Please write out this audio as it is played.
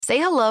Say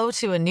hello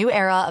to a new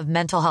era of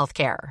mental health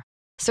care.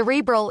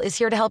 Cerebral is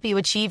here to help you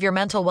achieve your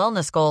mental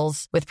wellness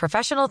goals with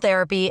professional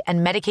therapy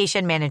and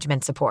medication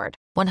management support.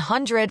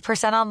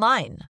 100%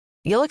 online.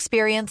 You'll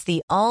experience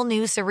the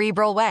all-new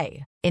Cerebral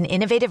Way, an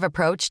innovative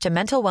approach to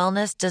mental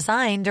wellness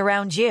designed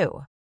around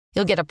you.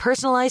 You'll get a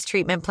personalized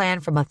treatment plan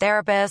from a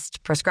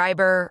therapist,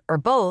 prescriber, or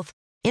both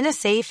in a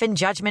safe and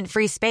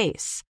judgment-free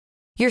space.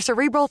 Your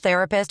Cerebral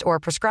therapist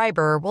or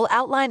prescriber will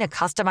outline a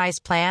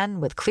customized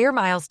plan with clear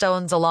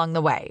milestones along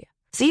the way,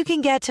 so you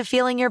can get to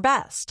feeling your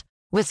best.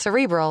 With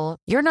Cerebral,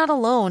 you're not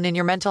alone in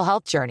your mental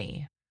health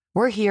journey.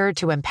 We're here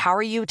to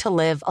empower you to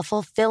live a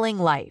fulfilling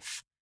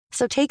life.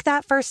 So take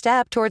that first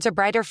step towards a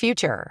brighter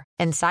future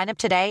and sign up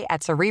today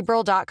at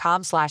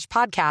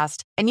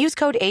Cerebral.com/podcast and use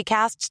code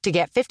ACAST to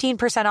get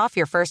 15% off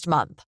your first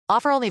month.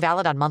 Offer only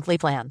valid on monthly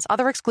plans.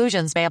 Other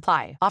exclusions may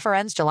apply. Offer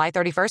ends July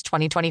 31st,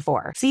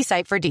 2024. See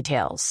site for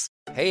details.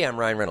 Hey, I'm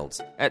Ryan Reynolds.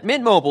 At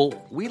Mint Mobile,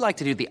 we like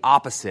to do the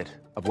opposite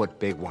of what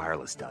Big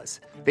Wireless does.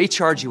 They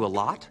charge you a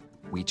lot.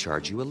 We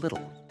charge you a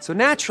little. So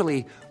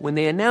naturally, when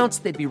they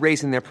announced they'd be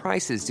raising their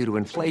prices due to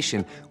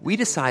inflation, we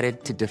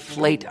decided to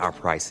deflate our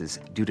prices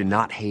due to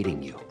not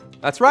hating you.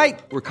 That's right.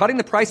 We're cutting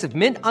the price of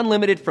Mint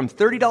Unlimited from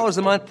 $30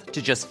 a month to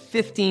just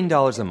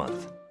 $15 a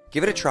month.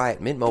 Give it a try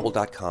at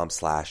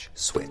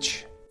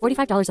mintmobile.com/switch.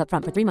 $45 up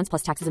front for 3 months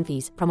plus taxes and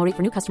fees. Promo rate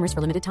for new customers for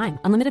limited time.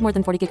 Unlimited more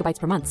than 40 gigabytes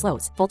per month.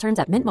 Slows full terms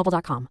at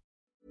mintmobile.com.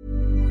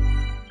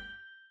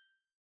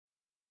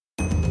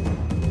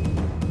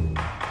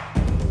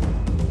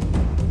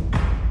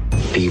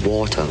 Be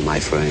water, my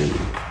friend.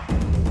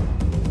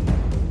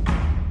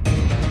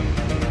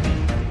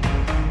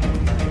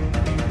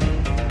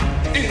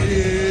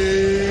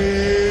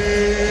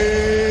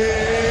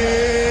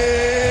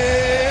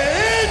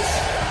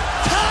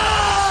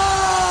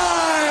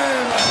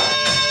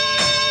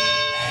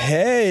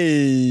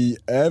 Hey,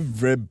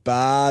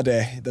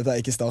 everybody. Dette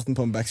ikke starten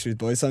på en Backstreet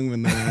Boys-sang,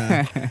 men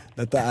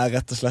dette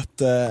rett og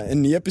slett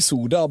en ny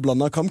episode av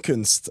Blandet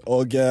kampkunst.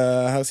 Og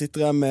her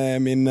sitter jeg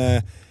med min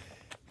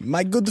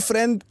my good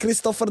friend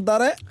Kristoffer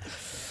Darre.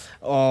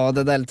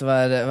 Det deilig å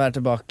være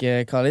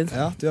tilbake, Khalid.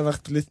 Ja, du har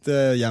vært litt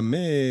hjemme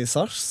i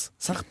Sarps.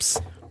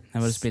 Jeg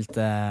har spilt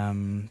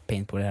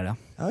paintball her, ja.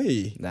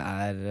 Oi,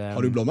 har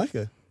du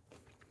blåmerker?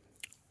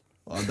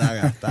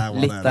 Der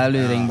litt av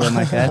luring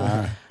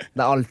blåmerker.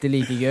 Det alltid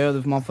like gøy,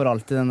 og man får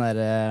alltid den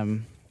der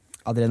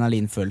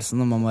adrenalinfølelsen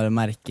når man bare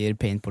merker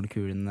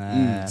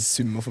paintballkulene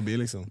summer forbi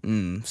liksom.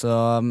 Så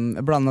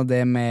jeg blandet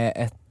det med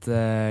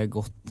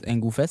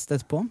en god fest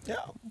etterpå.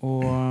 Ja.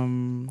 Og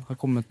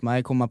kom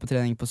meg på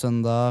trening på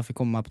søndag, fikk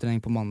komme meg på trening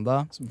på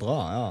mandag. Så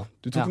bra, ja.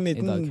 Du tok en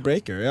liten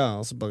breaker,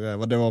 ja. Altså bare,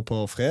 det var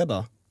på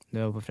fredag?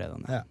 Det var på fredag,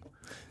 ja.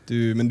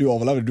 Men du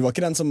overlevde. Du var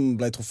ikke den som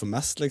ble truffet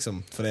mest,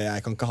 liksom? For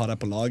jeg kan ikke ha deg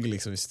på laget,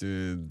 liksom, hvis du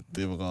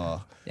driver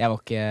og... Jeg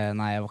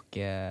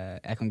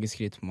kan ikke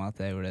skryte på meg at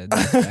jeg gjorde det.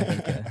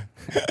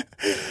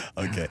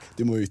 Ok,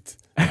 du må ut.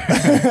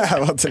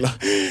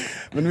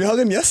 Men vi har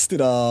en gjest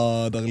i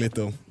dag,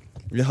 Darlito.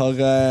 Vi har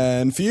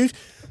en fyr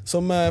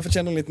som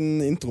fortjener en liten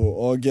intro,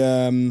 og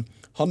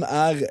han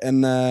en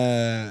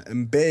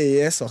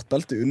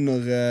BE-svartbelte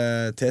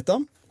under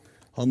Teta.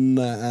 Han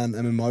en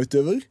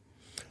MMA-utøver.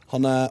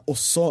 Han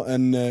også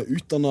en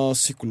utdannet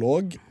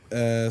psykolog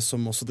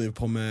som også driver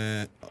på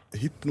med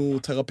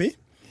hypnoterapi.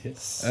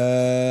 Yes.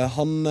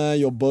 Han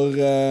jobber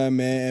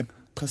med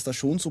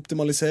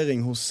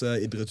prestasjonsoptimalisering hos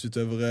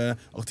idrettsutøvere,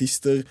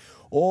 artister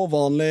og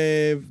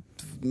vanlige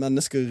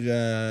mennesker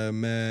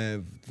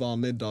med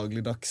vanlig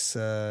dagligdags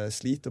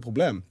slit og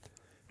problem.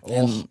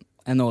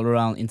 En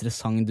all-around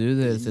interessant dude,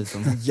 det høres ut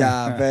som.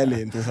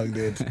 Jævlig interessant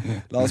dude.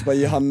 La oss bare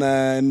gi han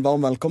en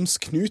varm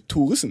velkomst. Knut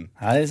Thoresen.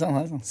 Hei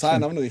sann. Sa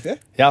jeg navnet riktig?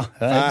 Ja,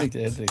 helt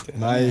riktig.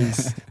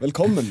 Nice.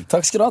 Velkommen.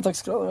 Takk skal du ha. Det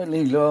var veldig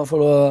hyggelig å få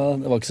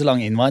det. Det var ikke så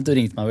lang invite. Du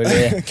ringte meg vel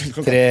i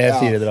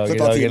 3-4 dager i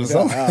dag eller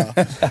sånn. Ja.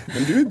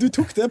 Men du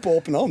tok det på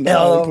åpen arm.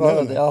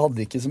 Jeg hadde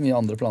ikke så mye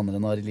andre planer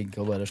enn å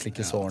ligge og bare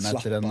slikke sårene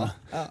etter en.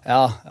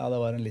 Ja, det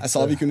var en litt... Jeg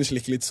sa vi kunne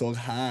slikke litt sår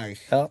her.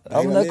 Ja,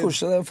 men det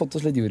koselig. Jeg har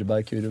fått oss litt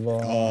jordbærkurv.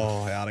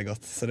 Ja, det godt.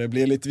 Så det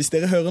blir litt, hvis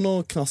dere hører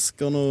noe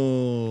knasker,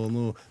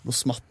 noe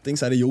smatting,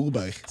 så det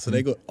jordbær. Så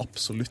det går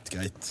absolutt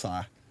greit, sa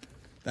jeg.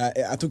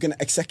 Jeg tok en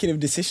executive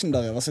decision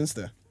der, hva synes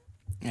du?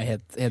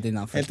 Helt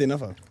innenfor. Helt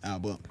innenfor?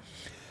 Ja, bra.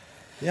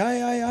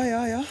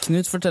 Ja.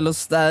 Knut, fortell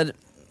oss, det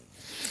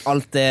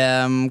alt det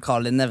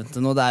Khalid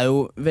nevnte nå, det jo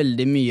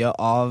veldig mye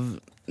av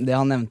det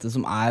han nevnte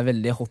som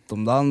veldig hot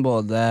om dagen,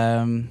 både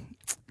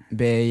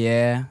BJ,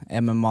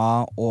 MMA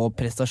og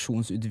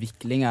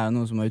prestasjonsutvikling jo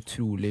noe som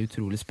utrolig,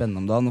 utrolig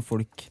spennende om dagen, og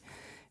folk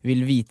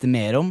vil vite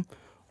mer om.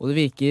 Og det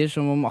virker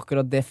som om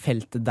akkurat det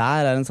feltet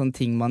der en sånn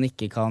ting man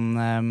ikke kan...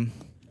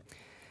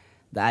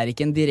 Det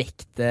ikke en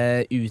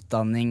direkte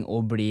utdanning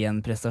å bli en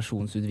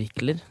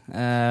prestasjonsutvikler.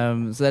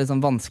 Så det et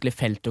sånn vanskelig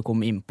felt å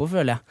komme inn på,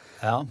 føler jeg.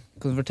 Ja.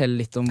 Kan du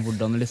fortelle litt om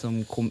hvordan du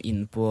liksom kom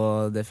inn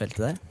på det feltet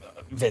der?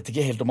 Vet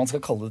ikke helt om man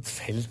skal kalle det et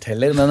felt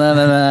heller, men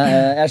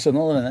jeg skjønner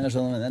hva du mener.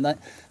 Nei,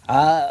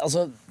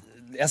 altså,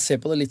 Jeg ser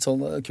på det litt sånn,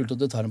 det er kult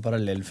at du tar en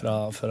parallell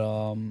fra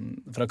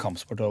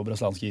kampsport og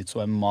brasiliansk jiu-jitsu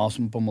og MMA,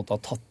 som på en måte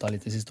har tatt deg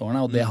litt de siste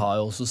årene, og det har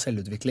jo også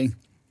selvutvikling.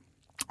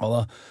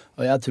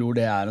 Og jeg tror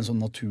det er en sånn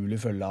naturlig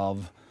følge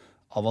av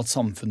at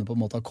samfunnet på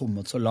en måte har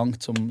kommet så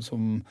langt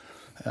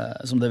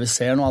som det vi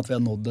ser nå, at vi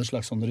har nådd et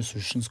slags sånn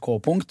ressursens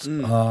K-punkt,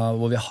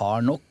 hvor vi har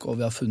nok, og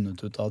vi har funnet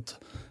ut at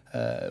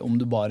om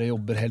du bare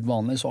jobber helt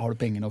vanlig, så har du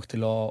penger nok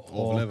til å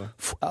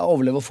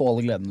overleve og få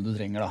alle gledene du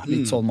trenger. Da.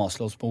 Litt sånn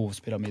Maslows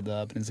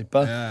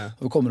behovspyramide-prinsippet.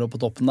 Når du kommer opp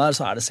på toppen der,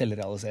 så er det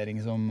selvrealisering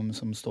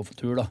som står for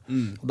tur. Da.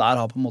 Og der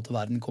har på en måte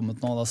verden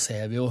kommet nå, og da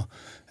ser vi jo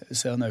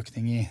en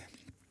økning i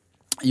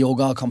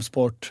yoga,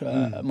 kampsport,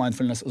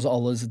 mindfulness, altså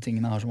alle disse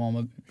tingene her som har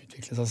med å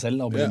utvikle seg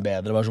selv og bli en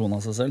bedre versjon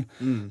av seg selv.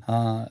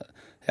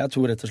 Jeg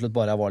tror rett og slett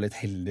bare jeg var litt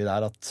heldig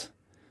der at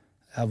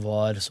jeg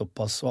var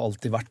såpass, og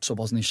alltid vært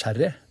såpass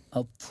nysgjerrig,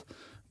 at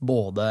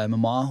både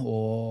MMA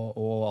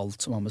og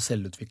alt som har med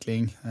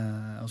selvutvikling,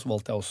 og så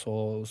valgte jeg også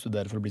å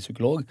studere for å bli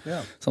psykolog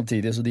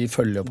samtidig, så de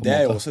følger på en måte. Det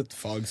er jo også et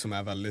fag som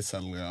er veldig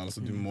altså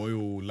du må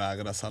jo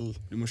lære deg selv,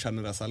 du må kjenne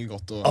deg selv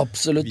godt og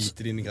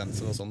vite dine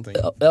grenser og sånne ting.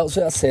 Ja,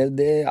 så jeg ser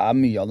det er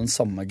mye av den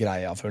samme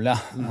greia, føler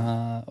jeg.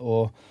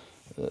 Og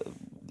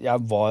jeg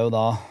var jo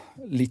da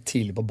litt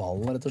tidlig på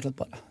ballen, rett og slett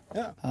bare.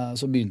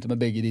 Så begynte med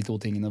begge de to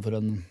tingene for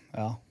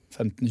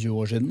 15-20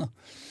 år siden da.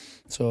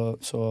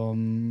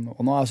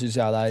 Og nå synes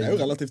jeg det er jo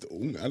relativt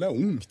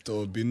ungt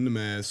å begynne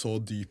med så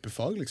dype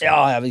fag, liksom.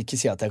 Ja, jeg vil ikke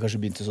si at jeg kanskje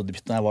begynte så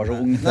dypt når jeg var så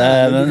ung. Du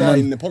var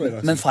inne på det,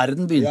 men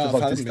ferden begynte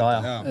faktisk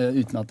da,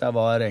 uten at jeg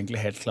var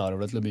egentlig helt klar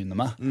over det til å begynne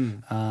med.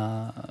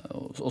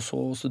 Og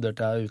så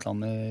studerte jeg i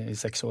utlandet i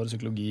 6 år,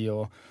 psykologi,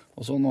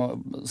 og så nå,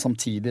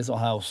 samtidig så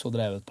har jeg også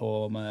drevet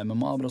på med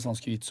MMA,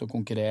 brasiliansk jiu-jitsu og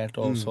konkurrert,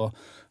 og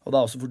det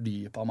har også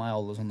fordypet meg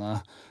alle sånne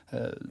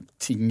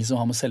ting som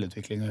har med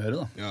selvutvikling å gjøre,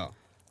 da.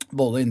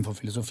 Både innenfor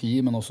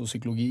filosofi, men også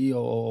psykologi,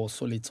 og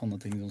også litt sånne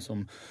ting som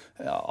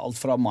alt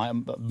fra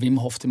Wim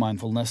Hof til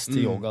mindfulness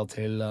til yoga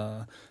til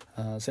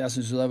så jeg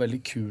synes jo det er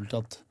veldig kult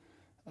at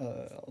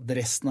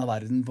resten av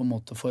verden på en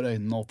måte får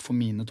øynene opp for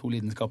mine 2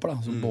 lidenskaper, da,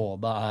 som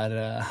både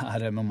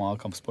er MMA,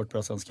 kampsport,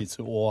 brasiliansk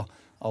jiu-jitsu og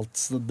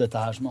alt dette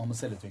her som har med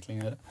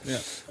selvutvikling å gjøre.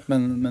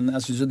 Men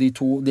jeg synes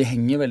jo de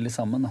henger veldig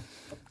sammen, da.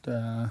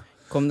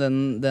 Kom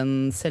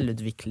den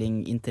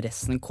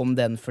selvutvikling-interessen, kom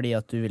den fordi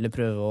at du ville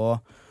prøve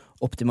å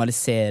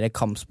optimalisere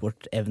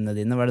kampsportevnene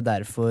dine? Var det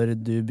derfor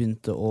du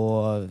begynte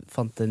å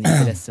fant en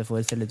interesse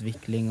for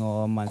selvutvikling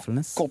og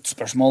mindfulness? Godt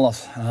spørsmål,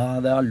 altså.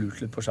 Det har jeg lurt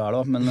litt på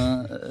selv også, men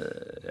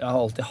jeg har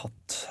alltid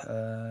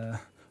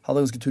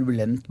hadde ganske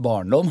turbulent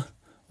barndom,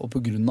 og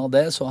på grunn av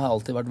det så har jeg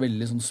alltid vært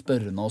veldig sånn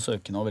spørrende og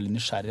søkende og veldig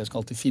nysgjerrig. Jeg skal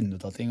alltid finne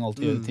ut av ting,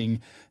 alltid gjøre ting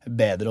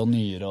bedre og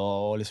nyere,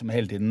 og liksom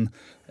hele tiden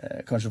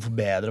kanskje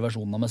forbedre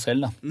versjonen av meg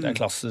selv. Da. Det er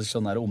klassisk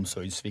sånn der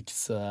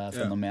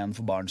omsorgssviktsfenomen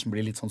for barn som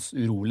blir litt sånn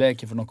urolig,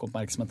 ikke får nok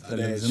oppmerksomhet til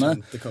foreldrene sine.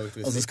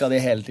 Og så skal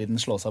de hele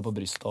tiden slå seg på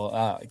brystet.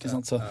 Ikke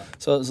sant?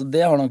 Så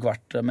det har nok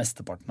vært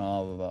mesteparten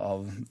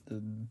av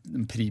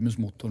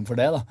primus motoren for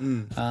det. Da.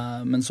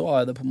 Men så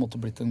har det på en måte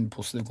blitt en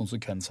positiv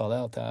konsekvens av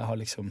det, at jeg har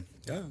liksom...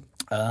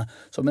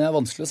 men det er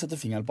vanskelig å sette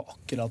fingeren på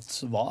akkurat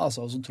hva,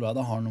 altså, så tror jeg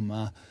det har noe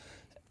med,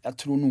 jeg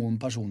tror noen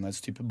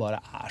personlighetstyper bare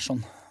er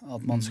sånn,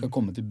 at man skal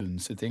komme til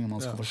bunns i ting, man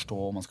skal forstå,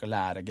 man skal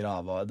lære,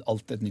 grave,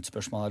 alt et nytt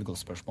spørsmål er et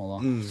godt spørsmål da.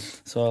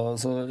 Så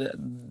jeg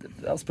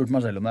har spurt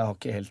meg selv om det, jeg har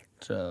ikke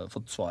helt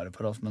fått svaret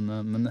på det,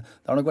 men det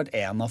har nok vært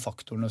en av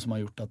faktorene som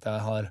har gjort at jeg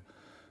har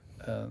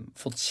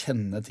fått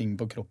kjenne ting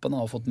på kroppen,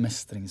 og fått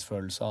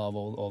mestringsfølelse av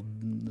å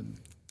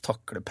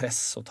takle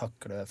press, og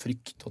takle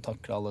frykt, og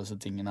takle alle disse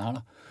tingene her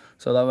da.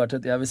 Så det har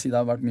vært jeg vil si det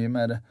har vært mye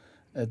mer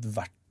et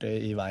verktøy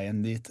i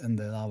veien dit enn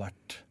det har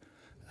vært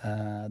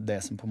det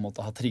som på en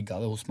måte har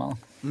trigget det hos meg.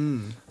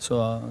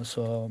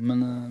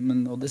 Men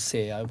og det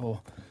ser jeg jo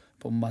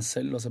på meg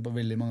selv, og ser på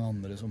veldig mange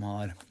andre som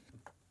har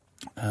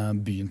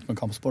begynt med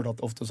kampsport,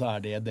 at ofte så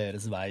er det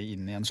deres vei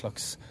inn i en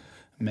slags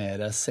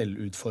mer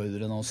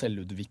selvutfordrende og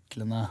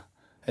selvutviklende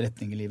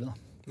retning i livet.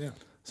 Da.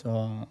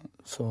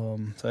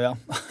 Så ja.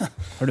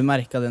 Har du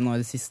merket det nå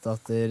i det siste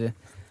at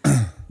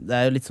det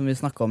er jo litt som vi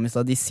snakket om i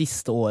stad, de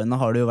siste årene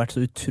har det jo vært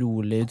så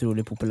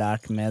utrolig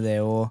populært med det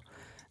å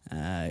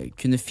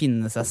kunne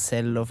finne seg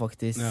selv og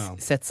faktisk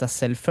sette seg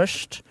selv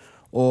først.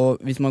 Og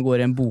hvis man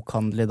går i en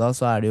bokhandel i dag,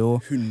 så er det jo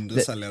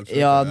 100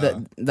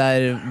 selvhjelp. Det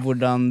er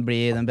hvordan bli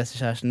den beste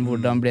kjæresten,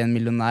 hvordan bli en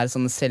millionær.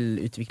 Sånne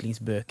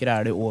selvutviklingsbøker er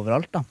det jo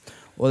overalt da.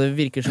 Og det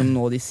virker som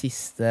nå de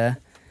siste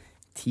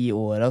 10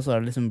 årene så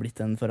har det liksom blitt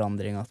en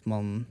forandring at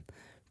man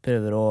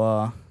prøver å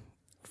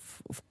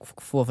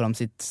få fram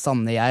sitt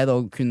sanne jeg da,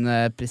 og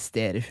kunne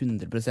prestere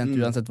 100%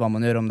 uansett hva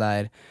man gjør, om det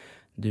er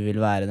du vil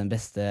være den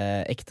beste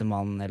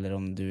ektemannen eller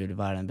om du vil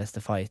være den beste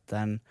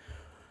fighteren.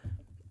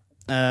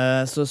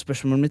 Så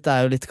spørsmålet mitt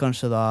er jo litt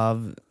kanskje da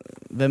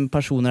hvem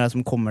personer er det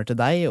som kommer til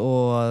deg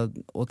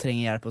og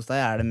trenger hjelp hos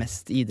deg? Er det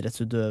mest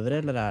idrettsutøvere,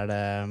 eller er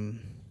det...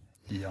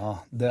 Ja,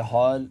 det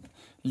har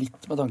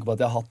litt med tanke på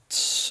at jeg har hatt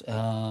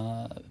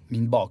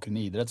min bakgrunn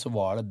i idrett, så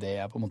var det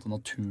jeg på en måte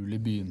naturlig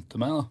begynte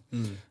med da.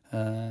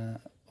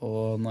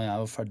 Og når jeg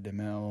var ferdig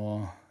med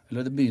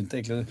Eller det begynte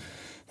egentlig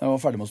da jeg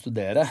var ferdig med å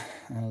studere.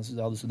 Så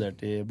jeg hadde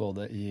studert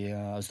både i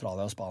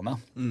Australia og Spania.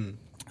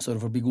 Så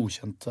for å bli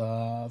godkjent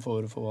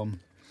for å få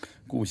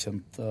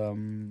godkjent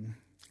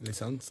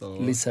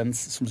lisens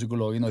som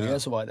psykolog i Norge,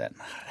 så var det en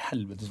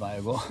helvetes vei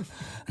å gå.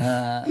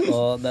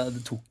 Og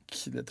jeg tror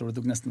det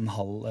tok nesten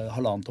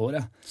halvannet år.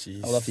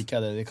 Og da fikk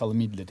jeg det de kaller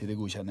midlertidig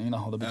godkjenning.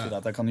 Da. Og det betyr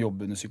at jeg kan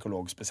jobbe under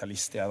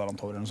psykologspesialist i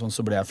halvannet år, eller noe sånt,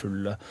 så ble jeg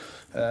full.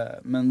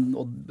 Men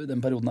i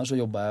den perioden her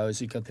så jobbet jeg i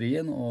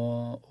psykiatrien,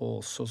 og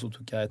også så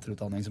tok jeg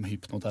etterutdanning som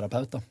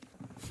hypnoterapeut. Da.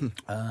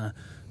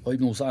 Og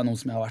hypnose noe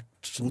som jeg har vært...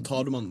 Hvor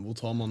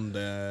tar man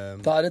det?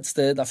 Det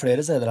er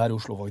flere steder her i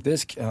Oslo,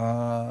 faktisk,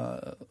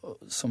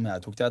 som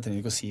jeg tok det. Jeg trenger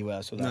ikke å si hvor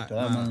jeg studerte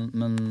det,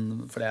 men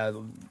fordi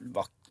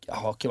jeg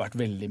har ikke vært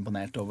veldig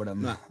imponert over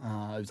den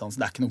utdannelsen.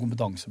 Det er ikke noe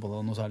kompetanse på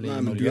det, noe særlig i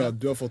Norge.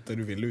 Du har fått det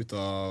du ville ut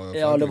av...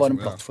 Ja, det var en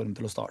plattform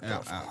til å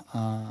starte.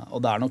 Og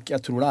det er nok,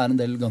 jeg tror det er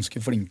en del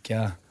ganske flinke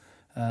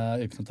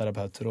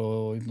hypnoterapeuter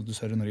og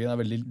hypnotisører i Norge.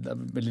 Det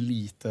er veldig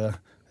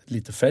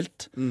lite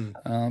felt.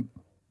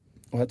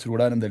 Og jeg tror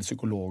det er en del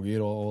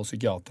psykologer og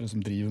psykiatere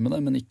som driver med det,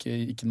 men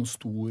ikke noe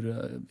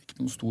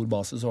stor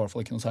basis, og i hvert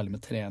fall ikke noe særlig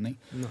med trening.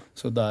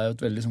 Så det er jo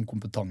et veldig sånn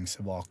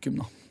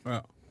kompetansevakuum,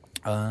 da.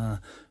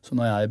 Så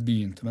når jeg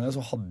begynte med det,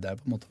 så hadde jeg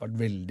på en måte vært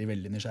veldig,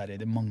 veldig nysgjerrig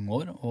i det mange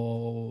år, og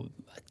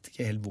jeg vet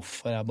ikke helt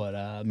hvorfor jeg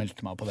bare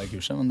meldte meg på det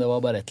kurset, men det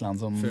var bare et eller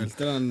annet som...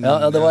 Følte den...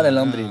 Ja, det var et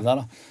eller annet driv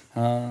der, da.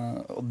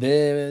 Og det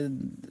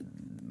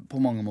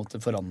på mange måter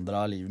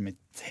forandret livet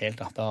mitt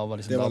helt, da.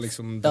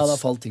 Da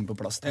falt ting på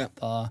plass, da.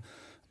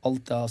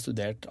 Alt jeg har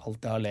studert,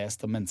 alt jeg har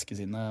lest om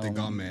menneskesinnet. Det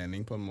ga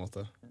mening på en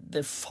måte.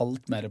 Det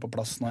falt mer på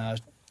plass når jeg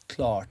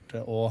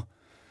klarte å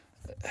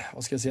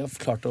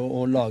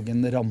lage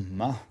en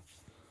ramme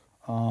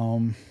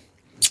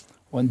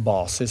og en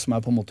basis som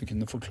jeg på en måte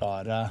kunne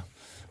forklare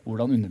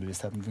hvordan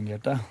underbevisstheten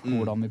fungerte,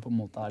 hvordan vi på en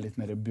måte er litt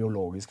mer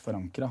biologisk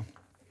forankret.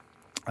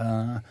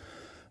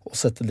 Og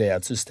sette det i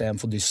et system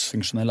for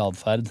dysfunksjonell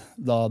adferd,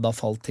 da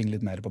falt ting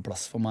litt mer på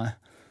plass for meg.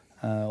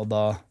 Og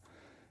da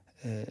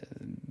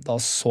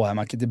så jeg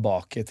meg ikke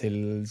tilbake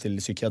til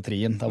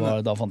psykiatrien.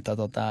 Da fant jeg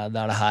at det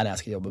er det her jeg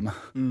skal jobbe med.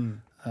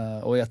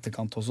 Og i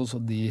etterkant også, så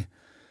de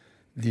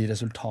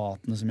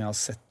resultatene som jeg har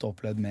sett og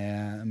opplevd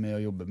med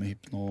å jobbe med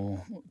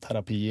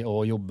hypnoterapi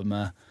og jobbe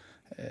med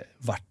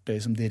verktøy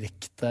som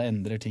direkte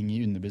endrer ting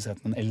i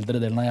underbevisstheten, den eldre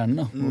delen av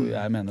hjernen, hvor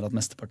jeg mener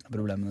at mesteparten av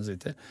problemene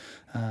sitter.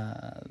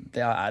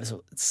 Det er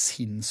så et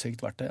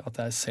sinnssykt verktøy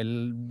at jeg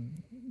selv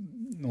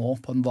nå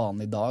på en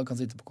vanlig dag kan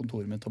sitte på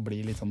kontoret mitt og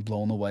bli litt sånn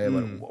blown away og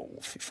bare, wow,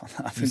 fy faen,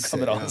 det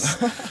funker bra.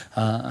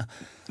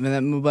 Men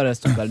jeg må bare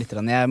stoppe deg litt.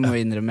 Jeg må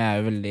innrømme, jeg er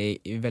jo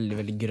veldig,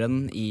 veldig grønn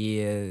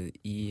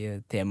i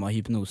temaet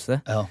hypnose.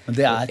 Ja, men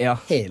det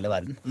er hele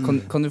verden.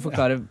 Kan du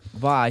forklare,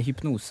 hva er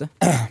hypnose?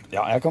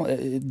 Ja, jeg kan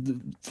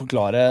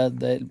forklare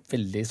det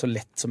veldig så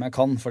lett som jeg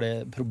kan, for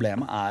det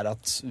problemet er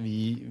at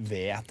vi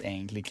vet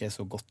egentlig ikke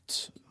så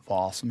godt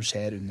hva som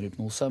skjer under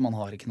hypnose. Man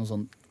har ikke noe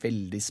sånn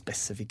veldig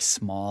spesifikk,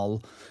 smal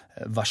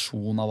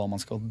versjon av hva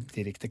man skal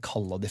direkte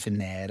kalle og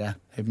definere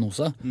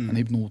hypnose. En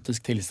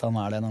hypnotisk tilstand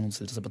er det når noen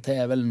sitter og ser på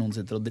TV, eller noen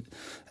sitter og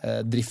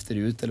drifter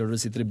ut, eller du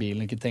sitter i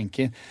bilen og ikke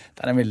tenker.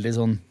 Det er en veldig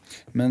sånn...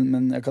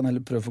 Men jeg kan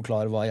heller prøve å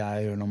forklare hva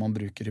jeg gjør når man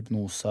bruker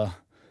hypnose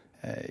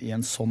i en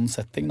sånn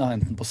setting, da,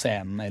 enten på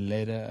scenen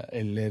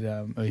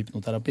eller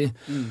hypnoterapi.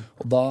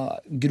 Og da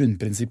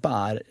grunnprinsippet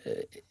er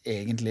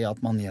egentlig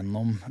at man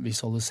gjennom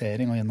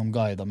visualisering og gjennom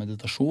guidet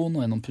meditasjon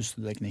og gjennom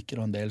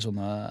pusteteknikker og en del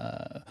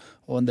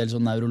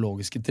sånne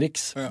neurologiske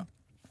triks,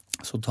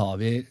 så tar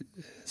vi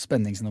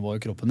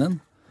spenningsnivået i kroppen din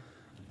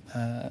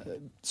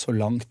så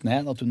langt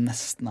ned at du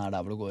nesten er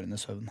der hvor du går inn i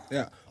søvn.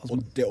 Ja,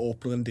 og det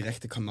åpner en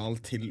direkte kanal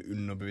til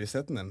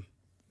underbevisstheten din?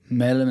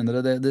 Mer eller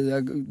mindre. Det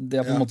er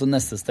på en måte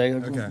neste steg.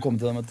 Jeg kan komme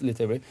til det med et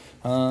lite øyeblikk.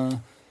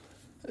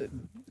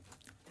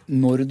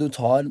 Når du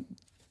tar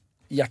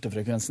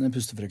hjertefrekvensen din,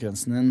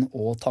 pustefrekvensen din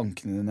og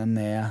tankene dine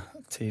ned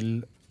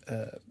til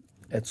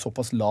et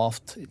såpass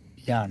lavt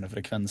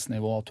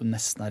hjernefrekvensnivå at du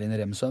nesten er inne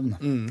i REM-søvn,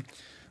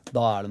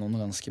 da er det noen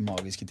ganske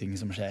magiske ting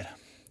som skjer.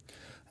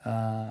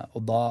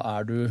 Og da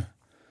er du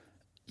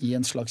i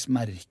en slags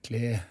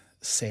merkelig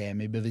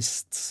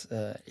semibevisst,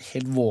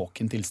 helt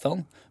våken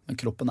tilstand, men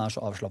kroppen er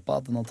så avslappet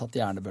at den har tatt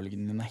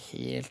hjernebølgene dine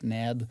helt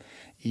ned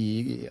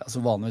i,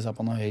 altså vanligvis er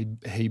man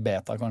høy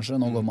beta kanskje,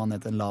 nå går man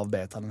ned til en lav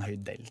beta eller en høy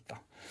delta,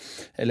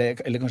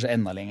 eller kanskje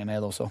enda lenger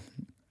ned også.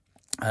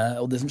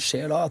 Og det som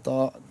skjer da, at da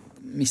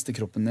mister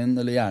kroppen din,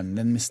 eller hjernen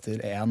din mister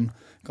en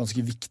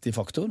ganske viktig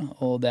faktor,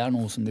 og det er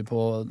noe som de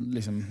på,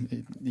 liksom,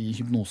 i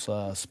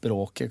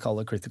hypnosespråket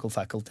kaller critical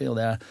faculty,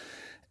 og det er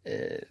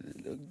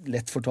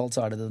lett fortalt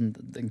så er det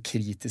den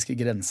kritiske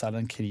grensa eller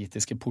den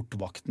kritiske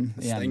portvakten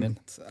i hjernen din.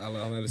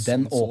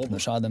 Den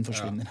åpner seg, den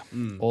forsvinner.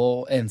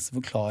 Og eneste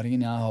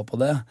forklaringen jeg har på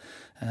det,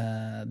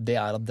 det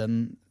er at den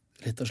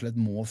rett og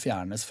slett må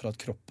fjernes for at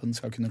kroppen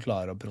skal kunne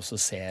klare å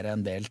prosessere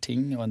en del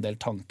ting og en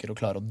del tanker og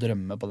klare å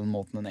drømme på den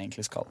måten den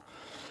egentlig skal.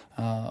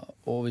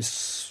 Og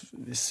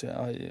hvis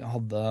jeg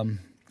hadde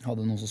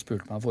noen som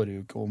spurte meg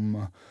forrige uke om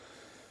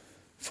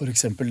For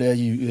eksempel det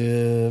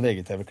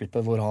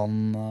VGTV-klippet hvor han,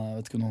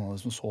 vet ikke noen av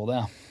dere som så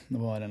det, det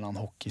var en eller annen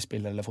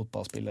hockeyspiller eller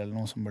fotballspiller eller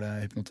noe som ble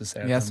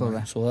hypnotisert. Jeg så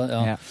det.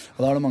 Ja. Og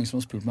da er det mange som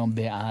har spurt meg om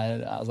det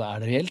er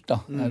det reelt da?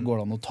 Går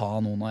det an å ta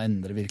noen og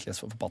endre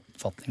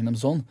virkelighetsforfatningen dem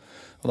sånn?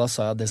 Og da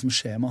sa jeg at det som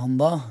skjer med han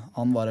da,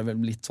 han var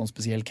en litt sånn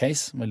spesiell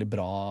case, veldig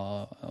bra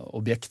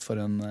objekt for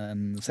en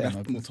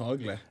scene.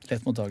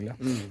 Lett mottagelig.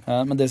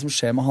 Men det som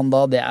skjer med han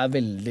da, det er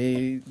veldig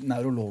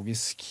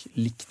neurologisk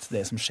likt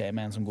det som skjer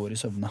med en som går i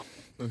søvne.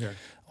 Okay.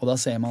 Og da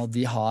ser man at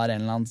de har en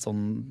eller annen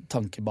sånn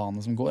tankebane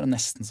som går,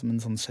 nesten som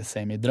en sånn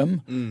semi-drøm,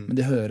 men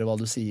de hører hva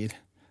du sier.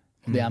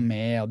 Og de er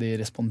med, og de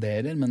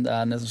responderer, men det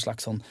er en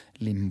slags sånn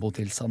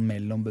limbo-tilstand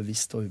mellom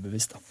bevisst og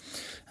ubevisst.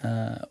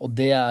 Og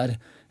det er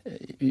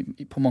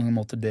på mange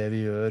måter det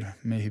vi gjør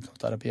med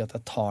hypnoterapi, at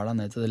jeg tar deg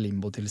ned til det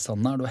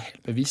limbo-tilstanden her. Du er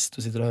helt bevisst,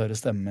 du sitter og hører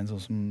stemmen min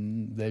sånn som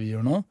det vi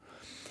gjør nå.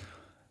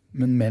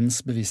 Men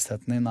mens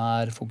bevisstheten din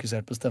er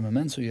fokusert på stemmen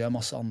min, så gjør jeg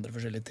masse andre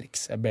forskjellige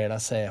triks. Jeg ber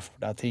deg se for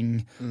deg ting.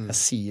 Jeg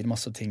sier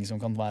masse ting som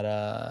kan være...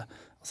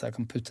 Altså jeg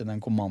kan putte inn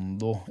en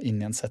kommando inn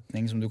i en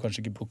setning som du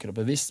kanskje ikke plukker opp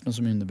bevisst, men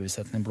som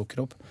underbevisstheten din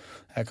plukker opp.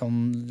 Jeg kan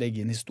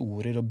legge inn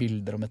historier og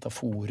bilder og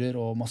metaforer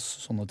og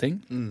masse sånne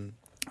ting.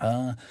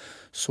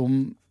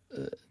 Som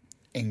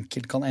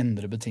enkelt kan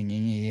endre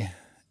betinging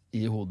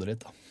i hodet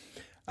ditt. Da.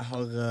 Jeg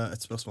har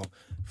et spørsmål.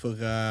 For...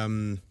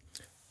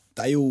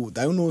 Det er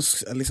jo noe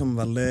liksom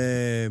veldig...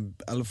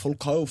 Eller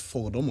folk har jo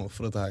fordommer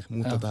for dette her,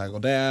 mot dette her,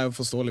 og det er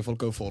forståelig, folk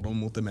har jo fordommer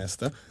mot det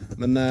meste.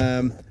 Men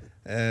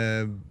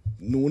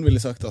noen ville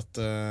sagt at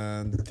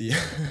de...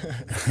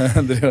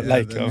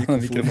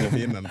 Mikrofonen er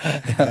fin, den.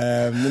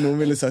 Men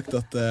noen ville sagt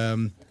at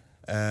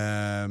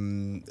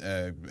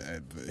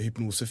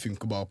hypnose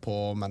funker bare på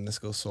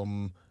mennesker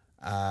som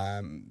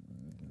er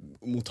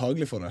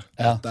mottagelig for det.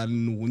 At det er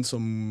noen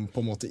som på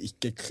en måte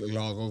ikke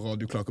klarer, og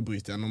du klarer ikke å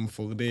bryte gjennom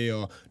for de,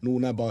 og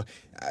noen er bare,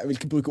 jeg vil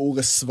ikke bruke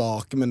ordet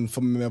svake, men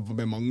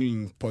med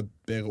mangelen på et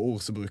bedre ord,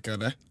 så bruker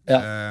jeg det.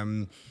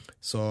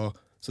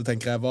 Så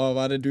tenker jeg, hva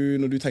er det du,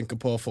 når du tenker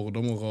på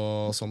fordommer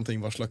og sånne ting,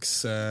 hva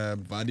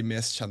er de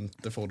mest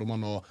kjente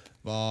fordommene, og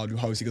du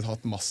har jo sikkert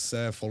hatt masse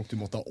folk du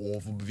måtte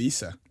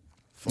overbevise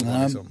for det,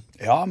 liksom.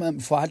 Ja, men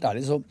for helt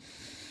ærlig så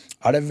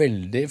er det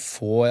veldig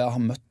få jeg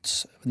har møtt,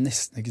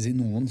 nesten ikke si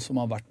noen, som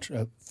har vært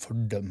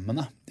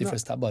fordømmende. De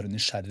fleste er bare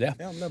nysgjerrige.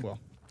 Ja, det er bra.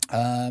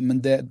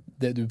 Men det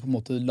du på en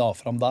måte la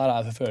fram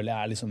der, føler jeg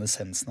er liksom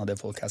essensen av det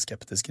folk er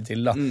skeptiske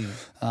til. Da.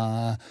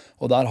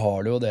 Og der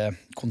har du jo det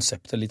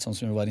konseptet litt sånn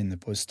som vi var inne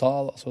på i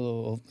stad,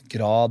 altså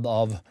grad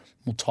av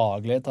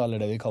mottagelighet,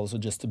 eller det vi kaller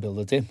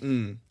suggestibility.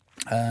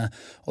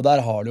 Og der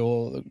har du jo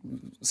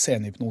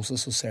scenehypnose,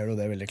 så ser du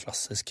det veldig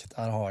klassisk.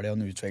 Der har de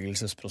en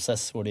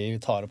utvelgelsesprosess hvor de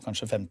tar opp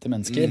kanskje 50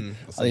 mennesker.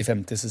 Av de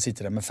 50 så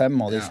sitter de med 5,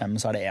 og av de 5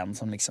 så er det en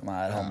som liksom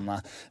er han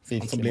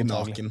virkelig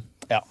mottagelig.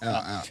 Ja.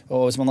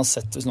 Og hvis man har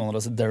sett, hvis noen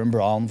har sett Darren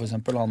Brown for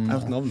eksempel,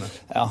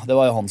 det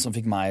var jo han som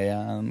fikk meg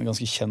en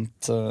ganske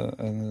kjent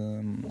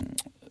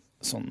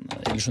sånn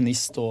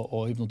illusionist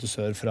og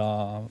hypnotisør fra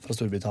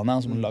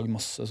Storbritannia som har lagd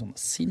masse sånne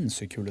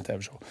sinnssykt kule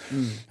TV-show.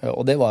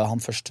 Og det var jo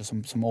han første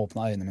som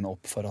åpnet øynene mine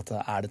opp for at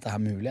er dette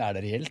her mulig? Er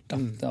det reelt? Da?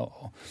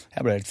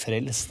 Jeg ble helt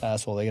frelst da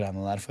jeg så de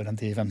greiene der for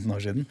 10-15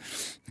 år siden.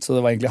 Så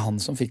det var egentlig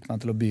han som fikk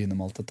meg til å begynne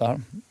med alt dette her.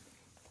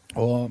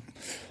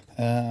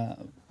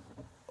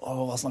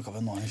 Og hva snakket vi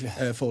om nå egentlig?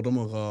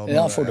 Fordommer.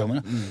 Ja,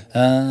 fordommer.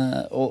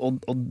 Og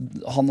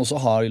han også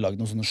har laget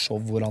noen sånne show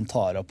hvor han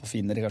tar opp og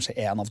finner kanskje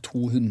 1 av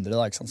 200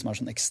 da, ikke sant, som er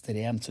sånn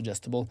ekstremt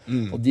suggestible.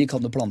 Og de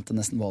kan du plante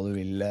nesten hva du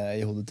vil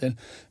i hodet til.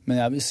 Men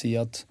jeg vil si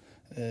at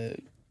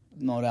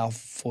når jeg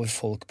får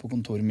folk på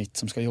kontoret mitt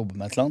som skal jobbe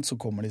med et eller annet,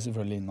 så kommer de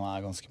selvfølgelig inn og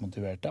er ganske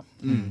motiverte.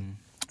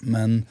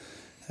 Men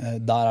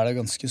der er det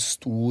ganske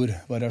stor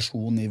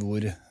variasjon i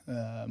hvor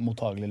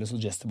mottagelig eller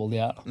suggestible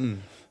de er.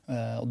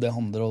 Og det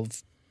handler om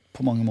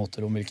på mange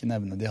måter om hvilken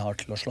evne de har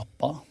til å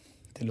slappe av,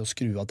 til å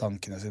skru av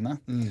tankene sine,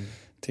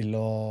 til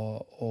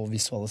å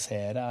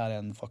visualisere er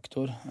en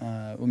faktor.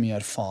 Hvor mye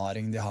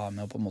erfaring de har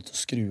med å på en måte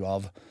skru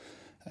av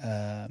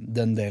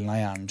den delen av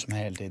hjernen som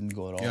hele tiden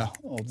går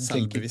og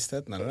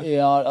selvbevisstheten, er det det?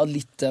 Ja,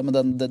 litt, men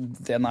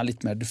den er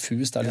litt mer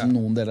diffus. Det er liksom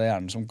noen deler av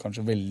hjernen som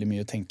kanskje veldig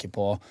mye tenker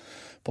på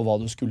hva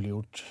du skulle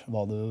gjort,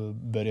 hva du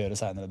bør gjøre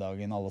senere i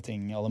dagen,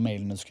 alle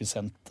mailene du skulle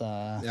sendt.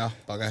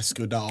 Bare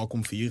skrudd av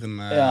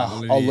komfyren.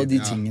 Alle de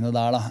tingene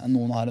der da.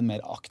 Noen har en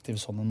mer aktiv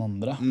sånn enn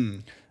andre.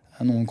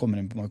 Noen kommer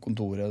inn på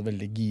kontoret og er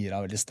veldig gira,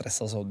 veldig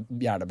stresset, så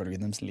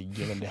hjernebølgen deres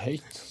ligger veldig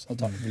høyt, så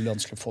det er veldig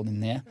vanskelig å få dem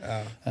ned.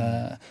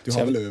 Du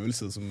har vel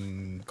øvelser som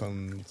kan...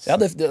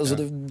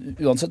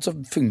 uansett så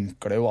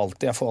funker det jo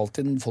alltid. Jeg får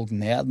alltid folk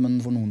ned, men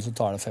for noen så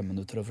tar det 5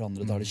 minutter, og for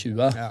andre tar det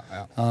 20.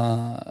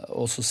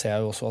 Og så ser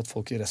jeg jo også at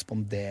folk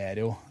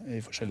responderer jo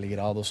i forskjellig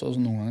grad også,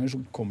 så noen ganger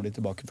så kommer de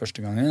tilbake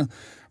første gang,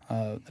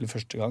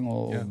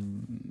 og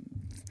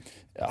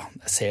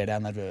jeg ser de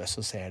er nervøse,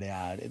 og ser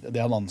det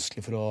er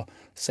vanskelig for å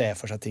se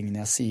for seg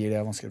tingene jeg sier, det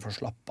er vanskelig for å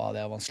slappe av,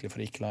 det er vanskelig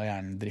for å ikke la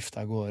hjernen drifte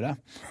av gårde.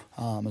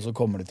 Men så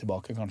kommer de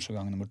tilbake kanskje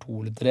gang nummer 2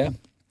 eller 3,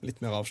 Litt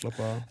mer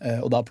avslappet.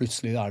 Og da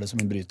plutselig det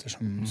som en bryter,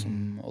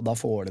 og da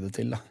får de det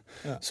til. Da.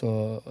 Ja.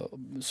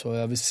 Så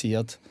jeg vil si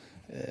at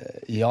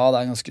ja, det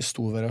en ganske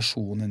stor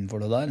variasjon innenfor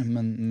det der,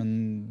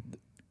 men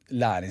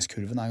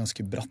læringskurven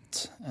ganske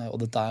bratt. Og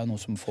dette jo noe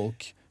som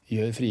folk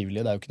gjør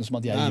frivillig. Det jo ikke noe som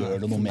at jeg gjør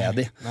det noe med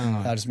de.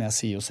 Det som jeg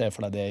sier, se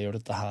for deg det, gjør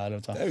dette her.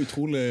 Det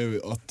utrolig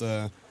at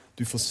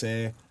du får se,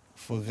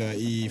 for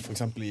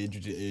eksempel i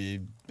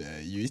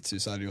jiu-jitsu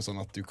så det jo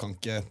sånn at du kan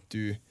ikke,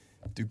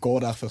 du går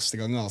der første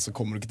gangen, så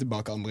kommer du ikke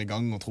tilbake andre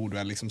gang og tror du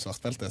liksom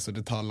svartbelte, så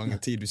det tar lang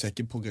tid. Du ser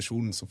ikke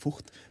progresjonen så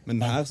fort. Men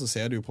her så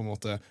ser du jo på en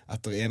måte,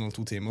 etter 1 eller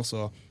 2 timer, så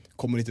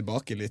kommer de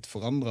tilbake litt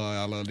forandret,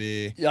 eller de...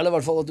 Ja, eller i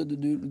hvert fall at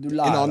du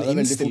lærer det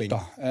veldig fort,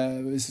 da.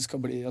 Hvis det skal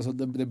bli, altså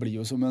det blir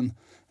jo som en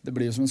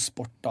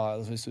sport, da.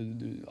 Altså hvis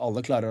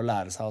alle klarer å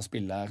lære seg å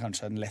spille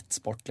kanskje en lett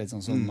sport, litt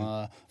sånn som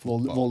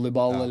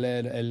volleyball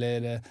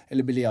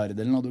eller biljard,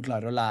 eller noe. Du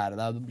klarer å lære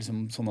deg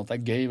liksom, sånn at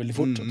det gøy veldig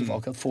fort, at du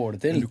akkurat får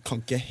det til. Men du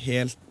kan ikke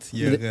helt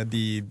gjøre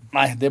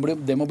Nei, det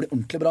må bli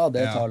ordentlig bra.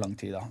 Det tar lang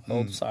tid, da.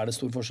 Og så det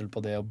stor forskjell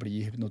på det å bli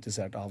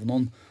hypnotisert av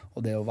noen, og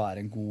det å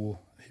være en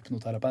god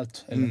hypnoterapeut,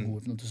 eller en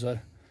god hypnotisør.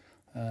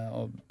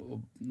 Og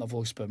når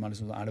folk spør meg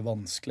liksom, det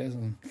vanskelig?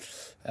 Sånn,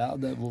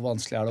 hvor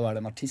vanskelig det å være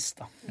en artist,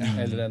 da?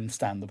 Eller en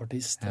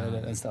stand-up-artist,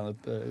 eller en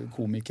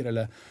stand-up-komiker,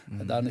 eller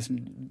det liksom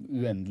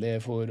uendelig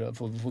for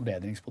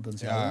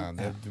forbedringspotensial.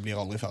 Ja, du blir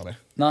aldri ferdig.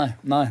 Nei,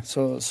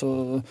 så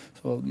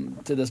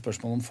til det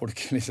spørsmålet om folk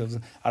liksom,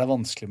 det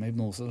vanskelig med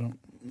hypnose?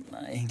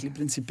 Nei, egentlig i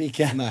prinsippet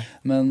ikke.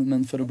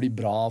 Men for å bli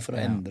bra, for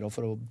å endre og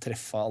for å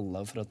treffe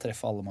alle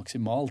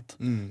maksimalt,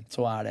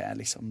 så det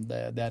liksom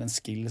det en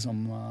skill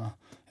som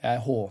jeg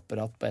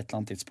håper at på et eller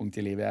annet tidspunkt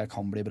i livet jeg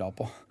kan bli bra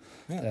på.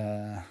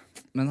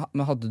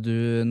 Men hadde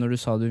du, når du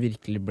sa du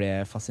virkelig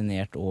ble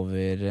fascinert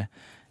over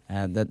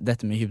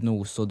dette med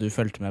hypnose, og du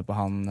følte med på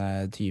han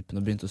typen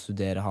og begynte å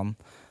studere han,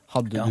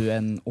 hadde du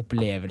en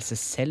opplevelse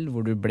selv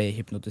hvor du ble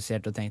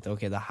hypnotisert og tenkte,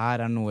 ok, det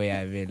her noe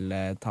jeg vil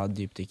ta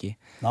dypdykk i?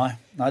 Nei,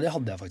 det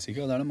hadde jeg faktisk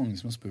ikke, og det det mange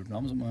som har spurt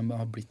meg om, som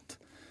har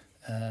blitt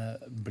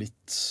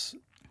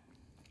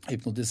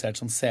hypnotisert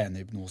sånn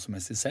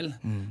scenehypnosemessig selv,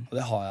 og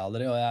det har jeg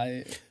aldri, og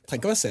jeg...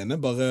 Trenger ikke være scene,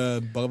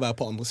 bare være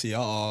på andre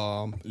siden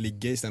av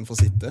ligge i stedet for å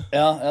sitte.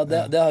 Ja,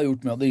 det har jeg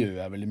gjort mye, og det gjør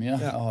jeg veldig mye.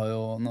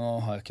 Nå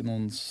har jeg ikke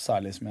noen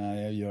særlig som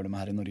jeg gjør det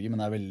med her i Norge, men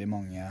det veldig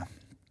mange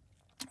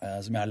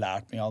som jeg har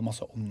lært mye av,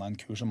 masse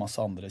online-kurs og masse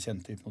andre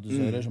kjente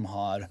hypnotisører som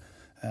har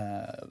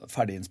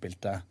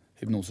ferdiginnspilte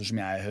hypnoser som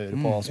jeg hører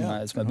på, som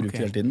jeg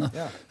bruker hele tiden.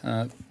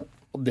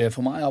 Og det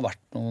for meg har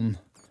vært noen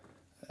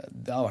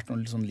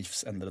litt sånn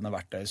livsendrende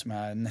verktøy som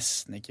jeg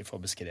nesten ikke får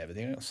beskrevet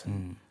i. Altså.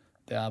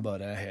 Det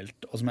bare helt...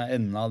 Og som jeg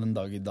enda den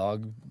dag i dag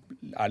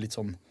litt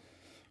sånn...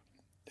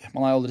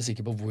 Man jo aldri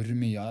sikker på hvor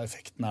mye av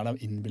effekten det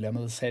innbiller jeg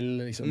med det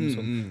selv. Liksom,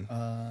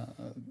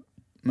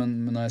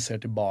 men når jeg ser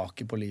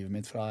tilbake på livet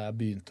mitt fra jeg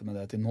begynte med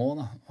det til nå,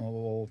 da,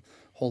 og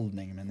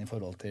holdningen min i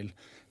forhold til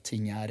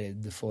ting jeg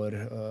redd for,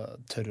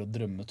 tørre å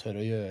drømme, tørre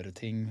å gjøre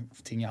ting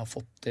jeg har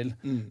fått til,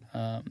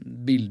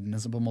 bildene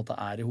som på en måte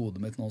i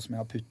hodet mitt nå som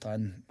jeg har puttet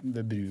inn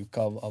ved bruk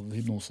av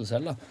hypnose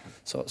selv, da,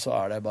 så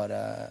det bare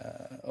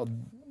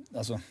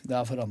altså, det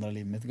har forandret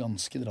livet mitt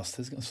ganske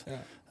drastisk. Altså.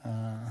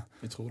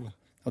 Utrolig.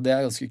 Og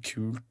det ganske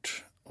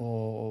kult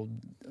å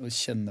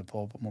kjenne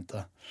på en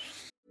måte.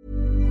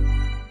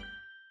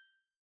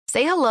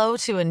 Say hello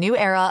to a new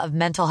era of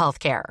mental health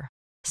care.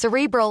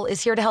 Cerebral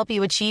is here to help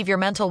you achieve your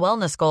mental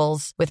wellness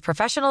goals with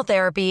professional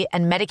therapy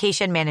and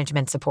medication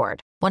management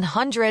support.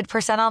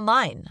 100%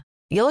 online.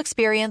 You'll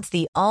experience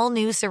the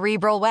all-new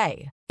Cerebral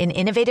Way, an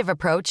innovative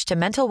approach to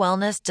mental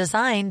wellness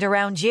designed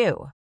around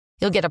you.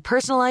 You'll get a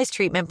personalized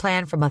treatment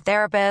plan from a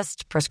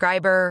therapist,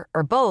 prescriber,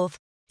 or both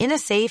in a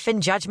safe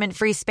and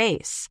judgment-free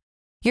space.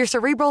 Your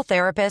Cerebral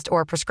therapist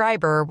or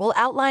prescriber will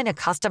outline a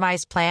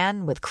customized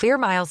plan with clear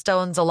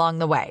milestones along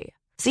the way,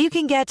 so you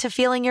can get to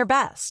feeling your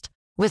best.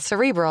 With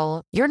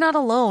Cerebral, you're not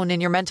alone in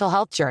your mental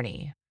health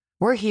journey.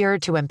 We're here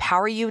to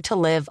empower you to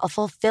live a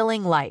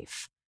fulfilling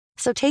life.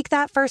 So take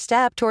that first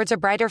step towards a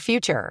brighter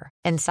future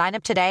and sign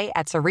up today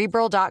at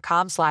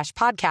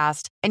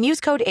Cerebral.com/podcast and use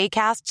code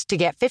ACAST to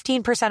get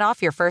 15%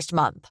 off your first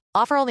month.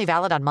 Offer only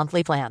valid on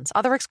monthly plans.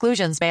 Other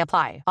exclusions may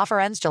apply. Offer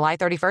ends July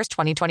 31st,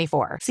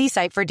 2024. See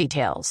site for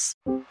details.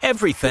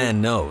 Every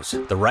fan knows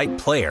the right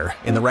player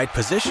in the right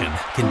position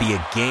can be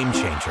a game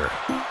changer.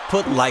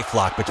 Put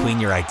LifeLock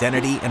between your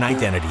identity and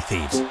identity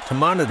thieves to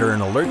monitor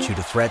and alert you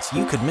to threats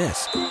you could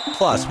miss.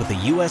 Plus, with a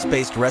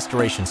U.S.-based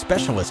restoration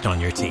specialist on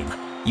your team,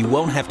 you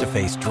won't have to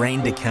face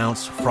drained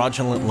accounts,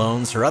 fraudulent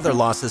loans, or other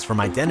losses from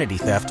identity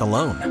theft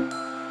alone.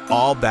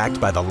 All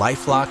backed by the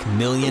LifeLock $1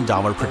 Million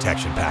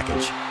Protection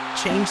Package.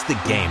 Change the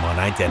game on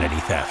identity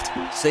theft.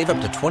 Save up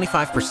to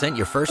 25%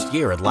 your first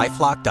year at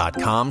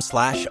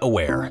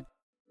LifeLock.com/aware.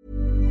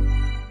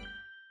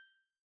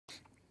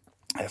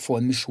 Få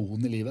en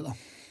misjon i livet, da.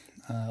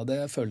 Og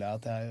det føler jeg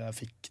at jeg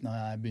fikk når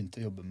jeg begynte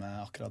å jobbe med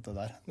akkurat det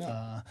der.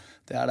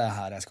 Det det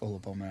her jeg skal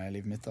holde på med i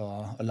livet mitt,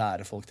 og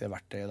lære folk det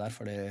verktøyet der.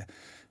 Fordi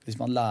hvis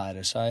man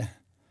lærer seg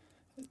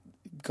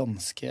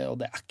ganske, og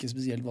det ikke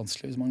spesielt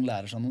vanskelig hvis man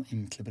lærer seg noen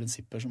enkle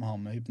prinsipper som har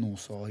med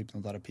hypnose og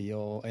hypnoterapi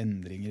og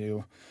endringer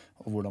og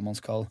hvordan man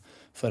skal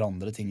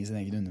forandre ting i sin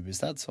egen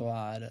underbevissthet, så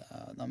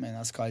da mener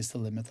jeg sky's the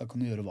limit, da kan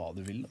du gjøre hva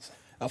du vil. Altså.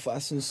 Ja, for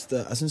jeg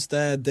synes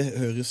det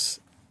høres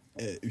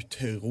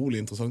utrolig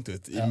interessant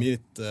ut. I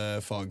mitt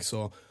fag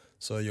så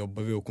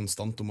jobber vi jo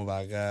konstant om å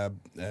være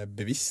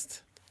bevisst.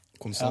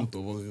 Konstant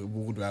over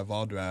hvor du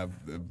hva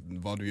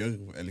du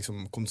gjør.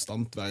 Liksom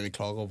konstant være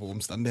klar over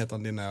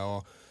omstendighetene dine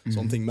og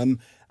sånne ting. Men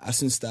jeg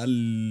synes det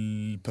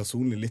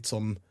personlig litt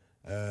sånn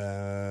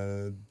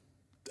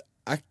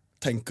jeg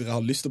tenker jeg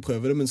har lyst til å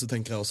prøve det, men så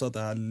tenker jeg også at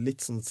jeg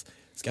litt sånn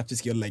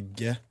skeptisk i å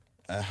legge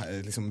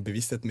liksom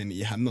bevisstheten min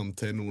i hendene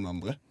til noen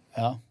andre.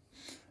 Ja,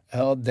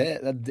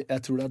 jeg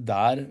tror det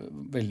der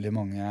veldig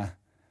mange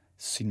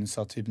syns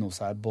at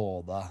hypnose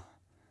både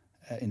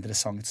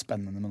interessant,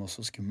 spennende, men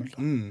også skummelt.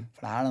 For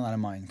det den der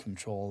mind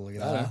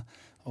control-greia.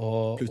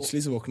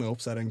 Plutselig så våkner jeg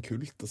opp, så det en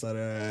kult, og så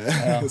det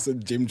så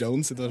Jim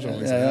Jones-situasjon.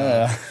 Liksom.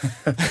 Ja.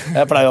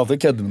 Jeg pleier alltid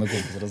å kødde med noen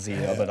kompiser og si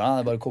at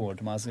bare kom over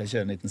til meg, så skal jeg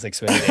kjøre en liten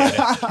seksuell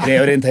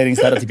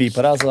reorienteringsterapi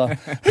på deg. Så.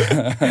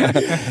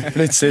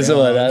 Plutselig så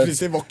var det...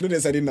 Plutselig våkner de,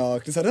 så de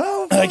nakne, så det...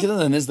 Det ikke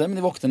nødvendigvis det, men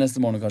de våkner neste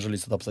morgen og kanskje har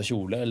lyst til å ta på seg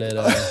kjole,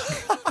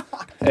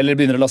 eller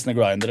begynner å laste ned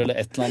Grindr, eller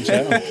et eller annet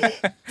skjer.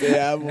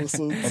 Det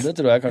morsomt. Og det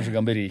tror jeg kanskje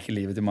kan berike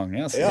livet til mange.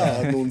 Altså. Ja,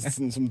 noen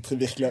som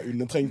virkelig har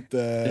undertrengt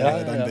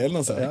den delen,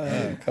 altså.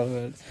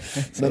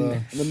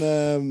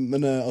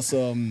 Men altså,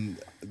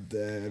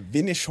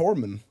 Vinnie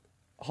Shorman,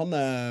 han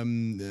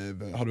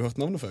har du hørt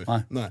navnet før?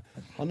 Nei.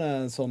 Han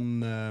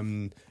sånn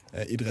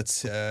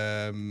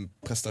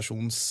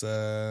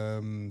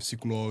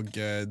idrettsprestasjonspsykolog,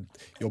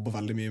 jobber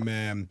veldig mye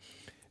med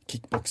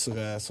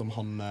kickboksere som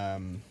han...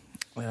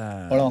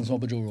 Var det han som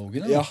var på Joe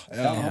Rogan? Ja,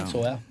 han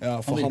så jeg. Ja,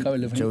 han virka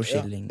veldig flink. Joe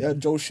Schilling. Ja,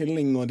 Joe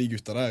Schilling og de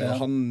gutta der. Ja.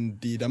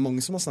 Det mange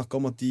som har snakket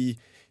om at de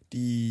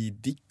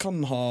kan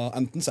ha,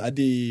 enten så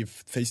de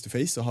face to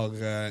face og har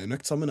en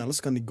økt sammen, eller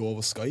så kan de gå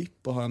over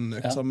Skype og ha en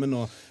økt sammen,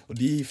 og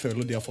de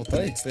føler de har fått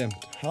det ekstremt.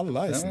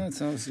 Halleisen.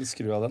 Ja,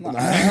 skru av den da.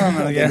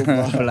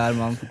 Populær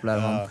mann.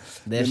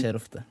 Det skjer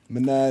ofte.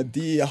 Men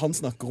han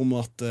snakker om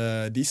at,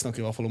 de snakker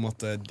i hvert fall om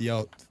at de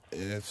har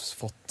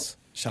fått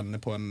kjenne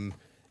på en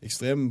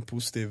ekstrem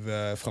positiv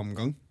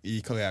framgang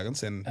i karrieren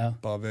sin,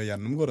 bare ved å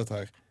gjennomgå dette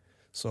her.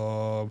 Så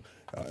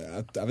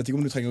jeg vet ikke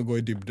om du trenger å gå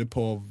i dybde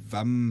på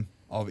hvem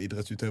av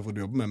idrettsutøvere du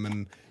jobber med,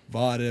 men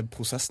hva det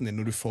prosessen din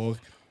når du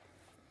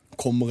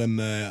kommer en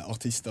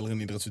artist eller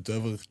en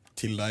idrettsutøver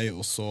til deg,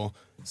 og så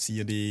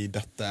sier de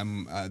dette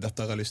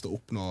har jeg lyst til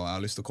å oppnå, jeg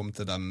har lyst til å komme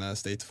til denne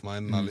state of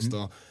mind, jeg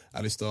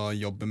har lyst til å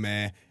jobbe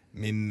med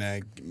min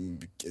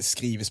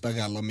skrivesperre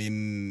eller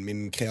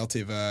min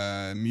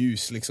kreative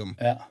mus, liksom.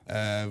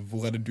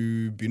 Hvor det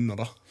du begynner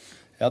da?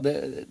 Ja,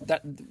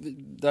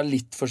 det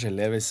litt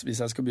forskjellig. Hvis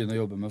jeg skal begynne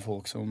å jobbe med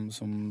folk som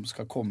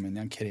skal komme inn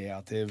i en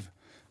kreativ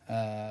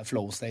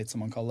flow state,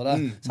 som man kaller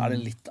det, så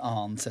det litt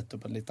annet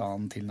setup, en litt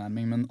annen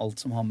tilnærming, men alt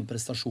som har med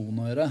prestasjon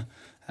å gjøre,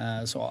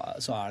 så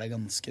det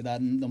ganske, det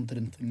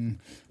omtrent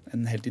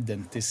en helt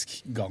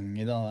identisk gang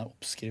i det, det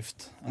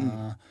oppskrift.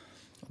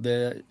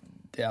 Det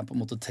på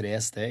en måte 3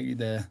 steg.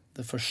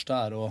 Det første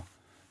å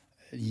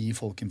gi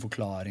folk en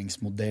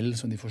forklaringsmodell,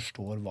 så de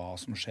forstår hva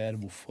som skjer,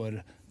 hvorfor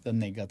den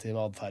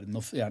negative adferden,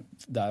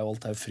 det jo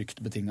alt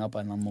fryktbetinget på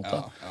en eller annen måte.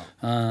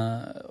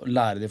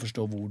 Lære de å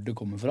forstå hvor det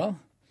kommer fra.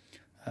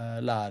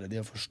 Lære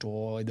de å forstå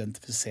og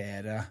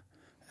identifisere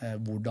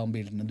hvordan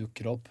bildene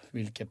dukker opp,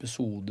 hvilke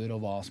episoder og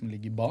hva som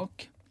ligger bak.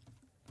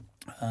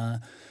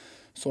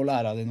 Så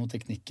lærer jeg de noen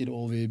teknikker,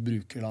 og vi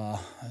bruker da,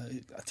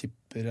 jeg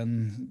tipper en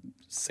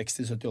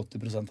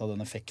 60-70-80% av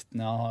den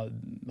effekten jeg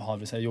har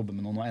hvis jeg jobber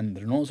med noen og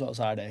endrer noe, så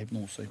det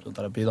hypnose og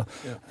hypnoterapi.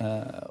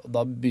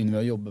 Da begynner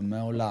vi å jobbe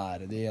med å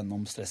lære de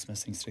gjennom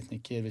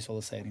stressmestringsteknikker,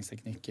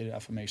 visualiseringsteknikker,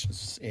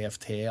 affirmations,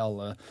 EFT,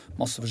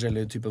 masse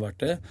forskjellige typer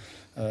verktøy,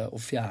 og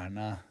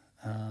fjerne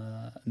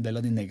en del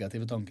av de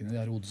negative tankene de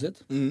har i hodet sitt.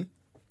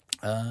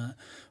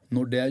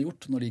 Når det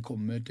gjort, når de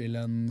kommer til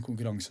en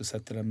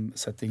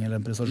konkurransesetting eller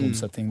en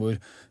prestasjonssetting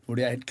hvor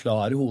de helt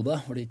klar i hodet,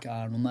 hvor det ikke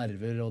noen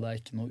nerver, og det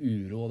ikke noe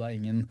uro, og det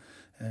ingen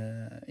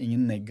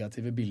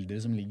negative bilder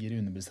som ligger i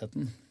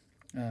underbevisstheten.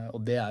 Og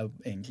det jo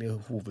egentlig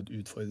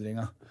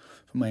hovedutfordringen.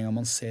 For med en gang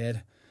man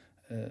ser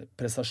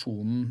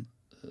prestasjonen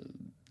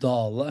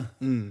dale,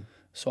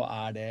 så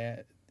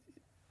det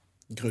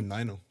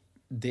grunneier noe.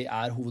 Det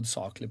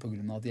hovedsakelig på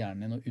grunn av at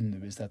hjernen din og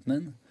underbevisstheten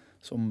din,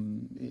 som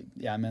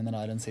jeg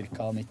mener en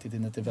cirka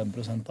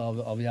 90-95%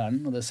 av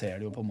hjernen, og det ser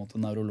du jo på en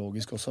måte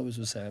neurologisk også, hvis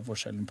du ser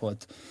forskjellen på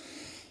et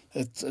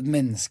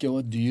menneske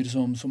og et dyr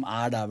som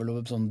der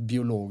vel sånn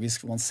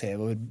biologisk, hvor man ser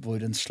hvor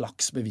en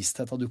slags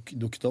bevissthet har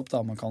dukket opp.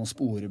 Da. Man kan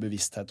spore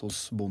bevissthet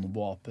hos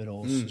bonoboaper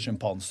og hos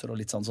sjimpanser, og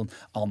litt sånn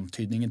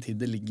antydningen til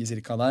det ligger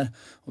cirka der.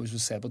 Og hvis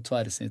du ser på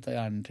tverrsnitt av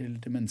hjernen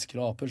til mennesker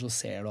og aper, så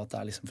ser du at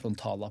det liksom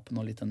frontallappen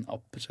og litt en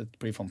opposite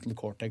prefrontal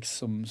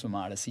cortex som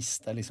det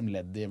siste liksom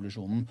leddet i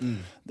evolusjonen.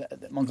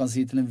 Man kan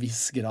si til en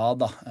viss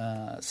grad, da,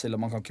 selv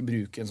om man kan ikke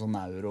bruke en sånn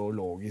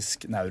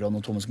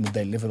neuroanatomisk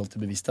modell i forhold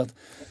til bevissthet,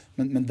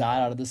 men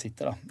der det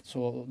sitter, da. Så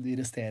de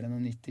resterende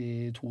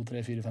 92,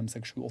 3, 4, 5,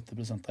 6, 7,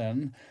 8% av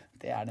hjernen,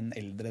 det er den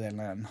eldre delen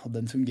av hjernen. Og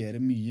den fungerer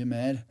mye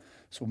mer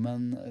som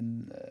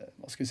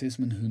hva skal vi si,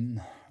 som en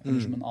hund, eller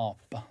som en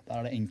ape. Der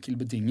er det enkel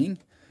betinging,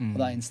 og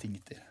det er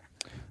instinkter.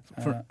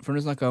 For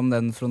du snakket om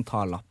den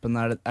frontallappen,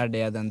 er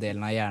det den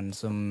delen av hjernen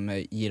som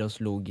gir oss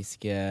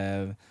logiske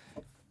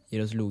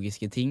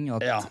ting?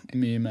 Ja,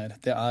 mye mer.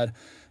 Det er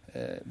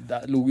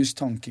logisk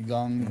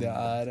tankegang, det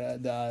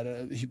er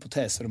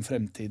hypoteser om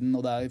fremtiden,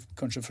 og det er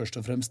kanskje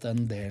først og fremst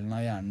den delen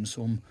av hjernen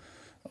som,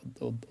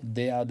 og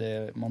det er det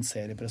man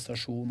ser i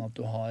prestasjon, at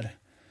du har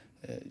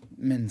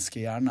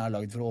menneskehjernen er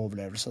laget for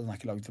overlevelse, den er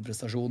ikke laget for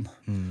prestasjon.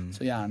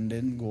 Så hjernen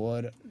din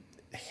går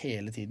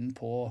hele tiden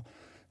på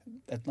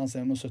et eller annet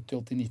sted med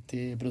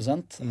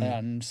 70-80-90% av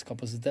hjernens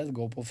kapasitet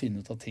går på å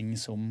finne ut av ting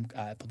som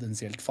er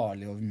potensielt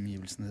farlige over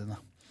omgivelsene dine.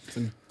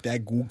 Så det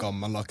er god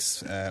gammeldags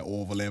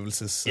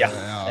overlevelses... Ja,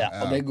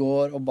 og det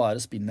går og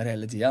bare spinner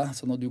hele tiden.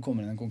 Så når du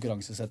kommer inn i en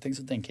konkurransesetting,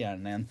 så tenker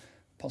hjernen igjen,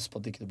 pass på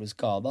at ikke du blir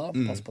skadet,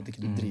 pass på at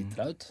ikke du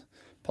driter deg ut,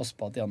 pass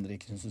på at de andre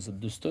ikke synes du ser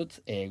dust ut,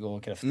 ego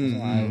og krefter,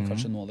 som er jo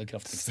kanskje noe av det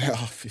kraftigste.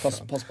 Pass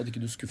på at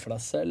ikke du skuffer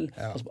deg selv,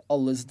 pass på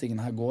alle disse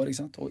tingene her går,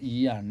 ikke sant? Og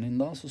i hjernen din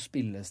da, så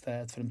spilles det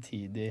et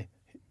fremtidig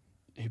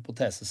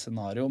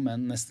hypotesescenario,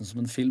 men nesten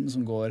som en film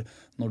som går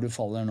når du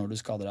faller, når du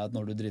skader deg,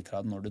 når du driter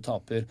deg, når du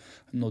taper,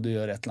 når du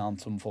gjør et eller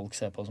annet som folk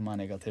ser på som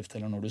er negativt,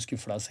 eller når du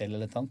skuffer deg selv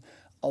eller et eller annet.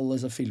 Alle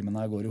disse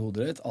filmene her går i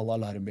hodet ditt, alle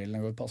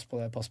alarmbilene går, pass på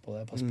det, pass på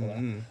det, pass på det.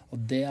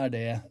 Og det er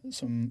det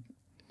som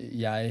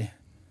jeg,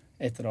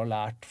 etter å ha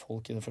lært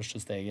folk i det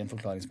første steget, en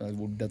forklaringsmedel,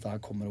 hvor dette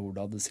her kommer og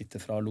hvordan det sitter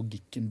fra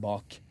logikken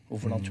bak,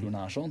 hvorfor naturen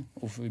er sånn,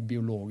 hvorfor vi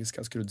biologisk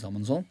er skrudd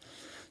sammen sånn,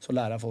 så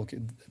lærer jeg folk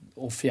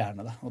å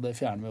fjerne det, og det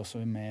fjerner vi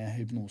også med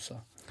hypnose.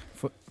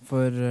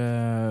 For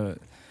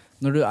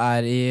når du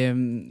er i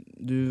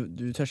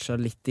du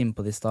touchet litt inn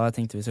på det i stad, jeg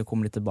tenkte vi skal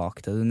komme litt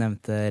tilbake til det. Du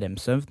nevnte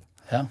REM-søvn.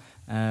 Ja.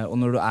 Og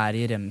når du er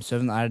i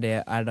REM-søvn,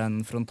 er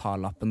den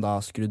frontallappen da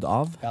skrudd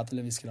av? Ja,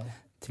 til en viss grad.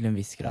 Til en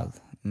viss grad.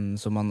 Ja.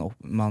 Så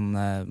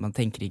man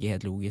tenker ikke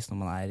helt logisk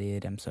når man er i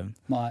REM-søvn.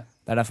 Nei.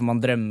 Det er derfor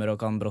man drømmer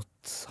og kan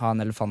brått ha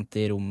en elefant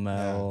i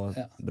rommet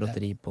og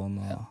brått ri på den.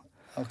 Ja,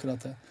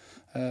 akkurat det.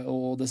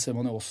 Og det ser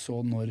man jo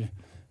også når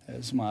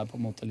som er på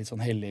en måte litt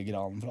sånn hellige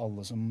graden for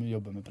alle som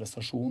jobber med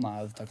prestasjon,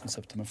 er dette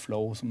konseptet med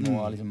flow, som nå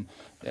er liksom,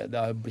 det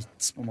har jo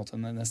blitt på en måte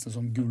nesten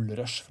sånn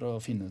gullrush for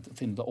å finne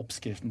ut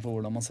oppskriften for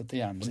hvordan man setter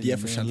hjernen sin. De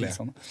er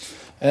forskjellige.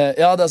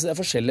 Ja, det er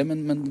forskjellige,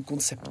 men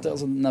konseptet,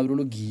 altså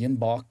neurologien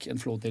bak en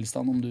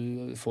flow-tilstand, om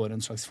du får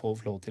en slags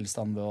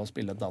flow-tilstand ved å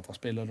spille et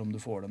dataspill, eller om du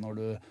får det når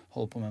du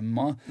holder på med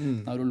MMA,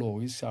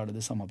 neurologisk er det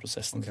de samme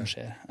prosessene som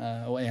skjer.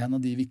 Og en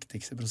av de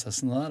viktigste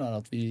prosessene der er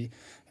at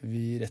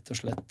vi rett og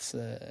slett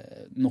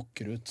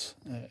knocker ut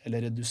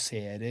eller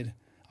reduserer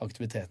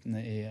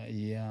aktivitetene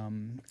i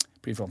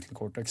prefrontal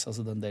cortex,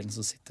 altså den delen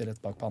som sitter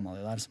rett bak panna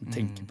di der, som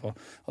tenker på,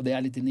 og det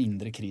er litt din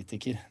indre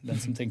kritiker, den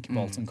som tenker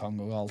på alt som kan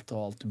gå galt,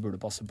 og alt du burde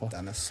passe på.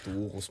 Den er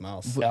stor hos meg,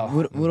 altså. Ja.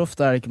 Hvor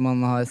ofte er det ikke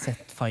man har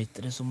sett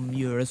fightere som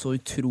gjør det så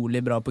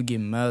utrolig bra på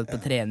gymmet,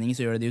 på trening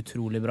så gjør de det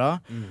utrolig bra,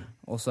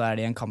 og så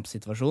er de i en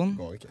kampsituasjon.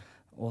 Går ikke.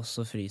 Og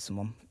så fryser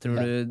man. Tror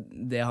du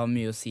det har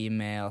mye å si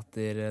med at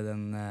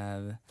den...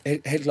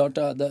 Helt klart,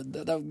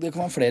 det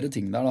kan være flere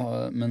ting der,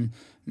 da,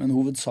 men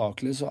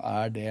hovedsakelig så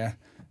er det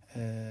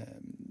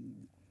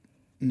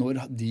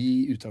når de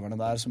utøverne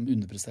der som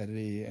underpresterer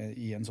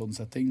i en sånn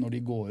setting, når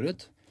de går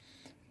ut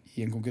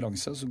i en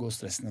konkurranse, så går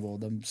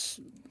stressnivået deres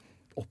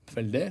opp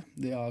veldig.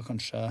 De har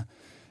kanskje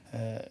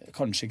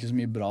ikke så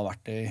mye bra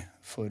verktøy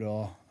for å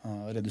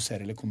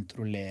redusere eller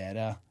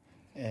kontrollere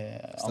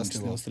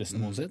angsten og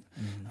stressnivået sitt.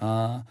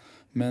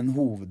 Men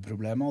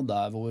hovedproblemet, og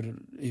der hvor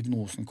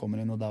hypnosen kommer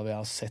inn, og der vi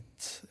har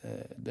sett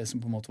det som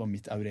på en måte var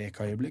mitt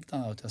eureka-øyeblikk,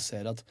 er at jeg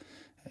ser at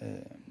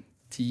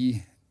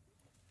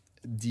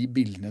de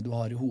bildene du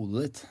har i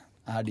hodet ditt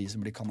er de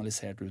som blir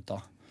kanalisert ut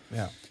av.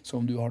 Ja. Så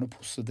om du har noe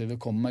positivt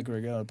å komme med,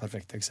 Gregor er det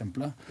perfekte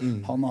eksempelet.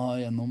 Han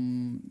har gjennom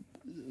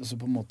altså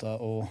på en måte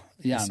å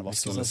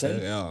hjernevaske seg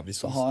selv,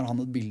 så har han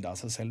et bilde av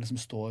seg selv som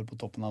står på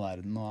toppen av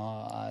verden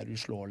og er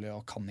uslåelig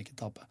og kan ikke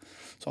tape.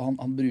 Så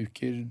han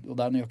bruker, og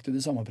det er nøyaktig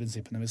de samme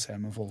prinsippene vi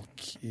ser med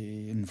folk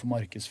innenfor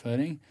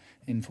markedsføring,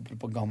 innenfor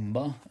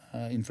propaganda,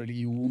 innenfor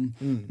religion.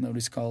 Når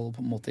de skal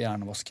på en måte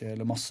hjernevaske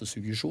eller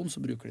massesuggesjon,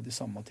 så bruker de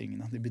samme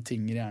tingene. De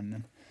betinger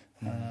hjernen din.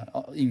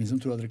 Ingen som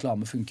tror at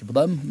reklame funker på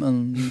dem,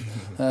 men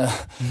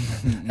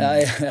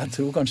jeg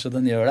tror kanskje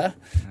den gjør det.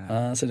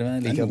 Selv om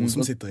jeg liker det er noe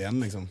som sitter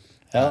igjen, liksom.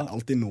 Det er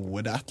alltid noe,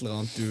 det er et eller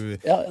annet du...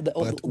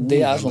 og det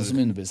er sånn som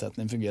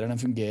underbevisstheten din fungerer. Den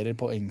fungerer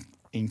på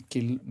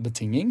enkel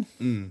betinging,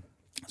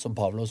 som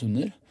Pavlos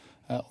hunder.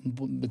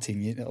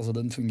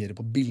 Den fungerer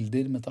på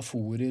bilder,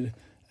 metaforer,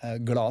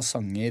 glad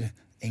sanger,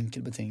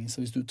 enkel betingelse.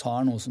 Hvis du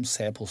tar noe som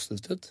ser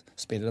positivt ut,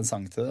 spiller en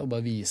sang til det, og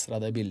bare viser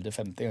deg det bildet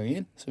 50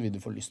 ganger, så vil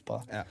du få lyst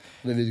på det.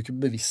 Det vil du ikke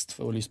bevisst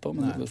få lyst på,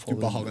 men du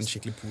bare har en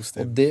skikkelig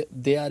positiv. Og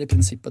det er i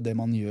prinsippet det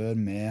man gjør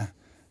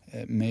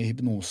med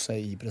hypnose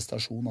i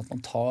prestasjon, at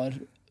man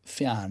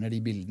fjerner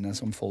de bildene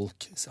som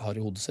folk har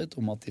i hodet sitt,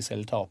 om at de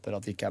selv taper,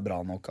 at de ikke er bra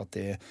nok,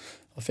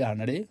 og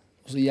fjerner de,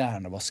 og så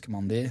hjernevasker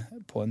man de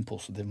på en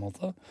positiv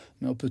måte,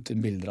 med å putte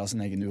inn bilder av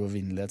sin egen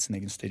uovervinnelighet, sin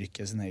egen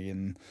styrke, sin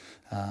egen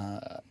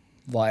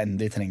hva enn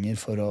de trenger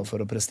for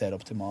å prestere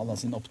optimal,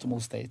 sin optimal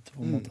state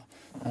på en måte.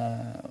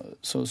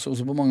 Så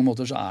på mange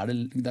måter så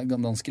det er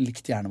ganske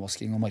likt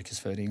hjernevasking og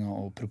markedsføring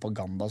og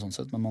propaganda sånn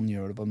sett, men man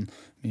gjør det på en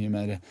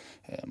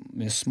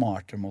mye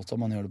smartere måte,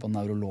 og man gjør det på en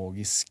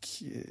neurologisk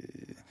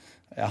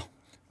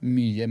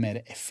mye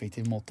mer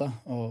effektiv måte,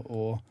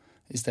 og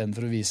i stedet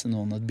for å vise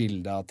noen et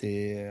bilde at de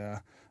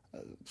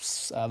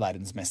er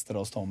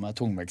verdensmester og står med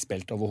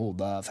tungvektsbelte over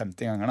hodet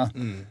 50 ganger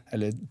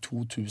eller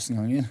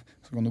 2000 ganger,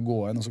 så kan du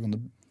gå inn og så kan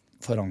du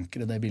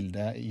forankre det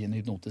bildet i en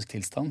hypnotisk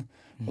tilstand,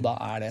 og da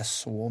det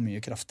så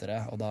mye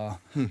kraftigere, og da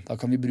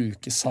kan vi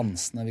bruke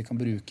sansene, vi kan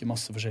bruke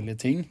masse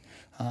forskjellige ting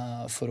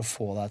for å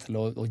få deg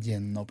til å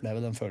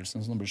gjenoppleve den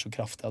følelsen som blir så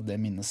kraftig at det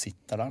minnet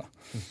sitter der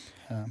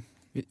da.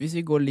 Hvis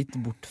vi går litt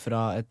bort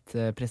fra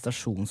et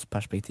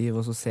prestasjonsperspektiv,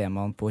 og så ser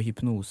man på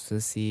hypnose,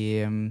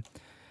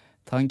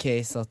 ta en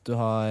case at du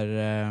har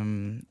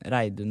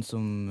Reidun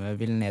som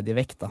vil ned i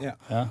vekt da.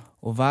 Ja.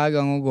 Og hver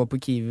gang hun går på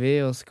Kiwi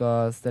og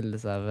skal stelle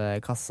seg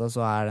ved kassa,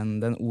 så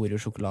den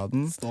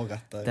Oreo-sjokoladen,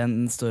 den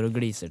står og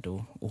gliser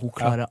til henne. Og hun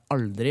klarer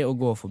aldri å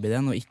gå forbi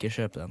den og ikke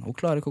kjøpe den. Hun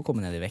klarer ikke å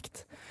komme ned i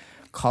vekt.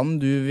 Kan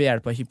du ved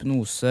hjelp av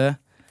hypnose,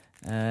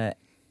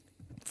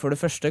 for det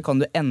første kan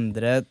du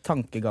endre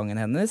tankegangen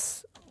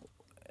hennes,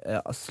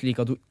 slik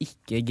at hun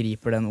ikke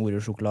griper den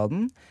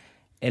Oreo-sjokoladen,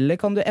 eller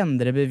kan du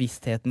endre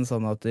bevisstheten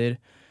sånn at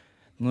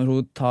når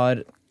hun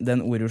tar den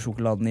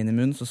Oreo-sjokoladen inn i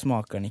munnen, så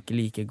smaker den ikke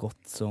like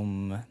godt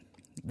som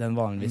den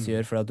vanligvis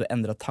gjør, fordi at du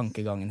endrer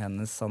tankegangen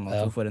hennes sånn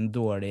at hun får en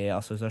dårlig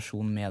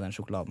assosiasjon med den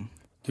sjokoladen.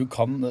 Du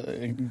kan,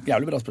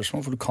 jævlig bra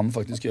spørsmål, for du kan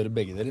faktisk gjøre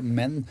begge deler,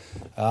 men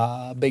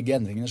begge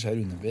endringene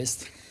skjer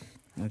underbevisst.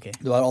 Okay.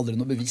 Du har aldri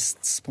noe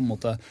bevisst, på en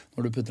måte,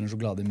 når du putter en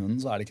sjokolade i munnen,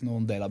 så det ikke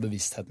noen del av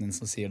bevisstheten din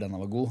som sier denne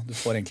var god. Du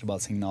får egentlig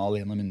bare et signal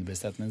gjennom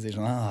underbevisstheten din, sier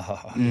sånn,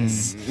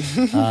 yes.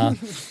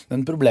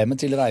 Men problemet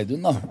til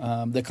Reidun da,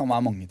 det kan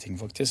være mange ting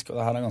faktisk, og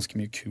det her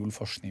ganske mye kul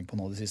forskning på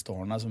nå de siste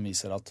årene, som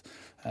viser at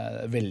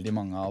veldig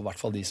mange av, i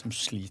hvert fall de som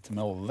sliter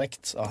med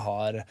overvekt,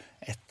 har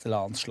et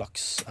eller annet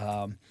slags,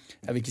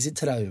 jeg vil ikke si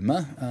traume,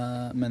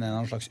 men en eller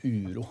annen slags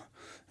uro.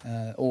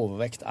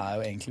 Overvekt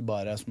jo egentlig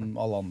bare som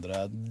alle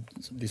andre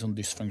de sånn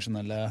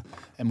dysfunksjonelle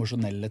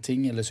emosjonelle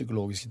ting eller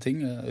psykologiske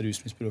ting,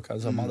 rusmisbruk det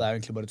samme, det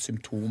egentlig bare et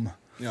symptom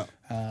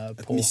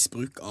et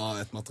misbruk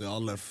av et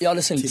materiale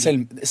eller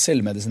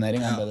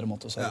selvmedisinering en bedre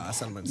måte å si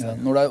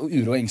når det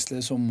uro og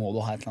engstelig så må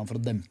du ha et eller annet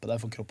for å dempe deg,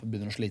 for kroppen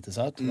begynner å slite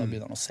seg ut og da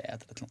begynner den å se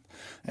etter et eller annet,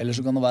 eller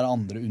så kan det være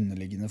andre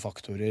underliggende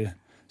faktorer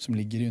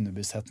som ligger i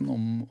underbevisstheten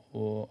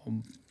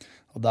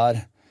og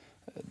der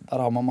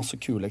har man masse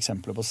kule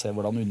eksempler på å se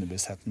hvordan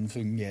underbevisstheten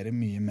fungerer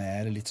mye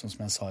mer, litt sånn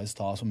som jeg sa i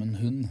sted, som en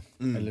hund.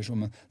 Eller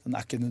som den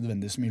ikke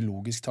nødvendigvis så mye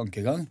logisk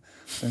tankegang.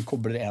 Den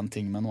kobler en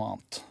ting med noe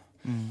annet.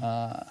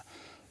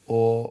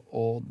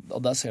 Og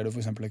der ser du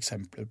for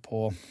eksempler på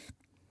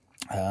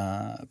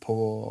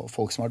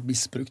folk som har vært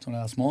misbrukt når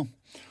de små,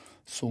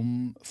 som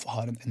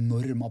har en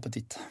enorm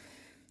appetitt.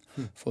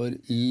 For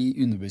i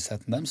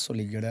underbevisstheten deres så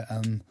ligger det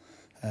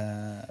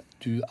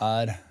du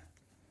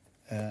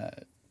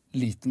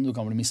liten, du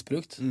kan bli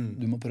misbrukt.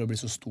 Du må prøve å bli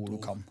så stor du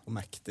kan. Og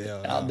mektig.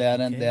 Det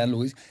er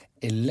logisk.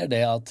 Eller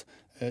det at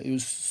jo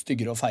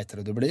styggere og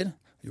feitere du blir,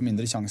 jo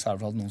mindre sjanse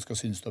det for at noen skal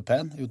synes du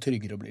pen, jo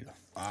tryggere blir du.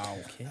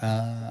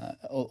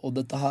 Og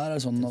dette her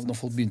sånn, når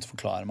folk begynte å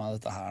forklare meg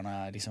dette her, når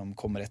jeg liksom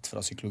kom rett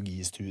fra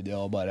psykologistudiet,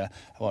 og bare,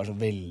 jeg var så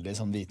veldig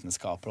sånn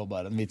vitenskaper, og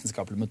bare en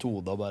vitenskapelig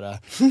metode, og bare,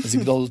 hvis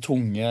ikke du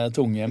hadde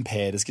tunge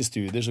empiriske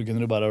studier, så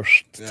kunne du bare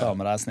ta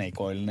med deg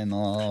snake oilen inn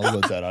og gå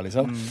ut døra,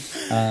 liksom.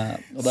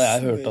 Og da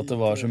jeg hørte at det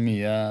var så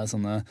mye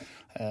sånne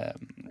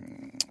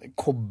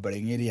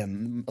koblinger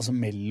igjen, altså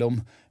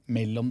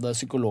mellom det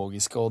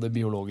psykologiske og det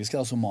biologiske,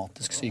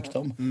 somatisk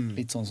sykdom.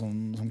 Litt sånn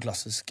som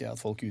klassisk at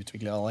folk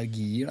utvikler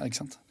allergier, da,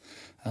 ikke sant?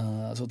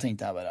 Så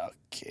tenkte jeg bare,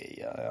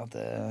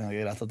 det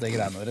greit at det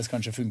greiene deres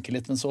kanskje funker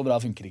litt, men så bra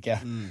funker ikke.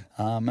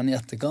 Men i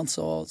etterkant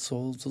så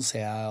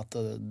ser jeg at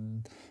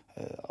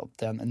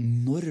det en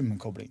enorm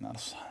kobling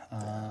der.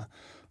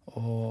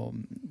 Og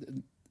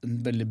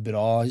en veldig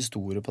bra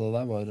historie på det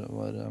der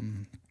var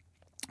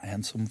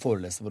en som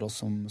foreleste for oss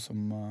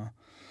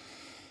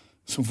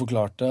som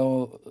forklarte,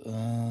 og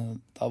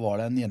da var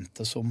det en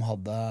jente som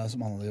han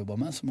hadde jobbet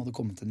med, som hadde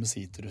kommet inn med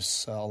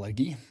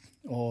sitrusallergi,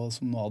 og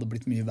som nå hadde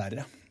blitt mye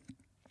verre.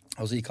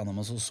 Og så gikk han om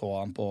og så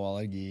han på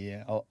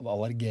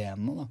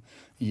allergenene da.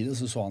 I det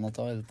så han at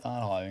det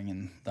er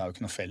jo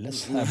ikke noe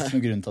felles. Det ikke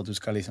noe grunn til at du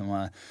skal liksom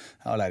være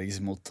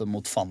allergisk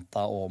mot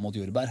Fanta og mot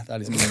jordbær. Det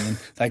er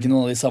ikke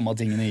noen av de samme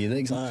tingene i det,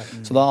 ikke sant?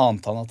 Så da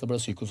ante han at det ble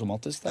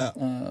psykosomatisk da.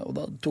 Og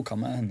da tok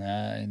han med henne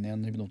inn i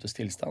en hypnotisk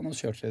tilstand og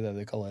kjørte i det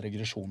de kaller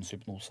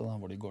regresjonshypnose da,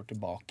 hvor de går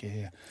tilbake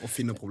og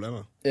finner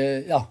problemet.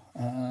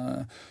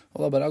 Og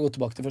da bare jeg gått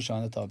tilbake til første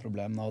gang dette var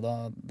problemet, og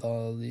da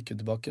gikk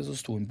hun tilbake, så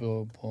sto hun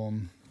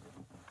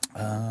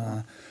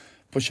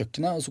på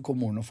kjøkkenet, og så kom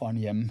moren og faren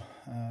hjem.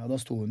 Og da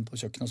sto hun på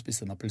kjøkkenet og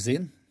spiste en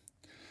appelsin.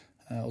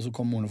 Og så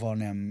kom moren og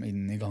faren hjem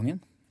inn i gangen.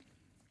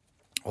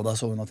 Og da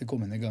så hun at de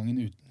kom inn I gangen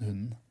uten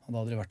hunden, og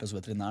da hadde de vært hos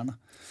veterinæren.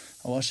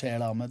 Og hva skjer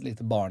da med et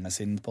lite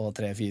barnesinn på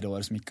 3-4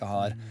 år som ikke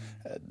har,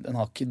 den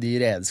har ikke de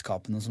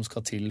redskapene som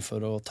skal til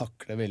for å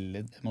takle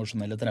veldig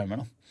emosjonelle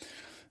traumer da.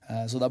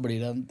 Så da blir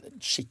det en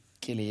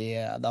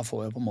da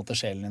får jo på en måte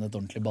sjelen din et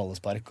ordentlig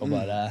ballespark, og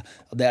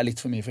det litt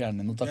for mye for hjernen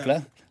din å takle.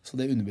 Så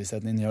det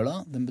underbevisstheten din gjør da,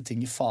 den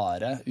betinger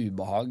fare,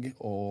 ubehag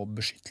og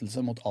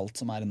beskyttelse mot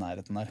alt som I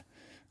nærheten der.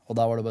 Og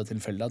da var det bare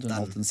tilfeldig at hun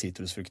holdt en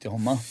sitrusfrukt I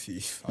hånda.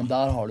 Men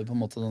der har du på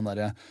en måte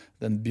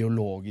den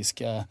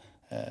biologiske,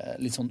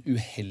 litt sånn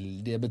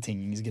uheldige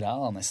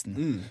betingelsesgreia da,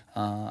 nesten.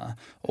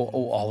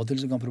 Og av og til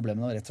så kan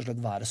problemene rett og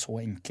slett være så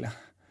enkle.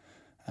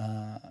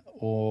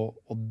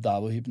 Og der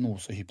hvor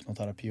hypnose,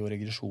 hypnoterapi og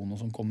regresjon og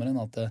sånn kommer inn,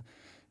 at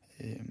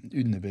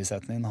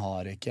underbevisstheten din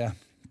har ikke,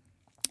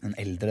 den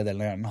eldre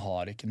delen av hjernen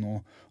har ikke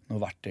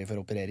noe verktøy for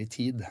å operere I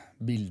tid.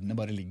 Bildene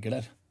bare ligger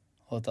der.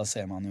 Og dette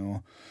ser man jo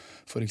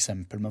for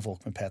eksempel med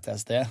folk med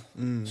PTSD.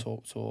 Så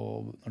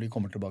når de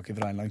kommer tilbake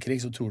fra en eller annen krig,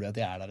 så tror de at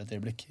de der et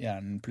øyeblikk.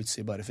 Hjernen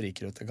plutselig bare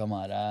friker ut. Det kan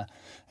være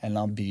en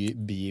eller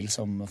annen bil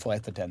som får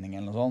ettertenning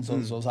eller noe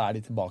sånt. Så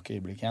de tilbake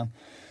I øyeblikket igjen.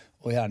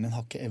 Og hjernen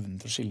har ikke evnen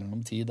til å skille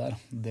noen tid der.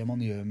 Det man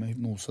gjør med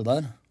hypnose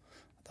der,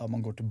 da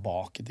man går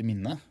tilbake til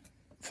minnet,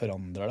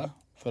 forandrer det,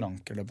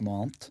 forankrer det på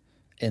noe annet,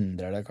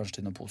 endrer det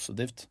kanskje til noe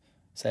positivt,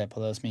 ser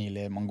på det,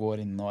 smiler, man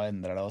går inn og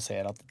endrer det og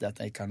ser at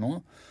dette ikke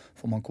noe,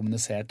 får man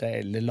kommunisert det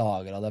eller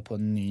lagret det på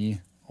en ny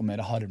og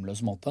mer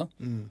harmløs måte.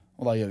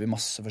 Og da gjør vi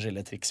masse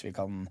forskjellige triks. Vi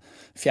kan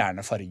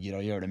fjerne farger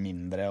og gjøre det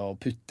mindre, og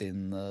putte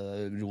inn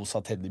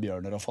rosa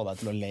teddybjørner og få deg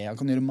til å le. Jeg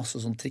kan gjøre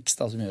masse sånne triks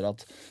da, som gjør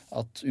at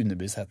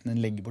underbevisstheten din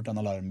legger bort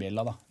den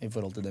alarmbjella da, I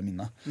forhold til det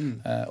minnet.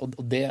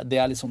 Og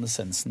det litt sånn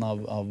essensen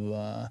av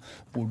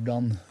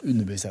hvordan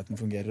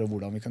underbevisstheten fungerer, og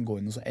hvordan vi kan gå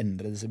inn og så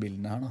endre disse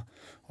bildene her da.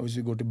 Og hvis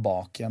vi går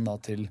tilbake igjen da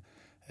til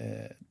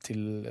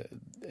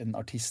en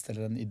artist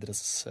eller en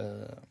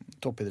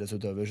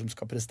toppidrettsutøver som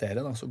skal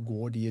prestere, da, så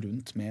går de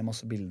rundt med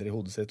masse bilder I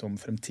hodet sitt om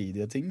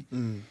fremtidige ting,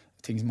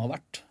 ting som har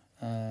vært.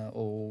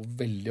 Og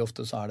veldig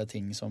ofte så det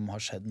ting som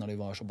har skjedd når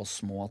de var såpass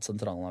små at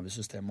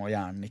sentralnervesystemet og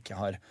hjernen ikke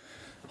har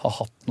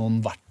hatt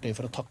noen verktøy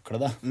for å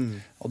takle det.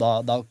 Og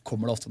da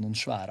kommer det ofte noen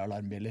svære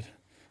alarmbjeller.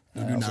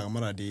 Når du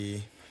nærmer deg de...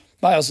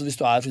 Nei, altså hvis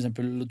du for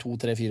eksempel 2,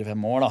 3, 4,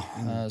 5 år da,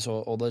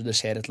 og det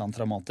skjer et eller annet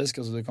dramatisk,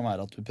 altså det kan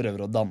være at du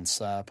prøver å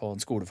danse på en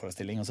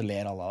skoleforestilling, og så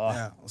ler alle av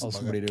det, og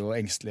så blir du jo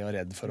engstelig og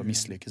redd for å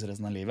mislykkes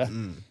resten av livet.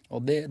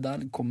 Og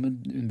der kommer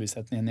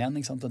underbevisstheten igjen,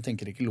 ikke sant? Den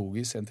tenker ikke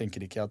logisk, den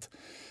tenker ikke at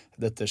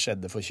dette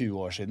skjedde for 20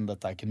 år siden,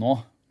 dette ikke nå.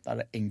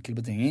 Det enkel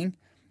betinging,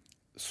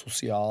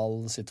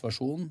 sosial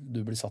situasjon,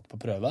 du blir satt på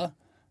prøve,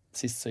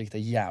 sist så gikk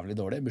det jævlig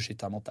dårlig,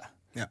 beskytt deg mot det.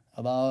 Ja,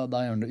 da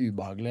gjør den det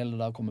ubehagelig,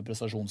 eller da kommer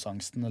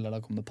prestasjonsangsten, eller da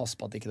kommer det pass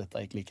på at ikke dette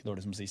gikk like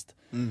dårlig som sist.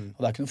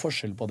 Og det ikke noe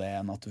forskjell på det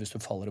enn at hvis du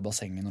faller I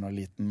bassenget når du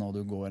liten, og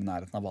du går I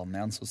nærheten av vannet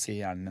igjen, så sier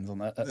hjernen din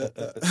sånn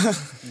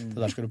det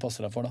der skal du passe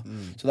deg for da.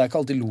 Så det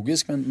ikke alltid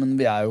logisk, men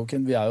vi jo på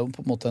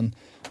en måte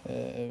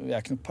vi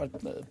ikke noe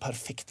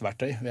perfekt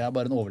verktøy, vi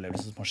bare en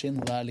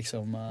overlevelsesmaskin, og det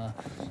liksom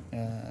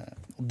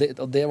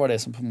og det var det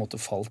som på en måte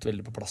falt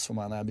veldig på plass for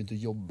meg når jeg begynte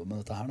å jobbe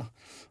med dette her da.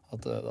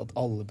 At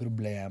alle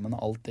problemene,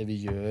 alt det vi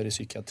gjør I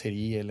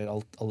psykiatri, eller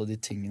alle de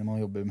tingene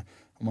man jobber med,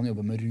 om man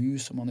jobber med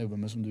rus, om man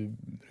jobber med, som du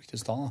brukte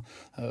I stad,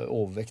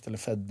 overvekt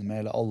eller fedme,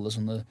 eller alle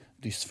sånne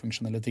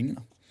dysfunksjonelle ting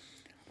da.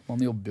 Man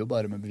jobber jo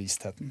bare med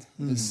bevisstheten.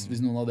 Hvis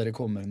noen av dere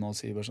kommer inn og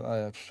sier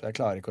jeg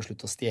klarer ikke å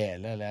slutte å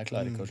stjele, eller jeg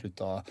klarer ikke å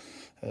slutte å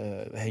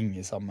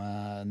henge sammen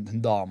med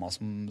en dama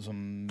som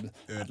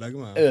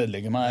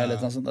ødelegger meg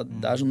eller noe sånt.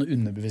 Det sånne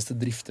underbevisste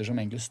drifter som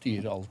egentlig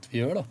styrer alt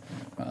vi gjør da.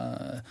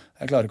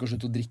 Jeg klarer ikke å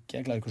slutte å drikke,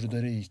 jeg klarer ikke å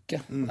slutte å røyke.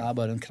 Det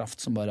bare en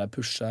kraft som bare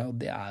pusher, og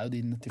det jo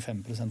de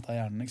 95% av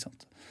hjernen, ikke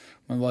sant?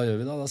 Men hva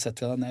gjør vi da? Da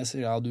setter vi deg ned og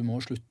sier, du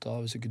må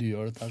slutte, hvis ikke du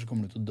gjør dette her, så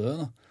kommer du til å dø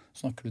da.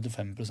 Snakker du til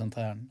 5%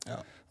 av hjernen.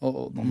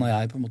 Og når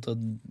jeg på en måte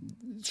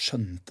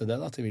skjønte det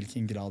da, til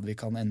hvilken grad vi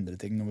kan endre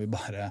ting når vi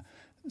bare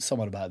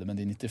samarbeider med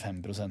de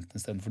 95%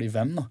 I stedet for de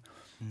 5 da,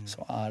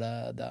 så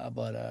det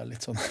bare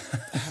litt sånn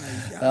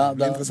da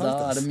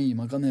det mye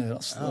man kan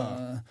gjøre altså.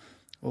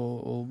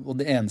 Og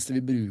det eneste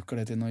vi bruker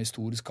det til nå I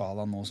stor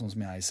skala nå, sånn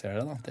som jeg ser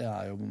det da, det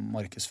jo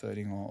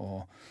markedsføring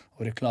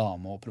og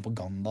reklame og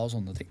propaganda og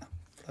sånne ting da.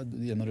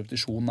 Gjennom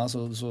repetisjon da,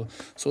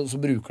 så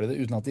bruker de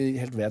det uten at de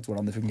helt vet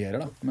hvordan det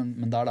fungerer da. Men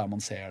det der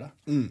man ser det.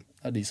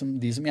 Det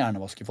de som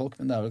hjernevasker folk,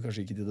 men det vel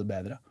kanskje ikke til det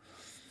bedre.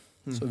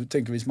 Så vi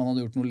tenker hvis man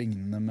hadde gjort noe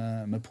lignende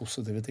med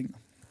positive ting da.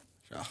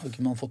 Så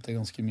kunne man fått det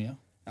ganske mye.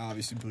 Ja,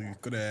 hvis du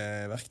bruker det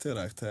verktøyet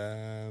der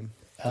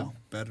til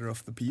better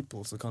of the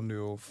people, så kan du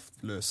jo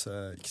løse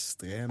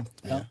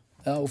ekstremt mye.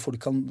 Ja, og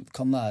folk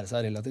kan lære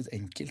seg relativt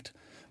enkelt.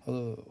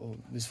 Og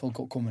hvis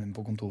folk kommer inn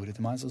på kontoret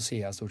til meg, så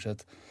sier jeg stort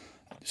sett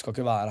du skal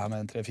ikke være her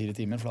med 3-4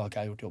 timer, for da har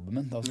ikke jeg gjort jobben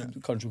min. Da,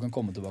 kanskje du kan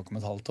komme tilbake om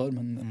et halvt år,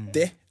 men...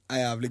 Det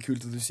jævlig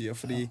kult at du sier,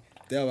 fordi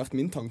det har vært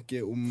min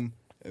tanke om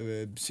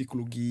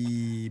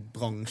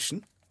psykologibransjen,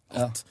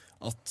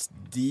 at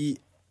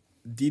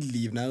de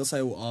livnærer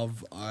seg jo av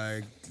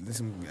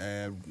liksom,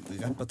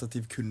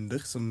 repetitiv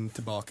kunder som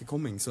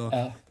tilbakekomming, så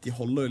de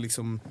holder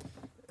liksom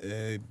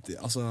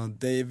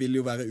det vil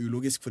jo være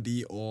ulogisk for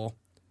de å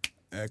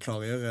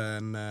klargjøre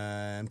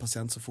en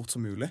pasient så fort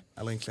som mulig,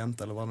 eller en klient,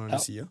 eller hva nå de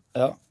sier.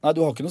 Ja. Nei, du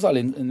har ikke noe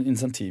særlig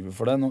insentiver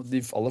for det. De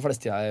aller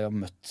fleste jeg har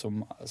møtt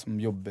som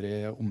jobber i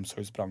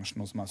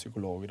omsorgsbransjen, og som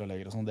psykologer og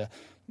leger og sånn,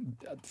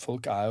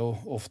 folk jo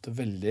ofte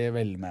veldig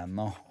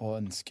velmenende og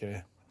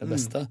ønsker det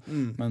beste,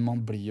 men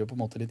man blir jo på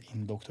en måte litt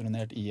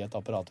indoktrinert i et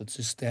apparat, et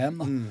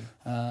system, da.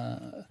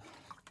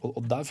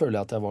 Og der føler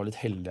jeg at jeg var litt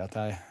heldig at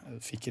jeg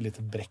fikk et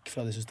lite brekk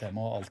fra det systemet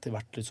og alltid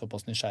vært litt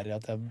såpass nysgjerrig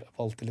at jeg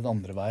valgte litt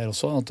andre veier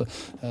også.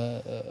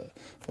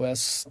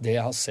 Det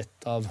jeg har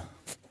sett av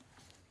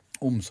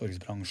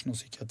omsorgsbransjen og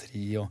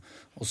psykiatri og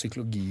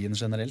psykologien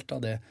generelt,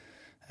 da,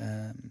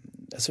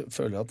 jeg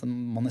føler at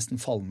man nesten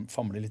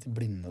famler litt i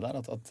blinde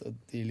der. At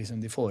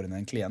de får inn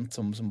en klient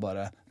som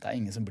bare, det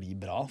ingen som blir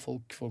bra.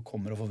 Folk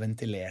kommer og får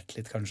ventilert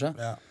litt, kanskje.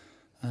 Ja.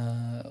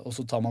 Og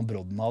så tar man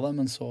brodden av det,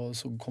 men så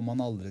kommer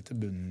man aldri til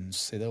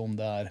bunns i det, om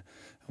det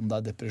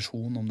er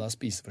depresjon, om det er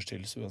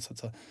spiseforstyrrelse, uansett.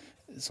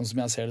 Sånn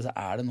som jeg ser det, så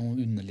det noe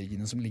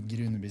underliggende som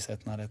ligger i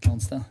underbevisstheten her et eller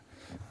annet sted.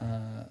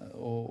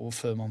 Og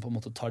før man på en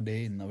måte tar det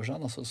innover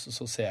seg, da,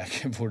 så ser jeg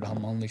ikke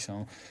hvordan man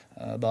liksom,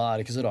 da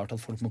det ikke så rart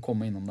at folk må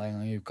komme innom deg en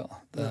gang i uka.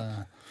 Da.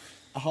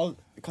 Jeg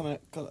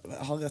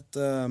har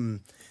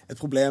et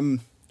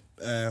problem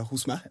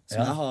hos meg,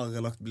 som jeg har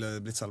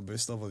blitt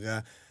selvbevisst over.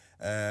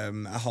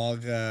 Jeg har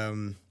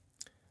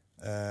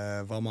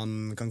hva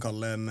man kan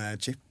kalle en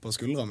chip på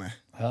skuldra mi.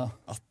 Ja.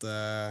 At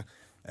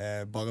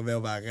bare ved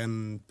å være en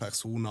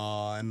person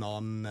av en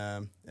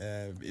annen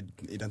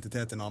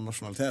identitet, en annen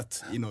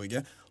nasjonalitet i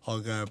Norge,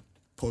 har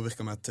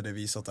påvirket meg til det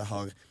viset at jeg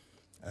har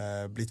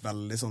blitt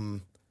veldig sånn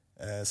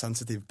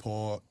sensitiv på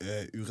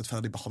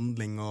urettferdig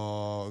behandling,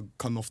 og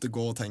kan ofte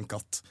gå og tenke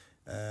at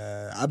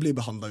jeg blir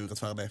behandlet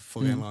urettferdig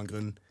for en eller annen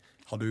grunn.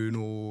 Har du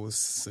noe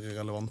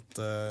relevant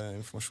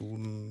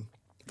informasjon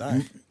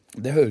der?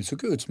 Det høres jo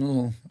ikke ut som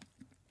noen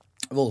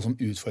voldsom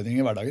utfordring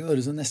i hverdagen. Det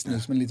høres jo nesten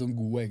ut som en litt sånn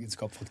god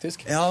egenskap,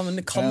 faktisk. Ja, men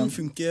det kan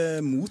funke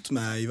mot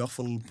meg, i hvert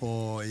fall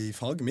i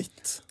faget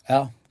mitt.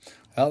 Ja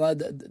nei,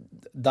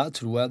 der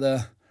tror jeg det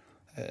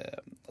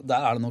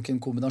der det nok en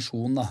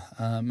kombinasjon, da.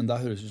 Men der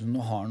høres det ut som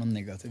du har noen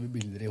negative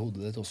bilder i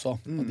hodet ditt også.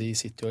 Og de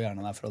sitter jo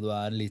gjerne der fra du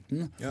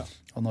liten. Ja.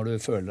 Og når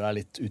du føler deg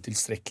litt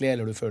utilstrekkelig,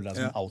 eller du føler deg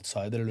som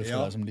outsider, eller du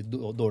føler deg som litt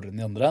dårligere enn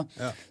de andre,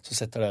 så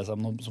setter det seg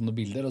som noen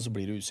bilder, og så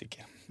blir du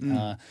usikker.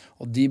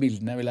 Og de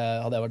bildene,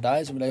 hadde jeg vært deg,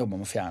 så ville jeg jobbe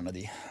med å fjerne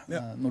de.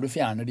 Når du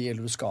fjerner de,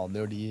 eller du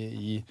skadegjør de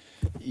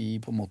i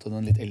på en måte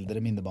den litt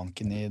eldre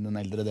minnebanken i den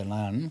eldre delen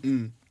av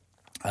hjernen,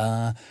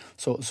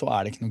 så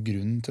det ikke noe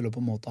grunn til å på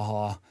en måte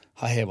ha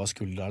hevet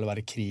skuldra eller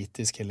være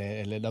kritisk,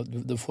 eller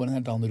du får en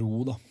helt annen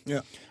ro, da.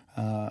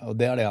 Og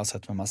det det jeg har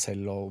sett med meg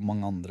selv og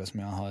mange andre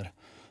som jeg har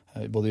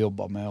både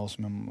jobbet med og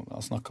som jeg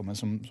har snakket med,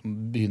 som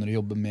begynner å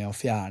jobbe med å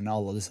fjerne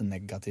alle disse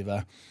negative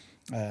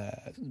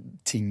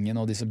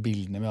tingene og disse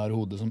bildene vi har i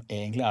hodet, som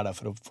egentlig der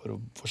for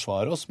å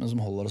forsvare oss, men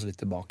som holder oss litt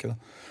tilbake, da.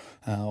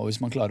 Og hvis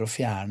man klarer å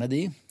fjerne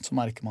de, så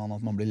merker man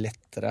at man blir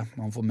lettere,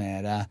 man får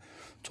mer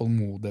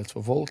tålmodighet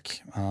for folk,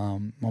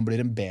 man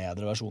blir en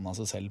bedre versjon av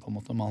seg selv på en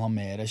måte, man har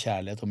mer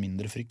kjærlighet og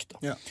mindre frykt, da.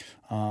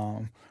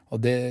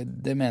 Og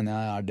det mener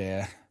jeg det,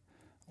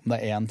 om det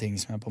en ting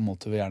som jeg på en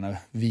måte vil gjerne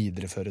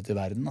videreføre til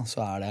verden, da,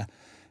 så det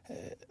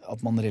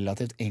at man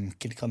relativt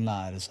enkelt kan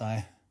lære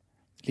seg,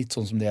 litt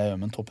sånn som det jeg gjør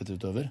med en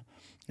toppidrettsutøver,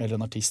 eller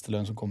en artist eller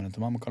en som kommer inn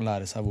til meg, man kan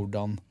lære seg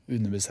hvordan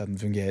underbevisstheten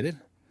fungerer,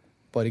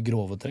 bare i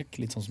grove trekk,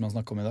 litt sånn som jeg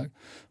snakket om i dag.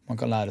 Man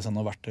kan lære seg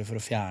noe verktøy for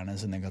å fjerne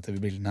disse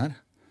negative bildene her.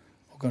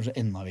 Og kanskje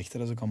enda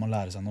viktigere, så kan man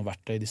lære seg noe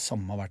verktøy, de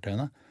samme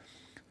verktøyene,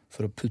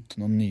 for å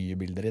putte noen nye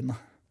bilder inn.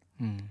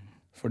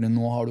 Fordi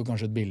nå har du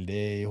kanskje et bilde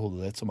i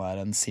hodet ditt som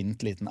en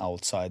sint liten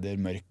outsider,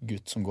 mørk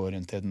gutt som går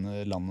rundt i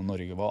landet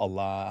Norge, hvor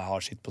alle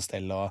har sitt på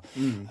stell. Og,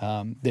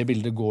 det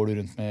bildet går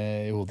du rundt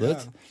med i hodet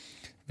ditt.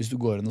 Hvis du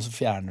går inn og så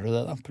fjerner du det,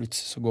 da.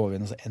 Plutselig så går vi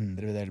inn og så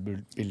endrer vi det hele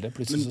bildet.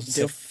 Men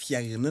det å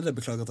fjerne det,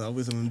 beklager at jeg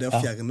avbryter, men det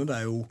å fjerne det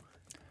jo,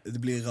 det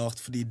blir rart,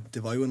 fordi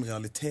det var jo en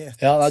realitet.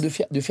 Ja, nei,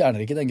 du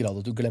fjerner ikke i den grad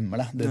at du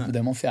glemmer det.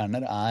 Det man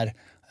fjerner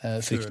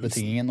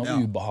fryktbetingingen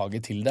og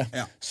ubehaget til det,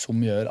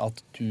 som gjør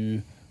at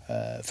du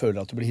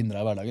føler at du blir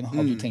hindret i hverdagen.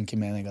 At du tenker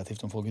mer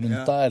negativt om folk rundt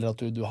deg, eller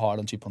at du har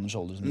den chip on the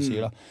shoulder, som du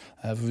sier, da.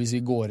 For hvis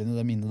vi går inn i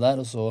det minnet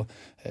der, og så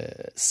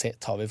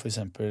tar vi for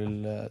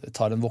eksempel,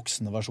 tar en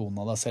voksende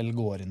versjon av deg selv,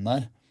 går inn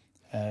der,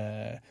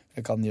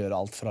 jeg kan gjøre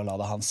alt for å la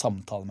deg ha en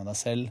samtale med deg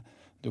selv.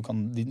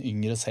 Din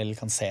yngre selv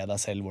kan se deg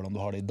selv hvordan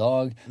du har det i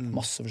dag.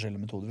 Masse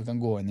forskjellige metoder. Du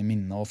kan gå inn i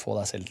minnet og få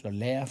deg selv til å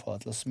le, få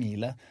deg til å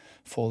smile,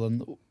 få den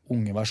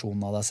unge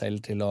versjonen av deg selv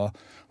til å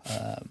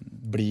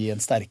bli en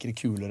sterkere,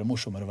 kulere,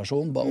 morsommere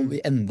versjon. Og vi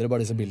endrer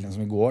bare disse bildene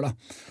som vi går,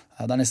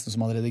 da. Det nesten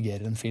som man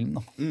redigerer en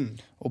film, da.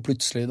 Og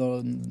plutselig,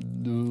 når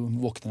du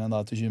våkner en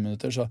dag etter 20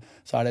 minutter, så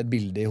det et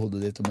bilde i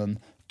hodet ditt om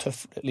en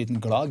tøff,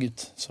 liten glad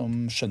gutt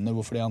som skjønner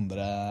hvorfor de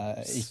andre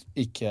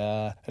ikke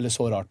eller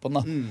så rart på den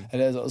da.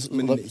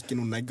 Men ikke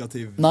noe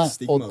negativ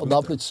stigma. Og da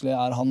plutselig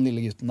han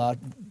lille gutten der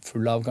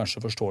full av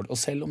kanskje forståelig. Og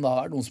selv om det har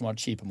vært noen som har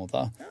vært kjipe mot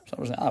deg, så er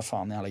det sånn,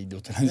 faen, jævla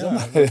idiot. Liksom. Ja,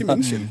 det er ikke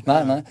min skyld.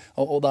 Nei.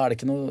 Og da er det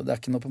ikke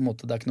noe på en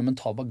måte, det er ikke noe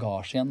mental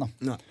bagasje igjen da.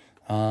 Nei.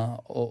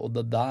 Og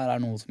det der er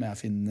noe som jeg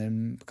finner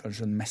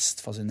kanskje mest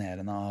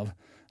fascinerende av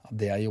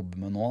det jeg jobber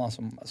med nå, da,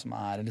 som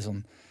er litt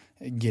sånn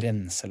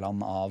grenseland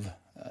av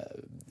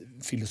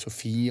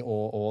filosofi,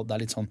 og det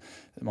er litt sånn,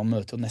 man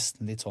møter jo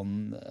nesten litt sånn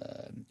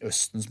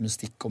Østens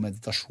mystikk og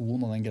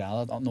meditasjon og den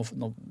greia. Nå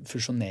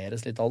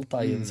fusjoneres litt alt da,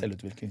 i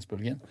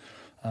selvutviklingsbølgen.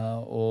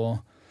 Og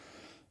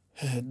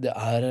det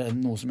er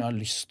noe som jeg har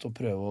lyst til å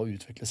prøve å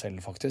utvikle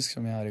selv faktisk,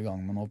 som jeg er i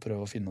gang med nå, å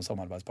prøve å finne noen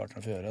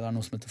samarbeidspartnere for å gjøre. Det er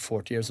noe som heter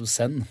 40 Years of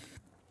Zen.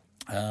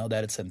 Og det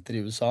er et senter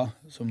i USA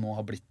som nå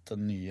har blitt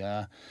den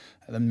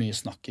nye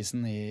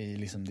snakkisen i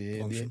liksom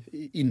de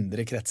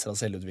indre kretser av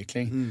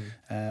selvutvikling.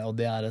 Og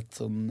det er et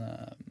sånn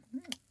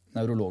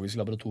neurologisk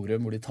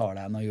laboratorium hvor de tar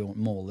deg og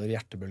måler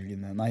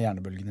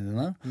hjernebølgene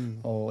dine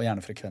og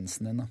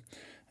hjernefrekvensen din.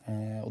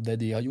 Og det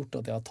de har gjort,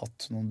 er at de har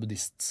tatt noen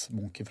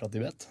buddhistmunker fra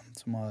Tibet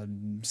som har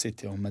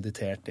sittet og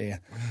meditert i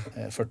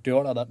 40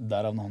 år,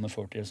 derav navnet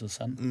 40 Years of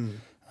Zen.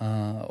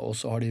 Og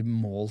så har de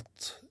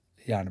målt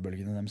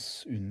hjernebølgene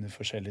deres under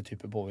forskjellige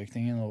typer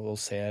påvirkninger og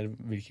ser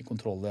hvilken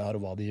kontroll de har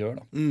og hva de gjør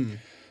da.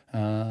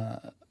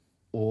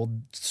 Og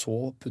så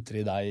putter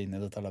de deg inn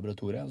i dette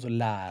laboratoriet og så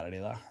lærer de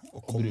deg å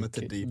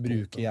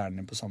bruke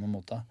hjernen på samme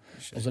måte.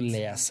 Og så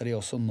leser de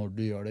også når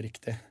du gjør det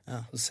riktig.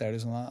 Så ser de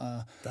sånn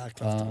det er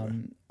klart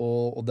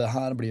og det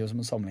her blir jo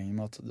som en sammenligning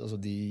med at altså,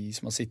 de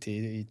som har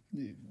sittet i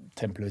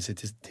tempelet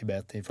sitt i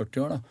Tibet i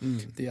 40 år da,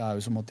 de er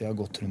jo som at de har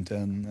gått rundt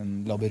i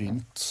en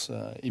labyrint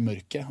i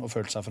mørket og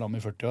følt seg fram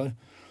i 40 år.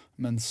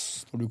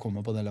 Mens når du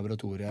kommer på det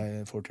laboratoriet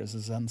i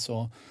Fortresesen, så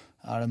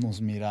er det noen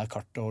som gir deg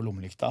kartet og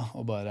lommelykta,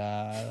 og bare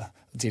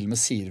til og med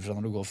sier fra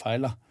når du går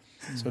feil. Da.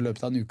 Så i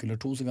løpet av en uke eller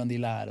 2 så kan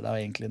de lære deg å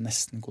egentlig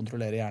nesten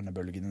kontrollere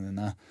hjernebølgene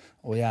dine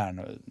og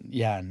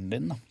hjernen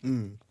din. Da.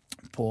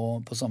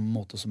 På samme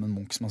måte som en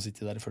munk som har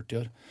sittet der i 40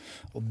 år.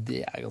 Og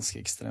det er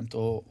ganske ekstremt.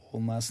 Og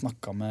når jeg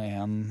snakket med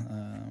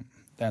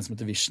det er en som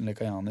heter Vishen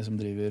Lekayani, som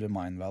driver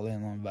Mind Valley,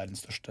 en av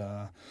verdens største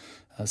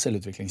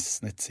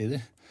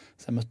selvutviklingsnettsider.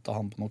 Så jeg møtte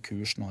han på noen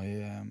kurs nå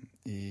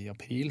i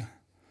april.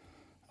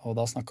 Og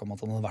da snakket han om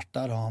at han hadde vært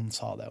der, og han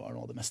sa det var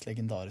noe av det mest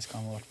legendariske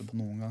han hadde vært med på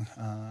noen gang.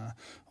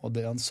 Og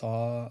det han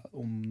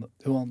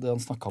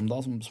snakket om da,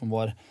 som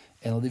var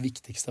en av de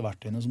viktigste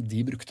verktøyene som de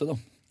brukte da.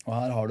 Og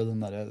her har du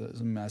den der,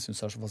 som jeg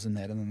synes er så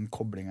fascinerende, den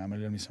koblingen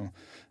mellom liksom,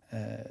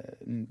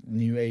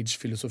 New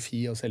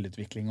Age-filosofi og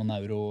selvutvikling og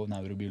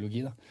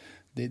neurobiologi. Da.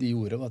 Det de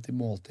gjorde var at de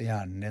målte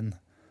hjernen din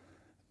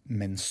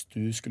mens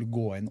du skulle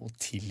gå inn og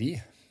tilgi.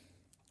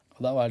 Og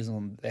da var det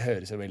sånn, det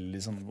høres jo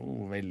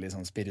veldig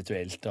sånn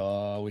spirituelt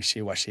og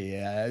wishy-washy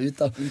ut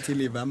da.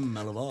 Tilgi hvem,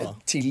 eller hva?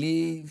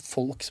 Tilgi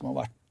folk som har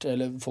vært,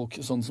 eller folk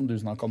sånn som du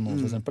snakket om nå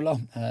for eksempel da.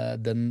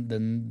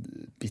 Den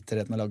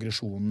bitterheten eller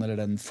aggresjonen, eller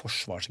den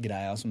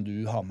forsvarsgreia som du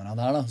har med deg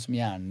der da, som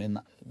hjernen din,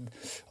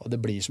 og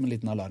det blir som en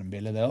liten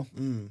alarmbjelle det også.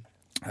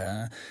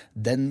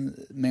 Med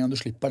en gang du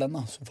slipper den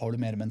da, så får du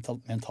mer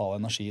mental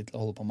energi til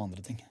å holde på med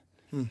andre ting.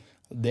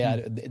 Det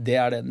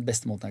er den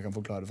beste måten jeg kan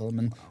forklare for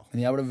det, men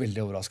jeg ble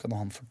veldig overrasket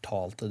når han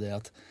fortalte det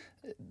at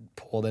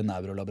på det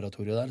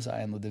neurolaboratoriet der, så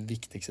er en av de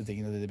viktigste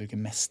tingene de bruker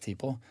mest tid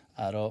på,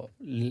 er å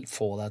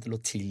få deg til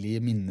å tilgi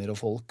minner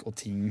og folk og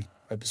ting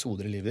og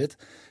episoder i livet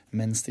ditt,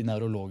 mens de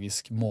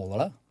neurologisk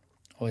måler deg,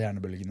 og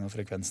hjernebølgene og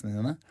frekvensene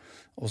dine,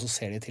 og så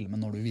ser de til og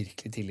med når du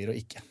virkelig tilgir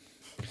og ikke.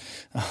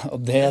 Og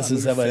det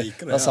synes jeg bare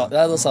da sa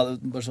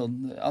du bare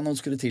sånn nå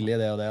skulle du tilgi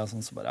det og det og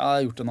sånn, så bare, jeg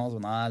har gjort det nå så,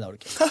 nei, det har du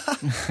ikke så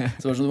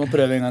bare sånn, du må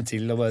prøve en gang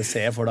til og bare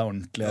se for deg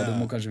ordentlig og du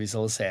må kanskje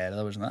visualisere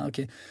det sånn,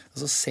 okay. Og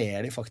så ser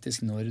de faktisk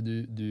når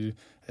du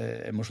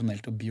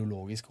emosjonelt og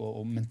biologisk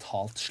og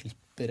mentalt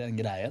slipper en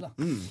greie da.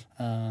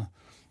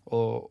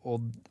 Og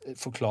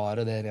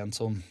forklare det rent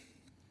sånn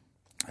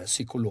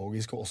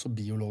psykologisk og også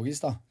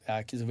biologisk da. Jeg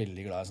er ikke så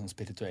veldig glad i sånne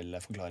spirituelle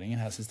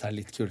forklaringer. Jeg synes det er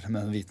litt kult med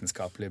den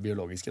vitenskapelige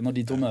biologiske. Når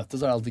de to møtes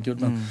så er det alltid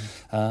kult. Men,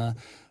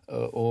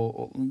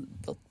 og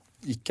da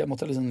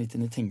måtte jeg liksom litt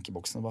inn i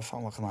tenkeboksen og bare,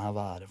 faen, hva kan det her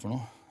være for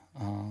noe?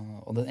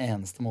 Og den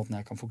eneste måten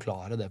jeg kan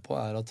forklare det på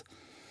er at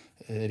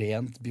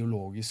rent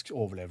biologisk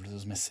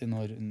overlevelsesmessig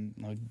når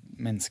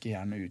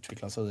menneskehjernen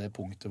utvikler seg til det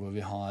punktet hvor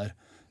vi har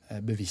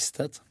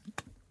bevissthet,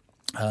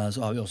 så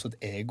har vi også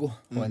et ego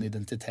og en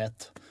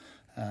identitet.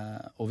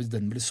 Og hvis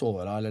den blir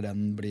såret eller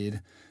den blir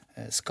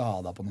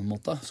skadet på noen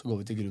måte, så går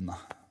vi til grunna.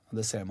 Og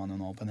det ser man jo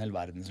nå på en hel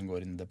verden som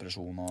går inn i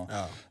depresjon.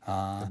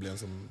 Det blir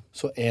sånn.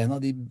 Så en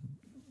av de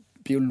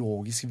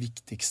biologisk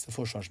viktigste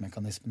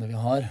forsvarsmekanismene vi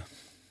har,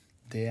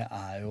 det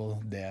er jo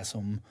det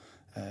som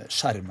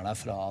skjermer deg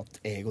fra at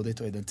egoet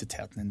ditt og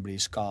identiteten din blir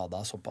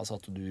skadet såpass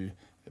at du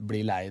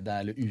blir lei deg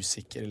eller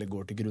usikker eller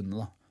går til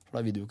grunne. Da. For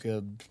da vil du jo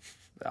ikke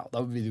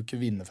da vil du ikke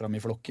vinne frem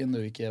i flokken, du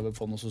vil ikke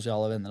få noen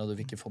sosiale venner, og du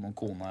vil ikke få noen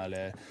kone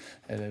eller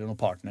noen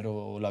partner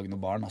og lage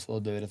noen barn, altså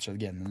da dør rett og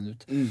slett genene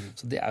ut.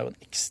 Så det er jo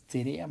en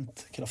ekstremt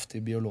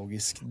kraftig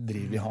biologisk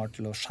driv vi har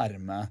til å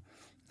skjerme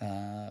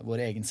vår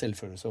egen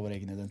selvfølelse og vår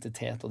egen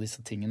identitet og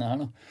disse tingene her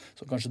da.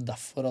 Så kanskje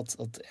derfor at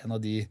en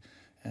av de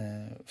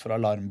for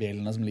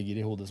alarmbjellene som ligger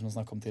i hodet som jeg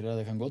snakket om tidligere,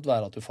 det kan godt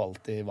være at du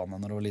falt i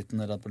vannet når du var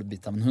liten eller at du ble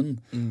bitt av en hund,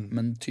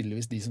 men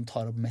tydeligvis de som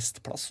tar opp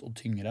mest plass og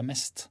tynger deg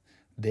mest,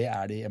 det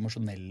er de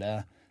emosjonelle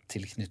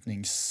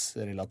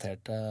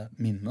tilknytningsrelaterte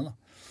minnene da.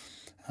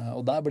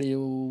 Og der blir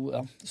jo,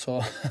 så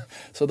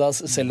da,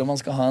 selv om man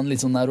skal ha en litt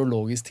sånn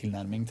neurologisk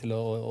tilnærming til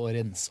å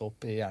rense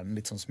opp i hjernen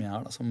litt sånn som jeg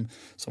er da,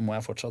 så må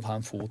jeg fortsatt ha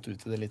en fot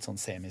ut i det litt sånn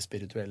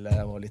semispirituelle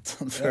og litt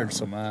sånn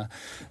følsomme.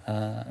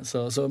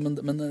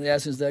 Men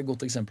jeg synes det er et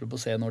godt eksempel på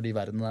å se når de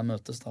verdenene der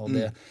møtes da, og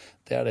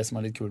det er det som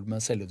er litt kult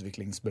med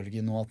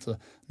selvutviklingsbølgen nå, at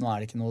nå er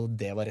det ikke noe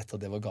det var rett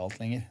og det var galt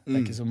lenger. Det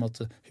er ikke som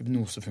at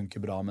hypnose funker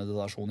bra,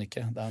 meditasjon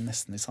ikke. Det er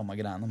nesten de samme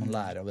greiene, man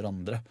lærer av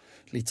hverandre.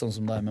 Litt sånn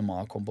som da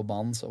MMA kom på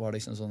banen, så var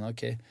det liksom sånn,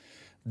 ok,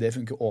 det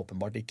funker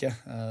åpenbart ikke.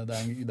 Det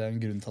er en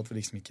grunn til at vi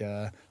liksom ikke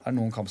er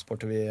noen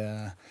kampsporter vi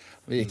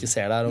ikke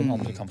ser der, og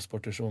andre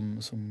kampsporter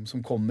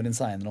som kommer inn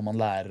senere, og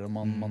man lærer, og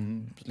man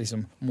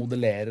liksom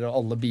modellerer, og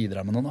alle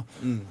bidrar med noe.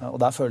 Og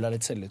der føler jeg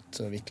litt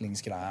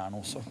selvutviklingsgreier her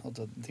nå også, at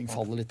ting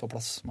faller litt på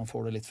plass. Man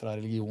får det litt fra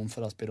religion,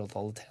 fra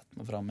spiritualitet,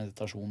 fra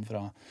meditasjon,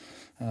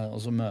 og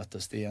så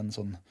møtes de i en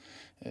sånn,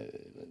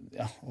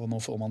 og nå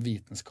får man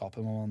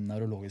vitenskapen, og man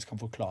neurologisk kan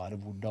forklare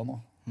hvordan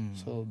også.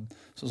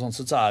 Så sånn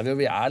sett så er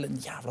vi en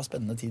jævla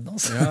spennende tid nå,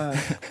 altså. I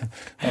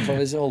hvert fall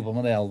hvis vi holder på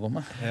med det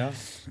albumet.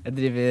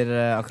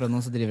 Akkurat nå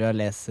så driver jeg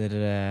og leser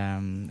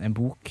en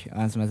bok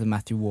av en som heter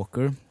Matthew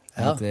Walker.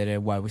 Den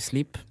heter Why We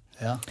Sleep.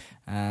 Så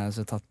jeg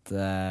har tatt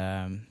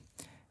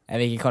jeg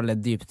vil ikke kalle det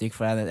et dypdykk,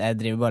 for jeg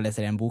driver bare og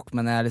leser en bok,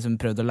 men jeg har liksom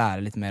prøvd å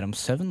lære litt mer om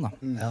søvn da.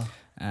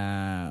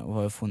 Og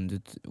har jo funnet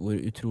ut hvor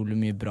utrolig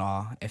mye bra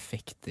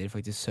effekter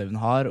faktisk søvn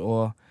har,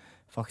 og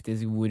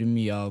faktisk hvor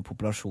mye av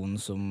populasjonen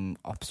som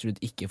absolutt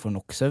ikke får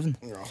nok søvn.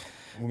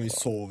 Hvor mye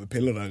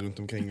sovepiller der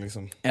rundt omkring,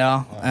 liksom.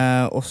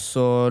 Og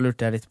så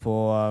lurte jeg litt på,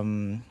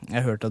 jeg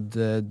har hørt at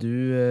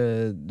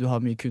du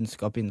har mye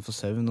kunnskap innenfor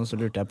søvn, og så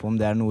lurte jeg på om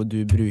det er noe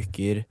du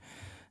bruker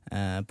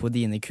på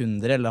dine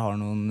kunder, eller har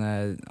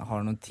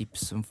noen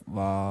tips om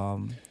hva...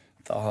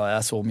 Da har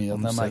jeg så mye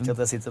at jeg merker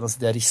at jeg sitter og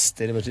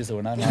rister i første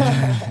historien her.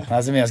 Det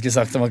er så mye jeg skulle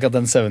sagt om akkurat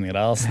den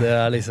søvngreia. Altså det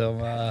er liksom,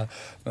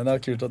 men det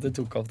er kult at du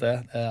tok opp det.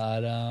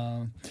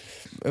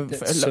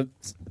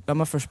 La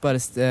meg først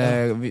bare...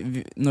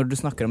 når du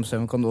snakker om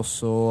søvn, kan du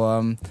også...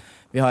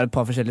 vi har et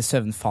par forskjellige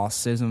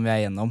søvnfaser som vi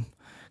er gjennom.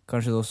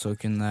 Kanskje du også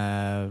kunne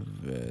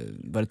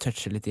bare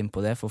touche litt inn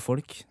på det for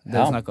folk? Det du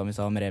snakket om i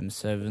stad om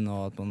rem-søvn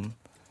og at man...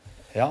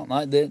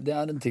 det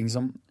er en ting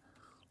som...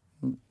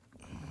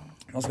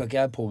 Nå skal ikke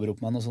jeg påberope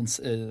meg noe sånt,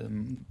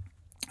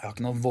 jeg har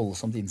ikke noe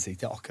voldsomt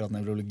innsikt i akkurat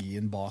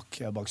nevrologien bak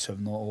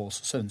søvn og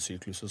også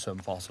søvnsyklus og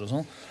søvnfaser og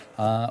sånn.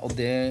 Og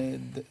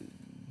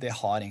det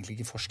har egentlig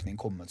ikke forskning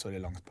kommet så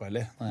langt på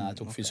heller. Når jeg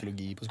tok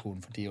fysiologi på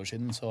skolen for 10 år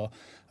siden, så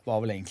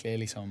var vel egentlig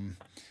liksom,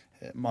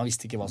 man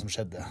visste ikke hva som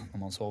skjedde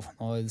når man sov.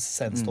 Nå i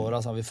seneste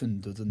året så har vi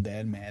funnet ut en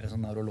del mer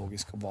sånn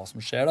nevrologisk om hva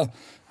som skjer da.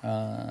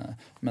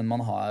 Men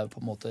man har på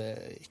en måte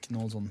ikke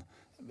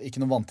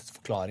noe vanntett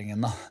forklaring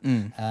ennå.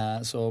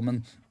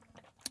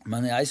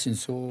 Men jeg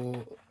synes jo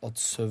at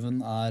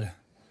søvn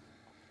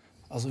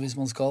altså hvis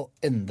man skal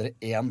endre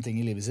en ting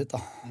i livet sitt da,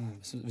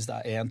 hvis det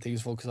er en ting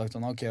hvis folk har sagt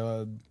sånn, ok,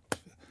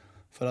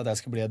 for at jeg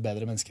skal bli et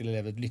bedre menneske eller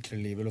leve et lykkelig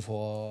liv eller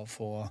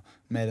få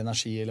mer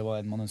energi eller hva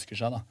enn man ønsker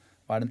seg da,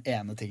 hva er den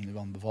ene tingen du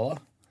vil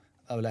anbefale?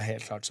 Da vil jeg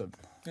helt klart søvn.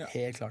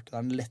 Helt klart. Det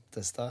er den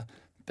letteste,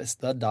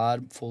 beste, det er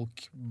der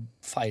folk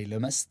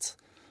feiler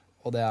mest,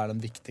 og det er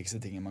den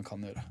viktigste tingen man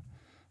kan gjøre.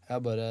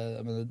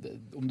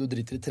 Om du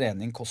driter i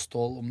trening,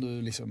 kosthold, om du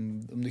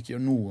ikke gjør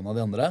noen av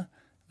de andre,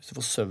 hvis du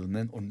får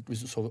søvnen din,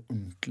 hvis du sover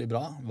ordentlig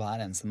bra hver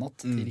eneste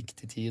natt, til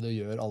riktig tid og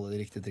gjør alle de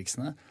riktige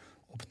triksene,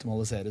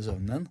 optimalisere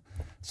søvnen din,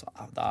 så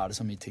da er det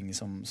så mye ting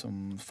som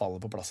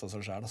faller på plass av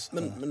seg selv. Altså.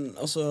 Men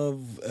altså,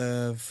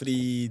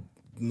 fordi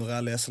når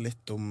jeg leser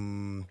litt om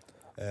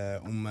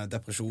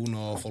depresjon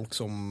og folk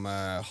som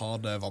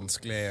har det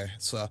vanskelig,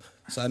 så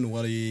er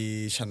noe av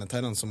de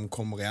kjennetegnene som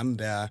kommer igjen,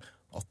 det er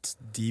at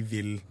de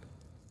vil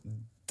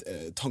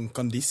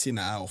tankene de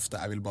sine er ofte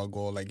jeg vil bare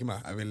gå og legge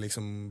meg. Jeg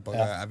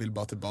vil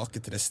bare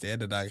tilbake til det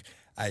stedet der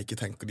jeg ikke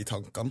tenker de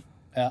tankene.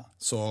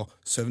 Så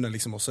søvn er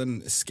liksom også en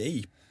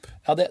escape.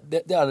 Ja,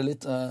 det er det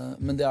litt,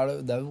 men det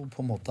er jo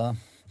på en måte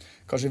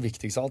kanskje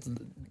viktigst av alt.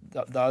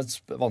 Det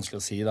er vanskelig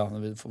å si da,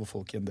 for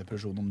folk i en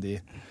depresjon om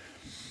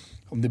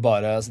de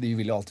bare, altså de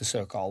vil jo alltid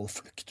søke all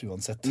flukt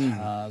uansett.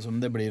 Så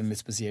det blir en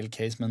litt spesiell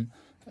case, men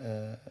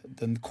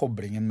den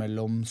koblingen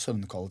mellom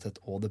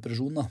søvnkvalitet og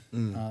depresjon da.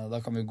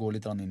 Da kan vi gå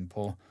litt inn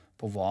på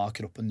hva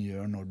kroppen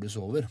gjør når du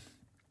sover.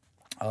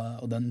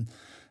 Og den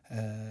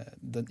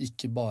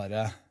ikke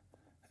bare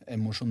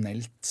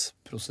emosjonelt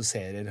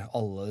prosesserer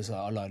alle disse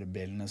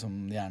alarmbjellene som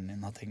hjernen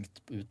din har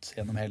tenkt ut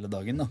gjennom hele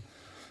dagen da.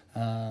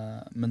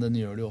 Men den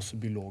gjør det jo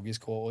også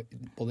biologisk, og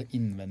både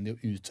innvendig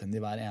og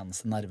utvendig hver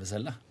eneste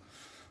nervecelle.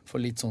 For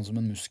litt sånn som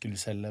en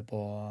muskelcelle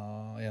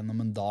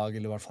gjennom en dag,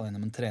 eller i hvert fall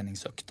gjennom en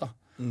treningsøkt, da,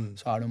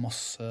 så det jo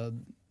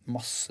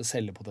masse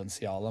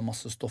cellepotensial,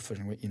 masse stoffer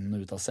som går inn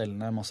og ut av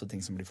cellene, masse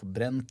ting som blir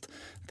forbrent,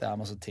 det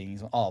masse ting,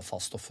 sånn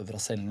avfallsstoffer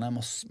fra cellene,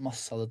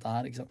 masse av dette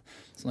her, ikke sant?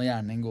 Så når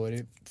hjernen din går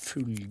i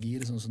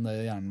fullgir, sånn som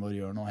det hjernen vår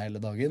gjør nå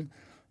hele dagen,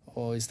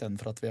 og i stedet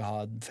for at vi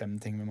har 5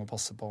 ting vi må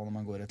passe på når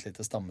man går i et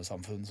lite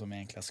stammesamfunn som vi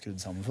egentlig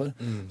skrudd sammen for,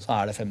 så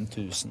det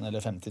 5000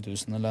 eller 50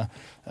 000,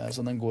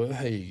 så den går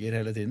jo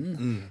høyere hele tiden.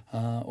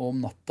 Og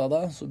om natta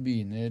da, så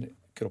begynner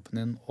kroppen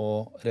din å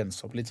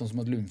rense opp litt sånn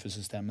som at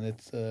lymfesystemet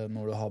ditt,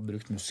 når du har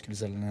brukt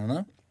muskelcellene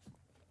dine,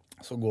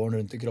 så går den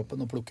rundt i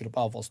kroppen og plukker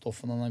opp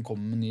avfallsstoffene, og den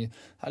kommer med ny.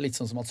 Det litt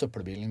sånn som at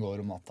søppelbilen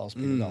går om natta og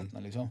spiller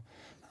gatene, liksom.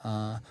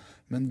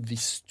 Men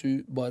hvis du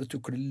bare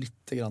tukler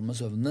litt grann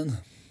med søvnen din,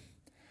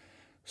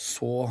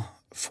 så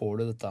får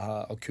du dette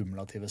her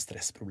akkumulative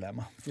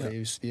stressproblemet. For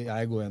hvis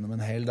jeg går gjennom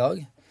en hel dag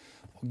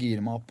og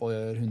girer meg opp og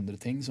gjør 100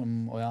 ting,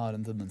 og jeg har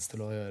en tendens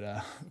til å gjøre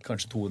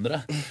kanskje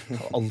 200,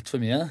 alt for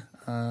mye,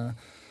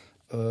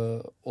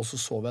 og så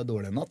sover jeg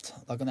dårlig en natt,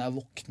 da kan jeg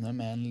våkne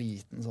med en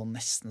liten sånn,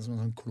 nesten som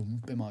en sånn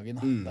klump i magen.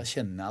 Da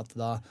kjenner jeg at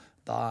da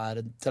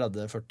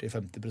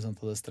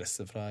 30-40-50% av det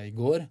stresset fra i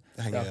går.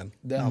 Det henger igjen.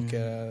 Det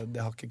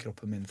har ikke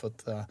kroppen min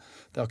fått. Det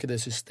har ikke det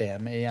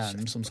systemet i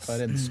hjernen som skal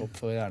rense opp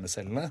for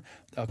hjernecellene.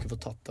 Det har ikke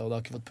fått tatt det, og det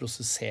har ikke fått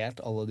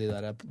prosessert alle de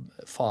der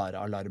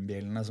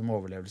farealarmbjellene som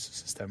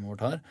overlevelsessystemet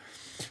vårt har.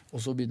 Og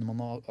så begynner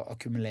man å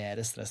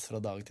akkumulere stress fra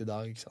dag til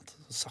dag, ikke sant?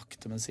 Så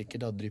sakte, men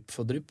sikkert, drypp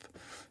for drypp,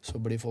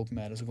 så blir folk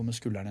mer, så kommer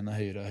skuldrene dine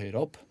høyere og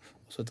høyere opp.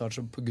 Og så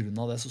på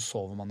grunn av det så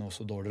sover man jo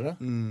også dårligere.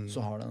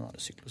 Så har den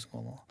der syklusen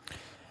gående.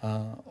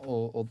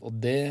 Og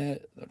det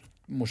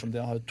morsomt,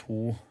 jeg har jo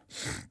 2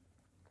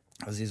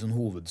 sånn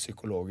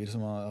hovedpsykologer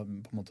som har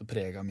på en måte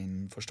preget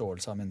min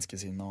forståelse av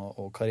menneskesinnet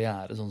og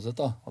karriere sånn sett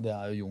da, og det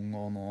jo Jung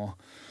og nå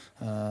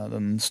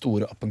den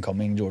store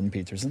up-and-coming Jordan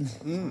Peterson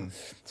men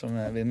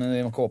vi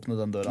må ikke åpne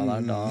den døra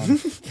der da.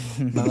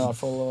 Men i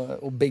hvert fall,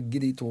 og begge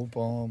de 2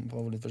 på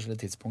litt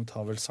forskjellige tidspunkt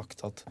har vel sagt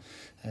at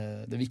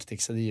det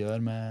viktigste de gjør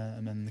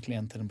med en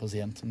klient eller en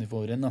pasient som de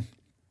får inn da,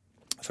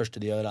 det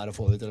første de gjør å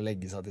få dem til å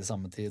legge seg til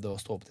samme tid og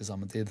stå opp til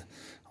samme tid.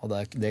 Og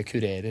det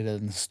kurerer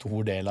en stor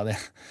del av det.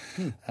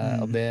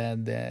 Og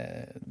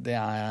det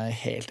jeg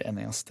helt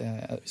enig i. Så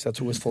jeg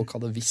tror hvis folk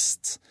hadde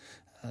visst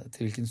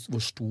til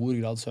hvor stor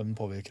grad søvn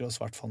påvirker oss,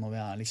 i hvert fall når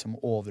vi liksom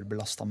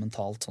overbelastet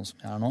mentalt, sånn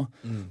som vi nå.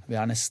 Vi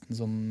nesten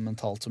sånn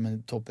mentalt som en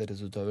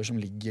toppidrettsutøver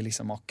som ligger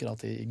liksom akkurat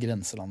i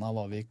grenselandet av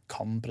hva vi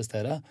kan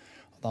prestere.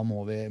 Og da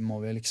må vi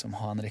liksom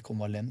ha en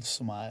rekonvalens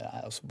som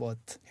også på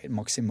et helt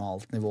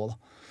maksimalt nivå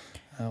da.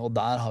 Og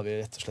der har vi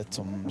rett og slett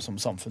som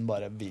samfunn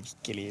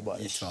virkelig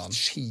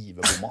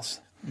skivebom.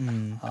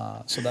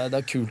 Så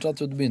det kult at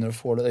du begynner å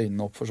få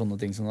øynene opp for sånne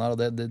ting som og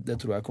det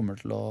tror jeg kommer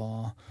til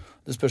å.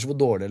 Det spørs hvor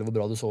dårlig eller hvor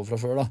bra du sover fra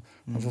før da.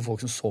 Men for folk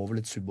som sover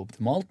litt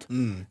suboptimalt,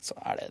 så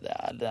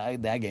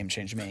det game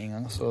changer med en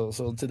gang.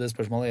 Så til det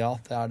spørsmålet, ja,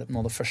 det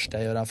noe av det første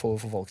jeg gjør for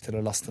å få folk til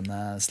å laste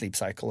ned Sleep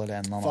Cycle eller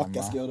en eller annen. Fuck,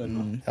 jeg skal gjøre det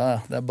nå. Ja,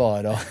 det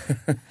bare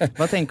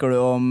Hva tenker du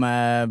om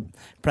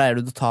pleier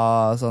du å ta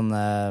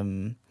sånne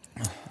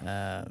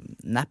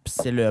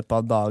naps i løpet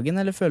av dagen,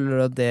 eller føler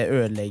du at det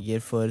ødelegger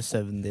for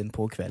søvnen din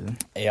på kvelden?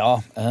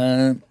 Ja,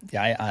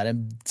 jeg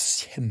en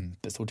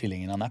kjempestor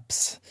tilhenger av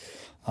naps.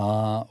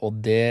 Og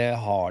det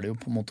har det jo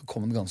på en måte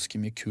kommet ganske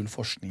mye kul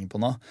forskning på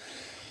nå.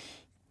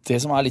 Det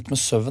som litt med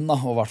søvn da,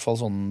 og i hvert fall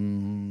sånn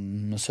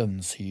med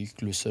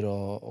søvnsykluser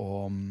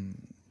og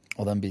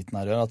den biten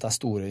her gjør, at det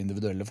store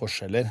individuelle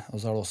forskjeller, og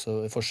så det også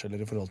forskjeller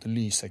i forhold til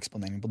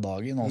lyseksponering på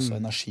dagen, og også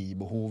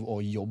energibehov og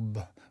jobb,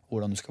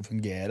 hvordan du skal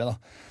fungere da.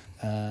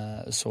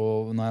 Så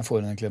når jeg får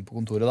inn en klient på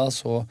kontoret da,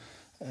 så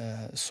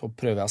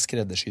prøver jeg å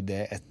skreddersy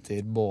det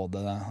etter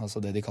både altså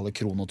det de kaller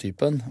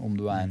kronotypen, om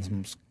du en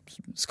som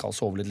skal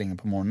sove litt lenge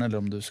på morgenen, eller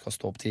om du skal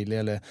stå opp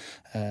tidlig,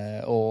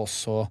 og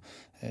også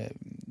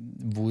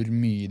hvor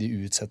mye de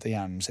utsetter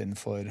hjernen sin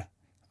for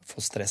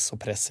stress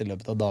og press i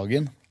løpet av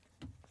dagen,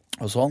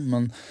 og sånn.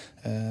 Men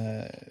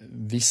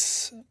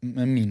hvis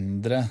med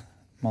mindre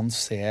man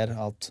ser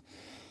at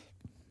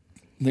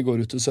det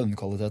går ut til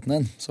søvnkvaliteten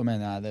din, så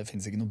mener jeg det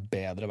finnes ikke noe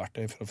bedre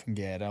verktøy for å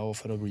fungere og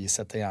for å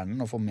resette hjernen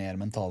og få mer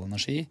mental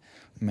energi,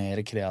 mer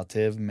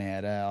kreativ,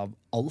 mer av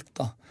alt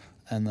da,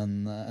 enn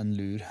en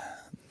lur.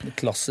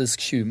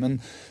 Klassisk 20,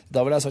 men da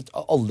vil jeg sagt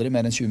aldri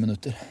mer enn 20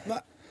 minutter. Nei.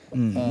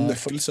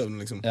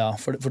 Nøkkelsøvn liksom. Ja,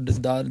 for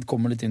der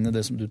kommer litt inn i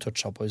det som du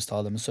toucha på i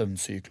sted, det med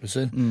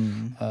søvnsykluser.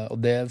 Og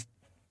det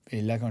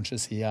vil jeg kanskje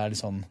si litt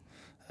sånn,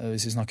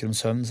 hvis vi snakker om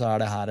søvn, så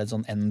det her et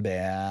sånn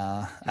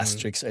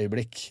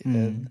NB-asterisk-øyeblikk.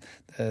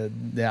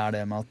 Det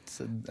det med at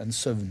en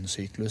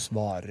søvnsyklus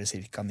varer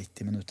cirka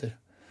 90 minutter.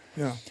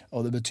 Ja.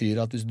 Og det betyr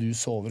at hvis du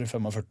sover i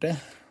 45,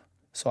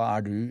 så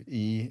du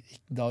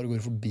da går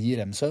du forbi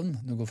rem-søvn.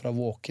 Du går fra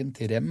våken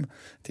til rem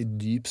til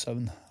dyp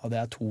søvn. Og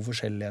det 2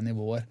 forskjellige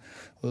nivåer.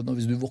 Og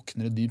hvis du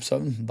våkner i dyp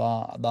søvn,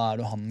 da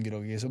du han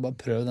groggy. Så bare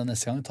prøv det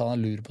neste gang. Ta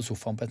en lur på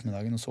sofaen på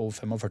ettermiddagen og sove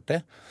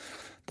 45.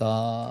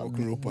 da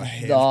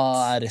helt...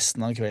 da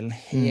resten av kvelden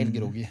helt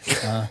groggy.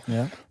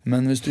 Ja.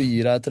 Men hvis du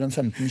gir deg etter en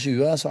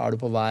 15-20, så du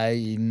på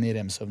vei inn I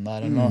remsøvn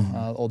der eller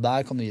noe. Og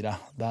der kan du gi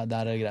deg. Der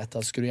det greit,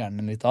 da skrur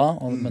hjernen litt av,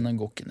 men den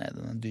går ikke ned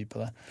i den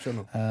dype der.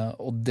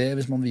 Og det,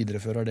 hvis man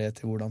viderefører det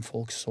til hvordan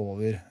folk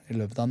sover I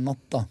løpet av en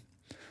natt, da,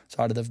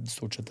 så det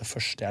stort sett det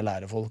første jeg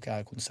lærer folk,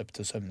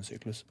 konseptet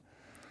søvnsyklus.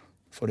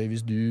 Fordi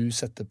hvis du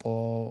setter på,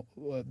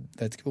 jeg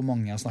vet ikke hvor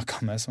mange jeg har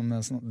snakket med som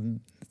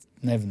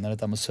nevner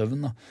dette med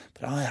søvn da.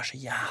 Jeg så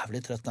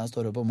jævlig trøtt når jeg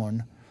står opp om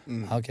morgenen.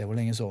 Ok, hvor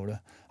lenge sover du?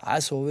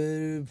 Jeg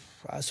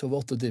sover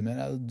 8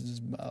 timer,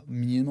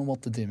 minimum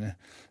 8 timer.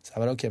 Så jeg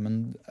bare, ok, men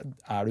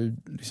du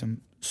liksom,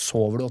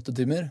 sover du 8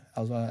 timer?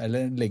 Altså,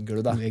 eller legger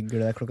du deg? Legger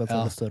du deg klokka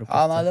 12 og står opp?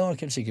 Nei, det var jeg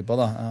ikke helt sikker på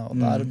da. Og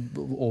der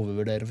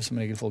overvurderer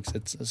som regel folk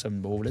sitt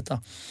søvnbehov litt da.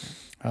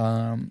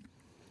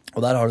 Og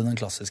der har du den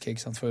klassiske,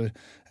 ikke sant? For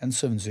en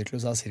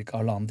søvnsyklus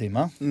cirka 1,5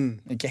 time.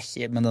 Ikke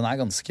helt, men den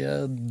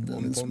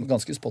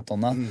ganske spot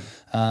on da.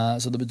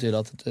 Så det betyr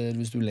at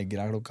hvis du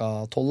legger deg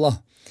klokka 12 da,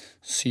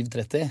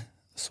 7:30,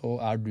 så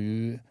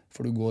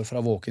for du går fra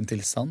våken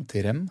tilstand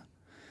til rem,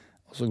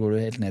 og så går du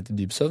helt ned til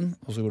dyp søvn,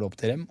 og så går du opp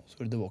til rem, og så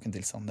går du til våken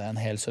tilstand. Det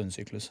en hel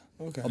søvnsyklus.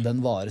 Okay. Og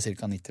den varer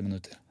cirka 90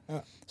 minutter. Ja.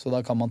 Så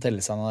da kan man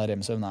telle seg når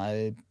remsøvn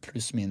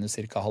pluss minus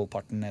cirka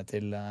halvparten ned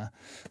til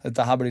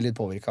dette her blir litt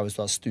påvirket hvis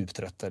du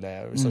stuptrøtt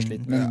eller så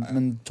slitt,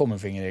 men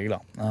tommelfingerregel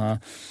da.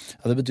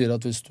 Det betyr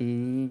at hvis du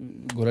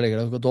går og legger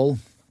deg klokka 12,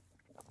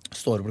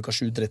 står opp klokka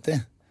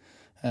 7:30,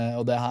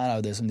 og det her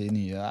jo det som de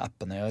nye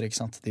appene gjør,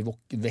 ikke sant? De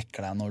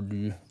vekker deg når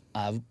du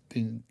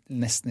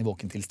nesten I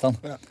våken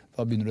tilstand.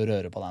 Da begynner du å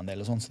røre på deg en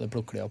del og sånn, så det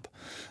plukker de opp.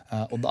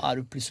 Og da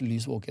du plutselig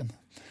lys våken.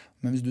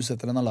 Men hvis du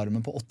setter en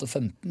alarmen på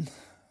 8:15,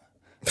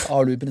 da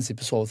har du I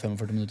prinsippet sovet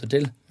 45 minutter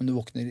til, men du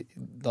våkner,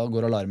 da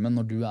går alarmen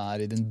når du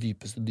I den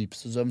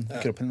dypeste søvn.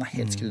 Kroppen din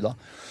helt skrudd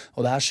av.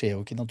 Og det her skjer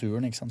jo ikke I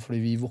naturen, ikke sant? Fordi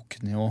vi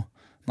våkner jo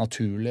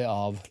naturlig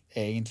av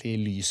egentlig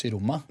lys I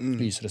rommet,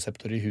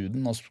 lysreseptorer I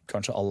huden, og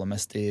kanskje aller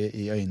mest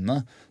I øynene,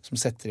 som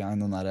setter I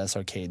gang den der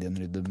circadian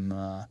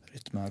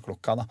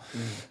rytmeklokka da.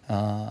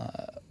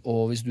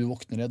 Og hvis du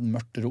våkner I et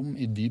mørkt rom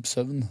I dyp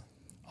søvn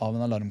av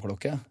en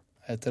alarmklokke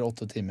etter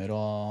 8 timer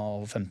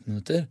og 15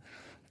 minutter,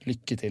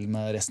 lykke til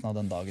med resten av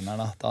den dagen her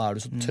da. Da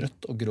du så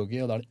trøtt og groggy,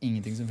 og da det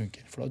ingenting som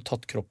funker. For da har du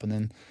tatt kroppen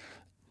din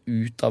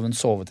ut av en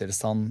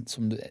sovetilstand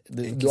som du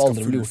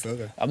aldri ville gjort.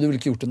 Ja, men du ville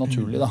ikke gjort det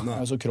naturlig da.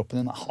 Altså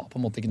kroppen din har på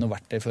en måte ikke noe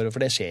verktøy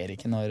for det skjer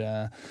ikke når,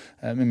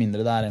 med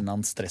mindre det en eller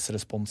annen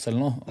stressrespons eller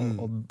noe.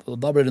 Og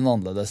da blir det noe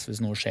annerledes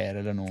hvis noe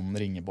skjer eller noen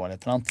ringer på eller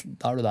et eller annet.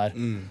 Da du der.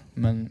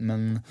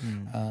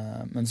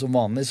 Men som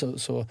vanlig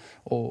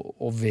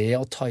og ved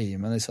å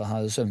time disse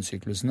her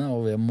søvnsyklusene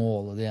og ved å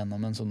måle det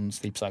gjennom en sånn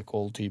sleep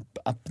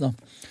cycle-type app da,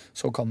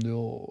 så kan du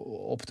jo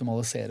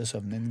optimalisere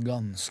søvnen din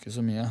ganske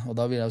så mye. Og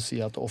da vil jeg jo si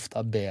at det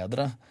ofte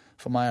bedre.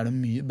 For meg det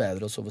mye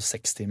bedre å sove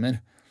 6 timer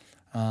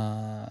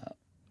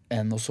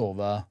enn å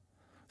sove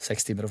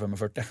 6 timer og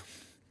 45.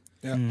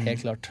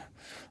 Helt klart.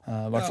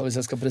 I hvert fall hvis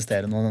jeg skal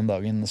prestere noe den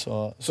dagen.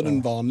 Så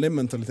den vanlige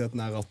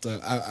mentaliteten at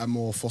jeg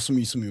må få så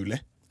mye som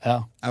mulig.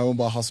 Ja. Jeg må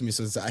bare ha så mye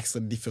som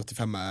ekstra. De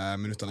 45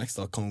 minutterne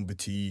ekstra kan jo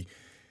bety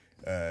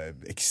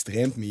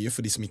ekstremt mye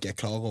for de som ikke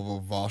klar over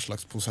hva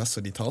slags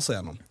prosesser de tar seg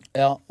gjennom.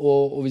 Ja,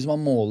 og hvis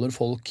man måler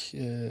folk,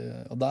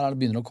 og der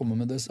begynner å komme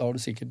med det, så har du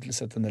sikkert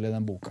sett en del I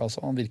den boka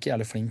også. Han virker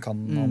jævlig flink,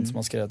 han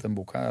som har skrevet den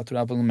boka. Jeg tror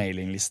det på en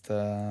mailingliste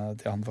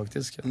til han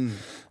faktisk.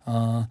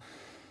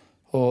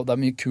 Og det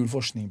mye kul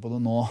forskning på det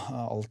nå,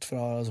 alt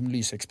fra som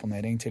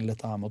lyseksponering til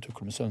dette her med å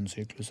tukle med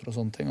søvnsykluser og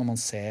sånne ting, og man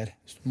ser,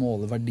 hvis du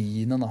måler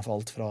verdiene da, for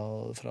alt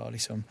fra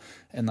liksom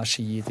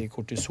energi til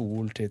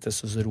kortisol til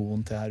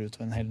testosteron til her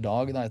utover en hel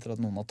dag da, etter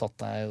at noen har tatt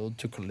deg og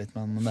tuklet litt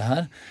med det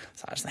her,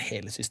 så det sånn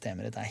hele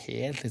systemet ditt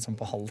helt liksom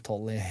på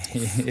 11:30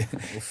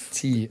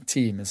 I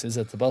timesvis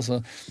etterpå,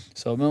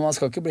 men man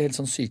skal ikke bli helt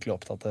sånn sykelig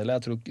opptatt av det.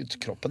 Jeg tror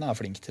kroppen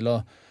flink til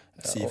å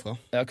si ifra.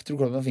 Jeg tror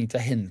kroppen flink til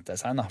å hente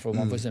seg da. For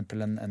man for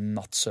eksempel en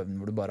nattsøvn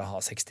hvor du bare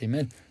har 6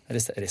 timer,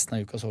 resten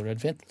av uka sover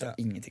helt fint, det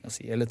ingenting å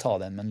si. Eller ta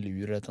det med en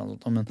lur eller et eller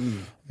annet.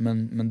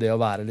 Men det å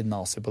være litt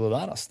nazi på det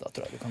der, altså, da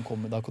tror jeg du kan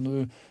komme. Da kan du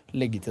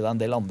legge til deg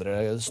en del andre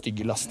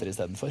stygge laster I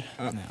stedet for.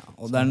 Ja,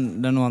 og det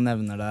noe han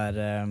nevner der,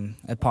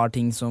 et par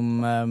ting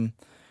som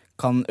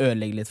kan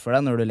ødelegge litt for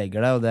deg når du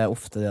legger deg, og det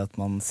ofte det at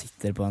man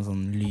sitter på en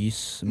sånn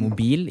lys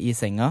mobil I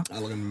senga.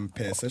 Eller en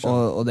PC.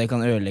 Og det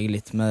kan ødelegge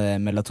litt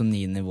med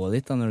melatoninnivået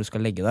ditt da, når du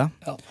skal legge deg.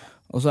 Ja.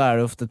 Og så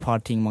det ofte et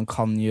par ting man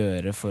kan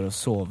gjøre for å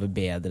sove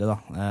bedre da.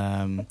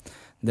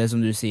 Det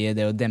som du sier,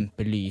 det å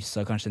dempe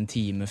lyset kanskje en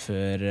time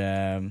før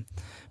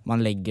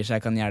man legger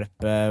seg kan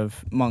hjelpe.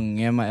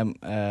 Mange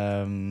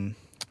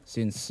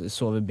synes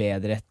sover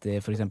bedre etter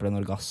for eksempel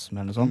en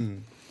orgasme eller noe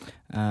sånt.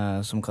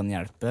 Som kan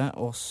hjelpe.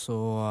 Og så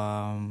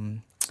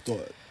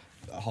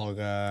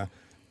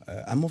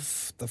jeg må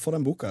få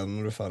den boka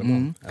når du ferdig med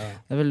den.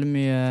 Det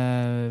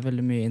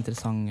veldig mye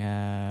interessant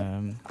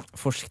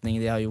forskning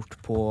de har gjort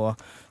på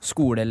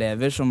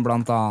skoleelever som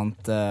blant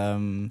annet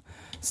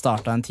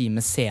startet en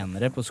time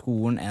senere på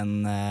skolen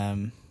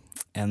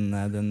enn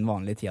den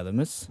vanlige tida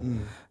deres.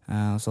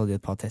 Så hadde de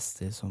et par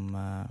tester som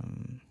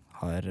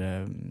har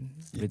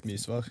Gitt mye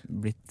svar.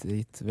 blitt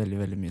gitt veldig,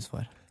 veldig mye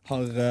svar.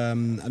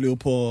 Jeg lurer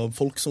på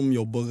folk som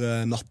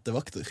jobber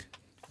nattevakter.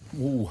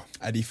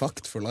 Er de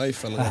fakt for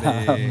life, eller er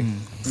de...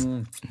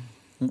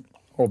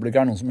 Håper det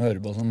ikke noen som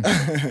hører på sånn.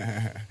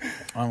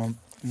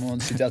 Nå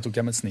tok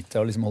jeg med et snitt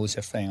til å liksom holde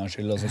kjeft for en gangs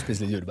skyld og så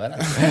spise litt jordbær.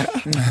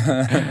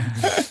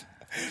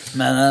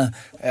 Men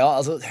ja,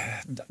 altså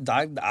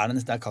der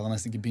kan jeg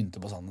nesten ikke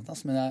begynne på sannhet.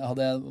 Altså. Men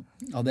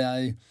hadde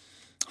jeg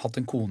hatt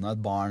en kone,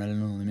 et barn eller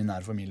noen i min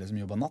nære familie som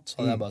jobber natt,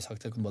 så hadde jeg bare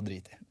sagt jeg kunne bare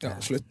drite i. Ja,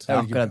 slutt. Det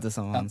er akkurat det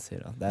samme han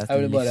sier. Da. Det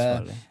er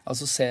livsfarlig.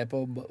 Altså se på,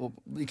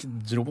 ikke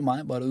tro på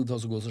meg, bare gå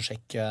og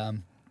sjekke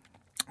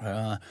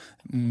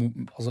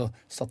altså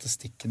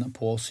statistikkene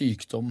på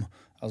sykdom,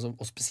 altså,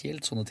 og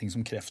spesielt sånne ting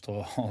som kreft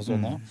og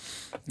sånne,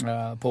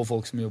 på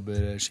folk som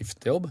jobber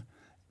skiftjobb.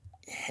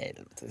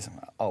 Helvete, liksom.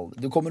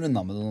 Du kommer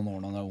unna med det noen år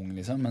når du er ung,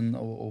 liksom, men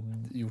og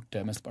gjort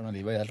det mesteparten av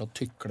livet, helt å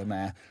tykle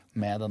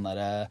med den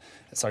der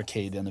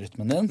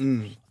circadian-rytmen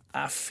din.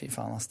 Fy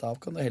faen, da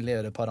kan du heller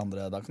gjøre et par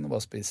andre. Da kan du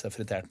bare spise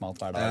fritert mat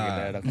hver dag,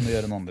 eller da kan du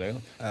gjøre noen andre.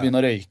 Begynne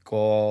å røyke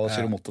og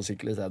kjøre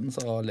motorsykkel i stedet,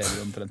 så lever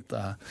du omtrent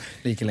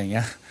like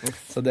lenge.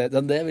 Så det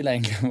vil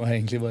jeg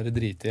egentlig bare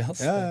drite i.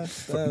 Altså. Ja,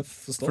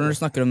 for når du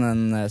snakker om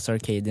den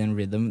circadian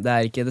rhythm, det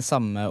er ikke det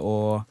samme å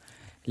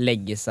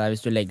legge seg,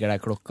 hvis du legger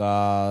deg klokka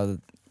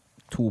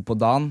 2 på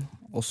dagen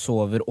og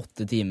sover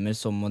 8 timer,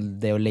 som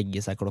det å legge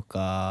seg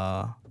klokka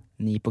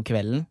 9 på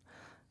kvelden.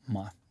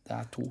 Nei, det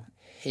er 2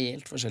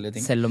 helt forskjellige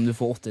ting. Selv om du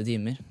får 8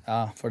 timer.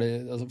 Ja,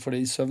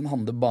 fordi søvn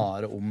handler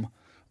bare om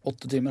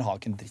 8 timer har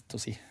ikke en dritt å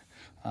si.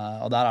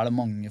 Og der er det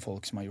mange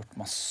folk som har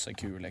gjort masse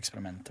kule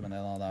eksperimenter med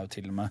det. Da. Det er jo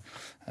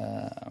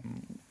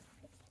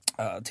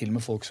til og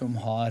med folk som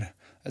har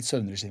et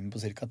søvnregime på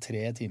ca.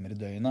 3 timer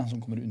i døgnet, som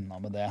kommer unna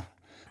med det.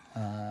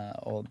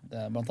 Og det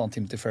er blant annet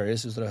Tim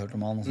Ferriss, hvis dere har hørt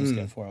om han, som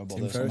skrev For Our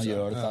Body, som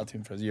gjør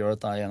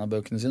dette i en av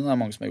bøkene sine. Det er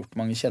mange som har gjort,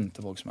 mange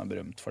kjente folk som er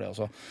berømt for det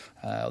også.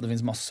 Og det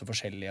finnes masse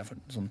forskjellige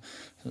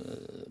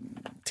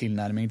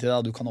tilnærming til det.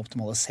 Du kan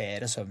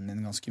optimalisere søvnen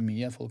din ganske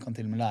mye. Folk kan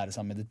til og med lære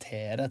seg å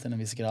meditere til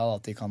en viss grad,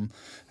 at de kan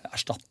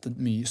erstatte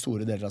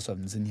store deler av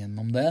søvnen sin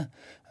gjennom det.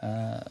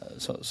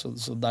 Så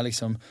det er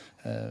liksom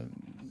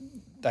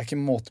det er ikke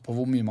en måte på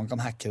hvor mye man kan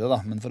hacke det, da.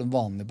 Men for en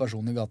vanlig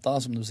person i gata,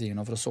 som du sier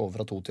nå, for å sove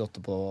fra 2 til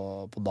 8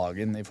 på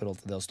dagen, i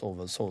forhold til det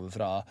å sove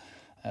fra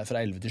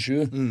 11 til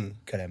 7,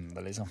 glem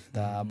det, liksom.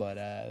 Det er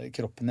bare,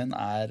 kroppen din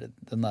er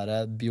den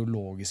der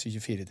biologiske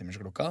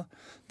 24-timersklokka.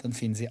 Den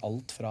finnes i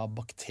alt fra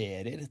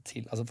bakterier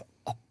til, altså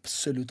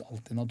absolutt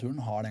alt i naturen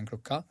har den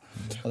klokka.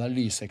 Og det er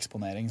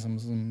lyseksponering som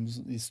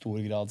i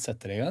stor grad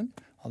setter i gang.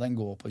 Og den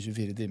går på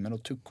 24 timer,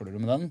 og tukler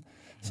du med den,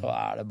 så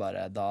er det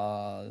bare,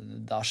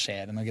 da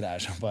skjer det noe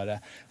greier som bare,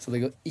 så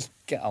det går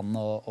ikke an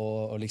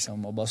å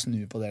bare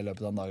snu på det i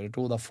løpet av en dag eller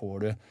 2. Da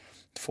får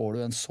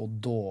du en så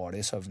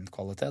dårlig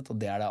søvnkvalitet,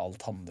 og det er det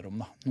alt handler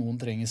om, da.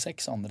 Noen trenger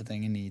 6, andre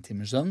trenger 9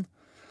 timers søvn,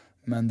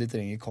 men de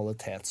trenger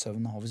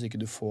kvalitetssøvn, og hvis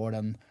ikke du får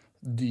den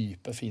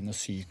dype, fine,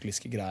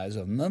 sykliske greier i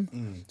søvnen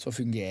din, så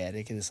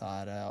fungerer ikke disse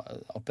her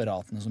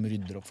apparatene som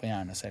rydder opp for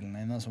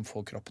hjernecellene dine, som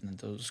får kroppen din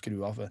til å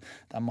skru av.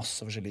 Det er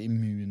masse forskjellige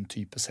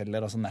immuntype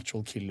celler, altså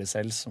natural killer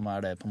cells, som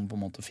er det på en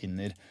måte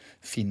finner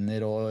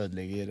og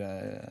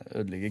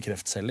ødelegger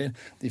kreftceller.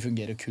 De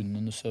fungerer kun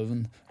under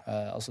søvn.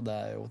 Altså det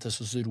er jo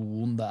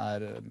testosteron, det er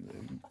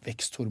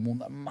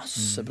veksthormon, det er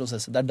masse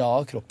prosesser. Det er da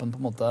kroppen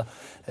på en måte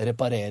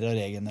reparerer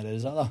og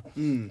regenererer seg, da.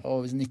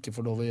 Og hvis den ikke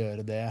får lov å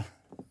gjøre det,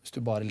 hvis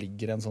du bare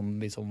ligger litt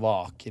sånn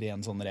vaker i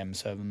en sånn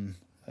rem-søvn,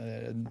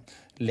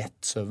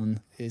 lett søvn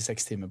i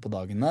 6 timer på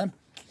dagen der,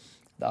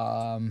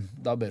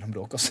 da ber han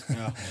bråk, altså.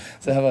 Ja.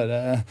 Så jeg bare...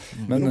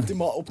 Men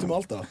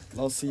optimalt da.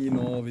 La oss si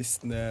nå, hvis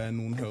det er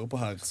noen hører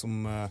på her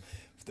som...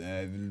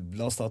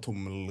 la oss ta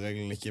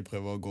tommelregelen, ikke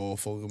prøve å gå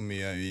for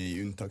mye i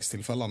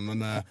unntakstilfellene, men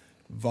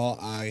hva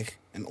er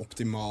en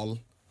optimal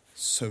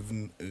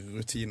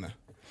søvnrutine?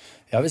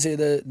 Jeg vil si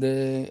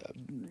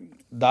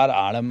der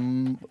er det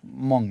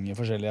mange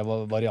forskjellige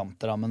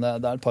varianter, da, men det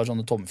er et par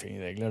sånne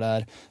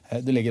tommelfingerregler.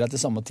 Du legger deg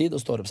til samme tid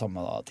og står opp samme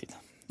tid.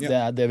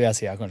 Ja. Det vil jeg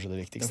si er kanskje det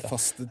viktigste. Den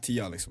faste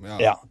tida, liksom.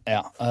 Ja.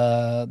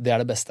 Det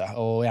er det beste,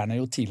 og gjerne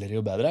jo tidligere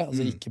jo bedre.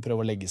 Altså ikke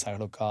prøve å legge seg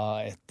klokka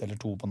 1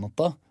 eller 2 på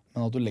natta,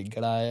 men at du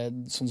legger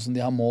deg, sånn som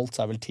de har målt,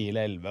 så er vel 10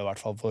 eller 11 i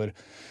hvert fall for,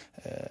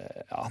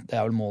 det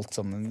er vel målt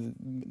sånn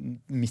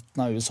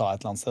midten av USA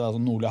et eller annet sted, altså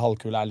nordlige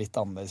halvkule er litt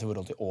annerledes i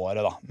forhold til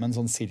året da, men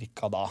sånn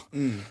cirka da,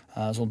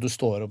 sånn at du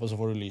står opp og så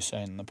får du lys i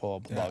øynene på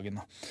dagen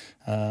da.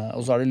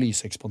 Og så er det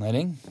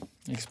lyseksponering,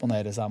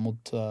 eksponere seg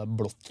mot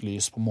blått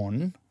lys på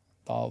morgenen,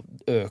 da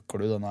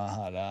øker du denne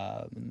her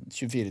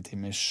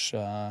 24-timers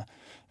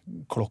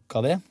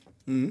klokka di.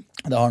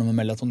 Det har noe med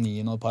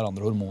melatonin og et par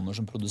andre hormoner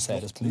som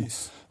produseres på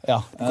lys. Ja,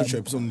 du kan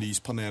kjøpe sånn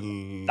lyspanel.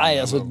 Nei,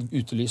 altså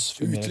utelys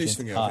fungerer. Utelys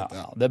fungerer fint,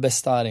 ja. Det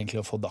beste er egentlig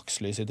å få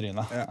dagslys i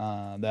trynet.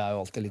 Det er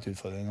jo alltid litt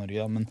utfordrende i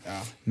Norge,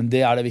 men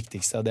det er det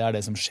viktigste. Det er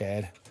det som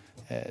skjer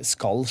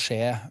skal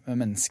skje med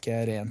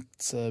mennesket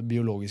rent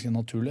biologisk og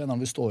naturlig.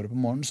 Når vi står opp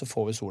om morgenen, så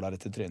får vi sola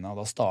rett i trynet,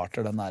 og da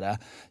starter den der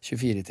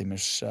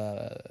 24-timers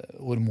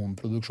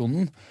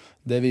hormonproduksjonen.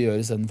 Det vi gjør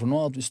i stedet for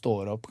nå, at vi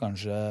står opp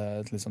kanskje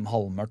et litt sånn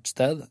halvmørkt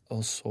sted,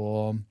 og så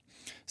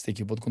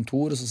stikker vi på et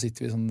kontor, og så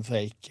sitter vi sånn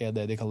fake,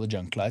 det de kaller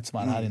junk light, som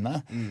her inne,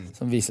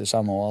 som viser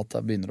seg nå at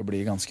det begynner å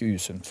bli ganske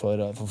usunt for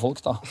folk,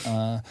 da.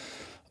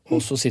 Og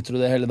så sitter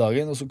du det hele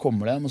dagen, og så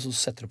kommer du hjem, og så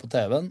setter du på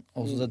TV-en,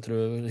 og så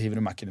hiver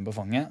du Mac-en din på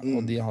fanget,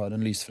 og de har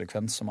en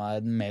lysfrekvens som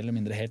mer eller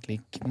mindre helt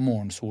lik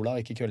morgensola,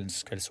 ikke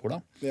kveldssola.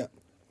 Yeah.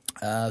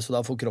 Så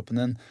da får kroppen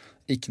din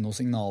ikke noen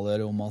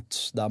signaler om at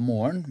det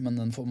morgen, men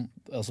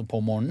altså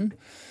på morgenen,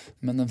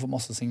 men den får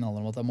masse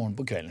signaler om at det morgen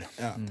på kvelden.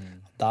 Ja.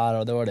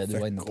 Det var det du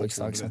var inne på, ikke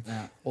sant?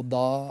 Ja. Og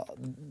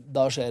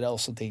da skjer det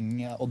også ting,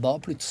 og da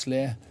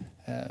plutselig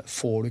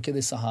får du ikke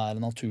disse her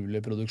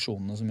naturlige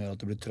produksjonene som gjør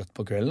at du blir trøtt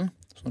på kvelden.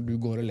 Så når du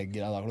går og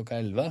legger deg da klokka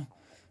 11,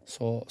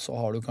 så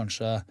har du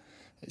kanskje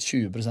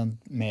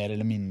 20% mer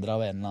eller mindre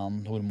av en eller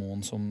annen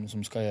hormon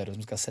som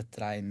skal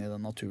sette deg inn i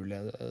den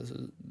naturlige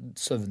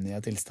søvnige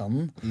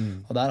tilstanden.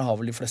 Og der har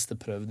vel de fleste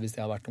prøvd hvis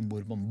de har vært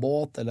ombord på en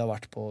båt, eller har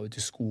vært ute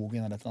i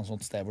skogen eller et eller annet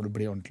sånt sted hvor det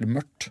blir ordentlig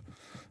mørkt.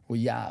 Hvor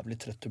jævlig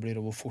trøtt du blir,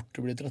 og hvor fort du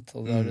blir trøtt.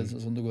 Og det er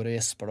sånn du går og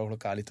gjesper da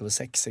klokka litt over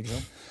 6, ikke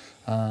sant?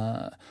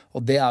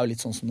 Og det jo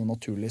litt sånn som det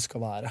naturlig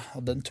skal være.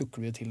 Og den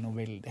tukler vi til noe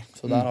veldig.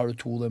 Så der har du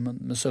to, det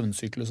med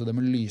søvnsyklus og det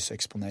med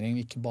lyseksponering,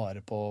 ikke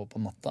bare på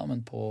natta,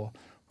 men på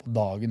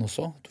dagen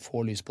også. Du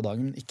får lys på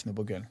dagen, men ikke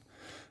noe på kvelden.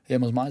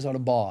 Hjemme hos meg så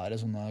det bare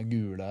sånne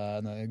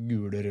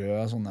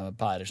gule-røde sånne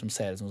pærer som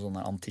ser ut som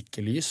sånne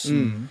antikke lys.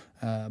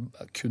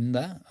 Kun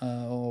det.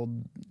 Og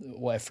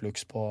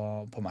Flux på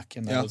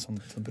Mac-en. Ja,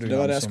 det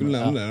var det jeg skulle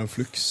nevne, den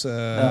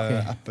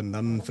Flux-appen.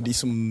 Den for de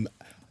som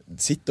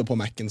sitter på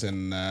Mac-en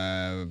sin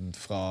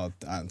fra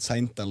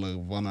sent eller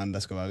hva enn det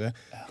skal være.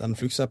 Den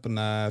Flux-appen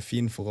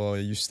fin for å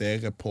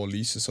justere på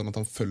lyset sånn at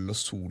han følger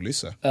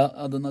sollyset.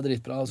 Ja, den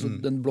dritbra. Altså,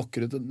 den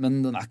blokker ut,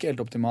 men den ikke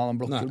helt optimal.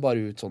 Den blokker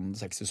bare ut sånn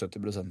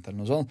 60-70% eller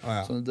noe sånt.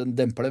 Så den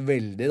demper det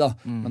veldig da.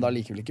 Men da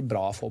likevel ikke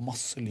bra å få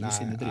masse lys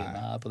inn i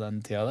trynet på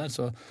den tida der.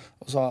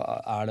 Og så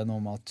det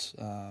noe med at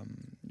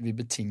vi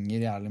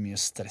betinger jævlig mye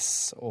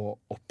stress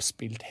og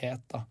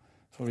oppspilthet da.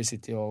 For vi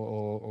sitter jo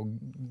og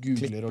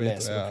googler og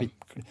leser og klipper.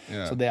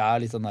 Så det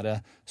litt den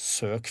der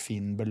søk,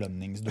 finn,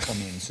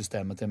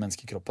 belønnings-dopaminsystemet til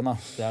menneskekroppen. Da.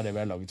 Det det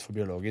vi har laget for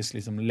biologisk.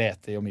 Liksom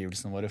lete i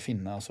omgivelsene våre,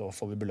 finne, og så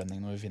får vi belønning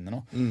når vi finner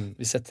noe.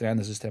 Vi setter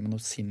igjen det systemet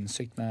noe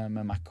sinnssykt med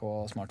Mac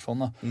og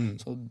smartphone. Da.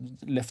 Så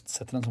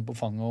setter den sånn på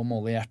fanget og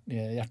måler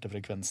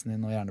hjertefrekvensen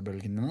din og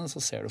hjernebølgen dine, så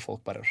ser du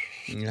folk bare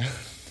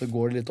så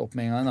går det litt opp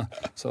med en gang. Da.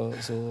 Så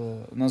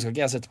nå skal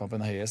ikke jeg sette meg på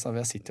en høyest, for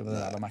jeg sitter med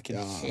det der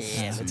Mac-en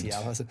hele tiden.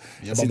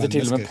 Jeg sitter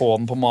til og med på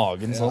den på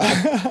magen sånn,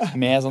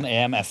 med sånn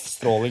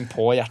EMF-stråling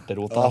på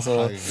hjerterota.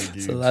 Så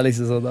det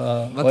liksom sånn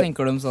Hva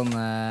tenker du om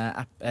sånne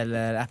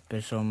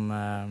apper som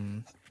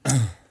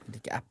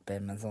ikke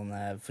apper, men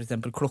sånne for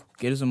eksempel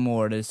klokker som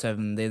måler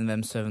søvnen din,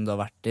 hvem søvn du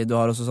har vært i. Du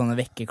har også sånne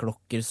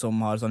vekkeklokker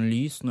som har sånn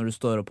lys når du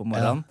står opp om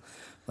morgenen.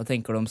 Hva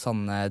tenker du om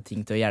sånne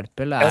ting til å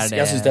hjelpe? Eller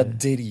jeg synes det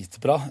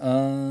dritbra.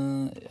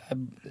 Jeg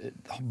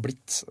har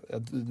blitt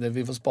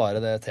vi får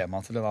spare det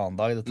temaet til en annen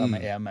dag, dette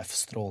med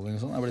EMF-stråling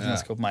og sånn. Jeg har blitt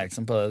ganske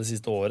oppmerksom på det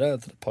siste året.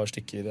 Et par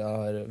stykker jeg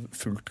har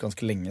fulgt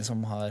ganske lenge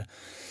som har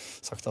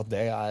sagt at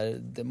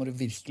det må du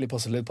virkelig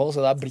passe litt på. Så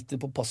det blitt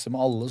litt påpasselig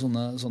med alle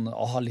sånne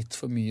ha litt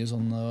for mye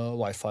sånn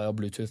wifi og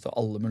bluetooth og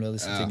alle mulige av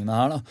disse tingene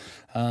her da.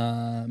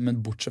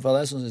 Men bortsett fra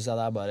det så synes jeg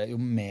det bare, jo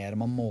mer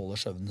man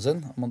måler søvnen sin,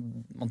 man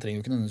trenger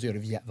jo ikke nødvendigvis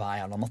gjøre det hver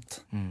jævla natt.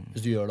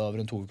 Hvis du gjør det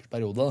over en 2 ukers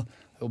periode,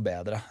 jo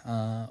bedre.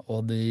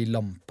 Og de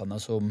lampene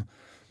som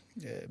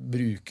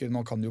bruker,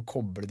 nå kan du jo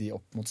koble de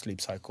opp mot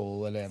Sleep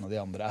Cycle eller en av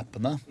de andre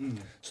appene,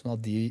 sånn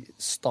at de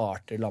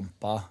starter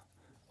lampa.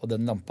 Og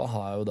den lampa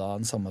har jo da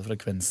den samme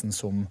frekvensen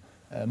som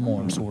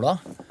morgensola.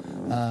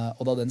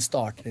 Og da den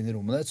starter inn i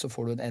rommet ditt, så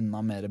får du en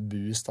enda mer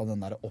boost av den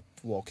der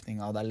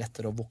oppvåkninga. Det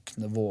lettere å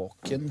våkne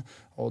våken,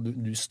 og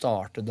du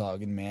starter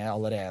dagen med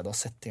allerede å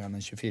sette i gang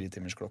den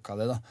 24-timersklokka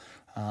di.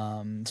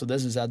 Så det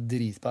synes jeg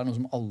dritbra, noe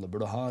som alle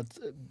burde ha. Et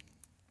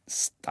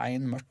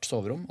steinmørkt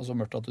soverom, og så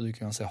mørkt at du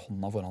ikke kan se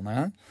hånda foran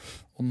deg.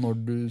 Og når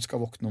du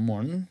skal våkne om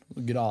morgenen,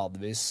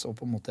 gradvis og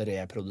på en måte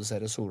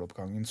reprodusere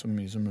soloppgangen så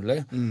mye som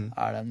mulig,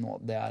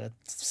 det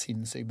et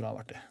sinnssykt bra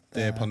verktøy.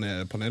 Det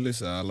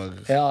panellyset, eller?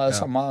 Ja,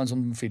 samme en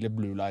sånn Philip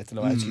Blue Light,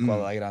 eller jeg vet ikke hva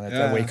det greiene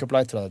heter. Wake Up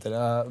Light, tror jeg det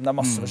heter. Det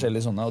masse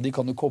forskjellige sånne, og de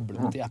kan du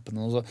koble mot de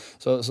appene.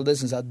 Så det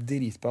synes jeg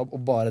dritbra, og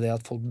bare det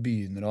at folk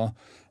begynner å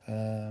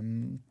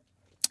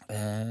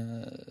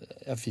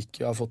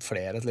jeg har fått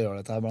flere til å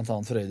gjøre dette her, blant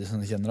annet Frøyde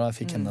som du kjenner, og jeg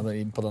fikk henne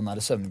på den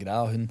der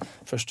søvngreia, og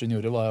første hun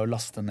gjorde var jo å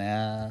laste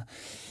ned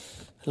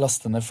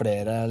laste ned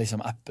flere liksom,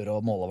 apper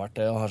og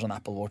måleverktøy og har sånn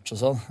Apple Watch og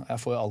sånn. Jeg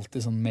får jo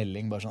alltid sånn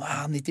melding bare sånn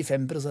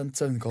 95%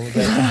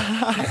 søvnkvalitet.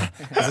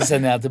 Og så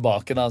sender jeg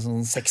tilbake da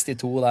sånn 62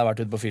 da jeg har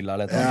vært ute på fylla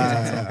eller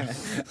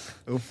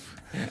noe.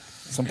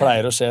 Som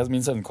pleier å skje,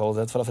 min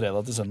søvnkvalitet fra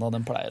fredag til søndag,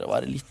 den pleier å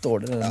være litt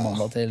dårligere enn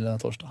mandag til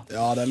torsdag.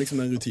 Ja, det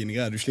liksom en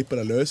rutinegreie. Du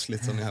slipper deg løs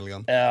litt sånn i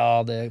helgen.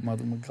 Ja, det kan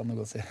du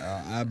godt si.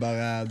 Ja,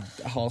 jeg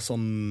har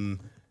sånn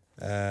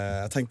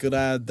jeg tenker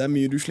det er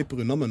mye du slipper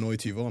unna med nå i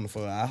 20-årene,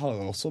 for jeg har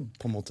også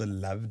på en måte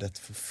levd et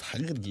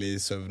forferdelig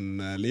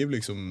søvnliv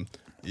liksom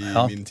i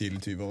mine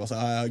tidlige 20 år. Altså,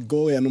 jeg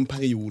går gjennom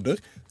perioder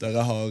der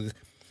jeg har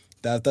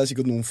det er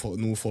sikkert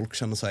noe folk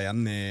kjenner seg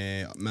igjen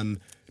i, men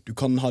du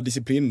kan ha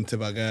disiplinen til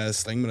å være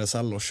streng med deg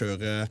selv og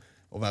kjøre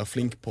og være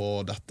flink på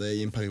dette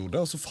i en periode,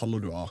 og så faller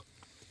du av.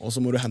 Og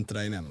så må du hente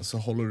deg inn igjen, så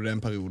holder du det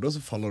en periode, og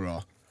så faller du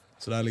av.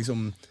 Så det er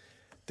liksom,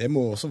 det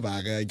må også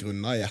være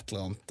grunnet i et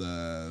eller annet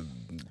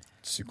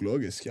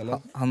psykologisk, eller?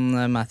 Han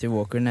Matthew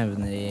Walker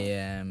nevner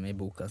i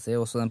boka si,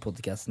 også den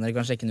podcasten. Dere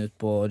kan sjekke den ut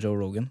på Joe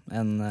Rogan,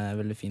 en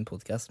veldig fin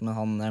podcast, men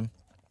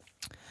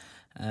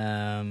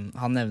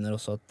han nevner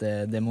også at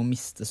det må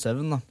miste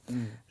søvn da.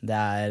 Det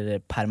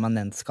er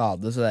permanent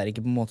skade, så det er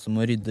ikke på en måte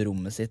som å rydde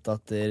rommet sitt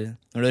at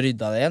når du har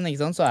ryddet det igjen,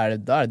 ikke sant, så er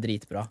det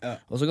dritbra.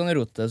 Og så kan du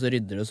rote, så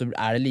rydder du, så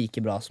er det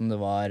like bra som det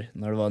var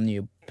når det var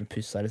nye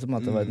pusser, liksom,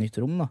 at det var et nytt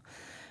rom da.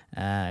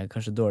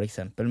 Kanskje et dårlig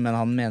eksempel, men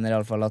han mener i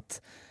alle fall at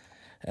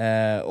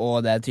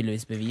og det er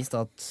tydeligvis bevist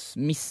at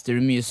mister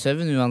du mye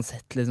søvn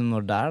uansett liksom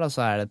når det da,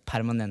 så er det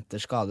permanente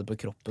skader på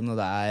kroppen, og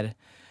det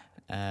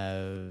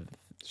er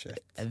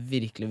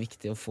virkelig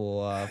viktig å få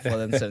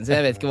den søvnen. Så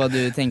jeg vet ikke hva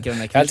du tenker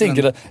om det.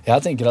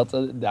 Jeg tenker at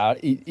det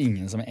er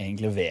ingen som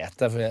egentlig vet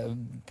det, for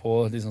på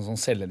liksom sånn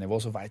cellenivå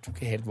så vet du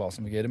ikke helt hva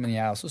som gjør, men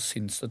jeg også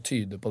synes det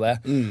tyder på det.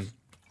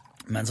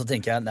 Men så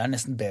tenker jeg, det er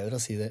nesten bedre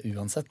å si det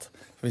uansett.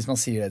 For hvis man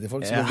sier det til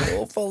folk, så blir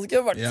det faen ikke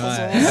vært sånn.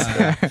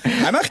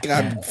 Jeg merker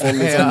jeg får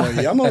litt sånn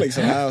øye nå,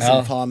 liksom.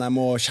 Faen, jeg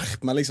må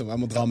skjerpe meg, liksom.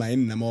 Jeg må dra meg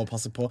inn, jeg må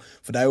passe på.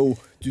 For det er jo,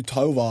 du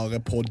tar jo vare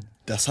på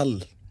deg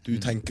selv. Du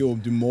tenker jo,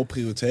 du må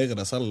prioritere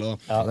deg selv. Og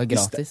det er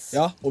gratis.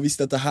 Og hvis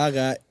dette her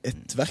er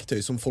et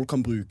verktøy som folk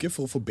kan bruke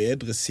for å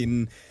forbedre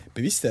sin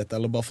bevissthet,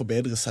 eller bare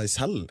forbedre seg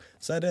selv,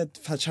 så er det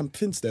et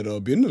kjempefint sted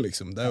å begynne,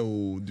 liksom. Det er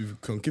jo, du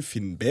kan ikke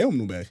be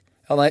om noe mer.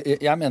 Ja, nei,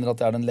 jeg mener at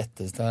det er den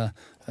letteste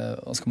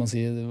hva skal man si,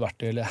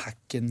 verktøy eller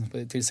hacken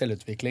til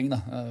selvutvikling da.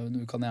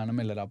 Du kan gjerne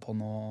melde deg på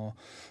noe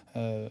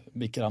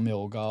Bikram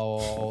yoga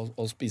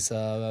og spise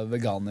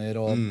veganer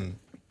og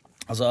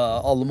altså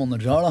alle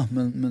måneder du har da,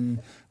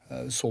 men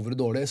sover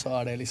du dårlig, så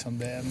er det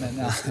liksom det,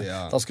 mener jeg.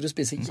 Da skal du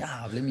spise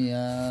jævlig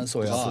mye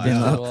soja.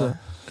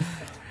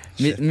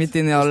 Midt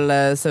inn i all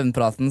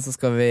søvnpraten så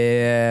skal vi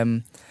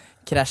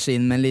krasje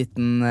inn med en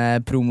liten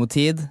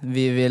promotid.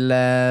 Vi vil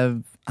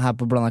her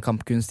på Blanda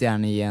Kampkunst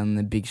gjerne gi en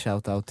big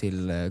shout-out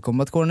til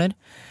Combat Corner.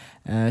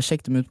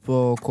 Sjekk dem ut på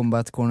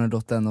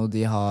combatcorner.no.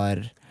 De har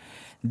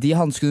de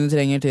handskene du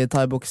trenger til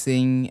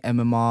thai-boksing,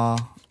 MMA,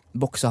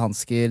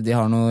 boksehandsker. De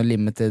har noe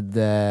limited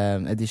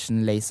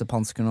edition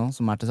lace-up-handsker nå,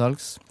 som er til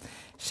salgs.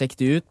 Sjekk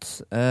de ut.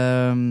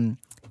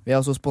 Vi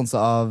er også sponset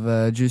av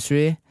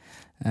Juicery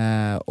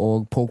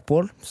og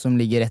Pokeball, som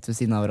ligger rett ved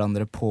siden av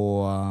hverandre på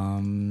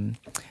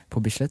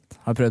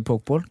Bislett. Har du prøvd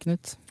Pokeball,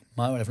 Knut?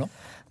 Nei, hva er det for noe?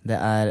 Det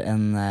er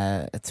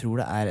jeg tror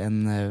det er en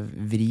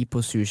vri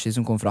på sushi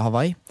som kommer fra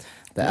Hawaii.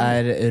 Det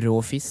er rå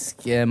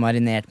fisk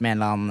marinert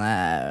med en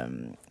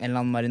eller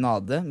annen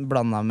marinade,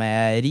 blandet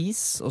med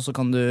ris, og så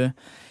kan du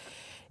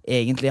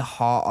egentlig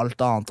ha alt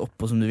annet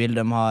oppå som du vil.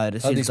 De har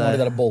de som har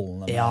de der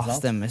bollene. Ja,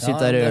 stemmer.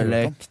 Sylta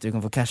rødløk, du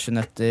kan få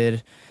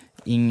cashewnøtter,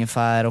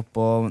 ingefær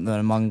oppå,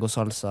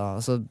 mangosalsa.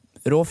 Altså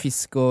rå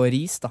fisk og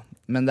ris da,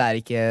 men det er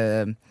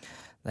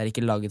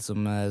ikke laget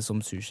som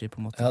sushi, på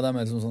en måte. Ja, det er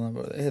mer som sånn,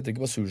 det heter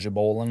ikke bare sushi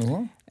bowl eller noe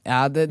sånt?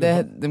 Ja,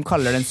 de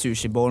kaller det en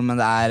sushi bowl, men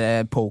det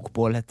er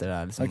pokeball heter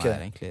det, liksom, Okay.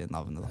 er egentlig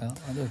navnet da. Ja,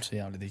 det hørtes så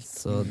jævlig digg.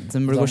 Så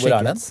den burde gå og Hvor sjekke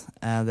er den? ut.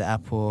 Det er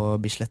på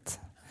Bislett.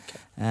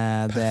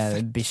 Det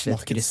er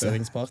Bislett-krysset.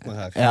 Markedsføringspartner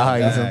her. Ja,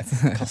 ikke sant?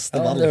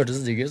 Ja, det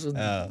hørtes så digg ut, så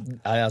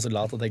er jeg så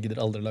lat at jeg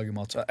gidder aldri lage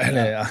mat selv.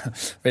 Eller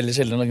veldig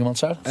sjelden å lage mat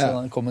selv. Så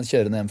da kommer jeg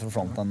kjørende hjem fra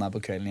fronten der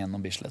på kvelden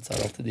gjennom Bislett, så er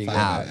det alltid digg. Det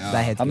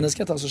er helt men det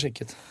skal jeg ta og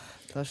sjekke ut.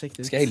 Skal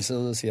jeg hilse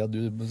og si at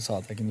du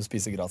sa at jeg kunne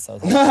spise gratis her?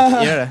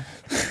 Gjør det.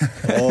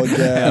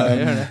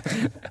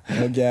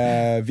 Og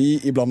vi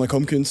i Blanda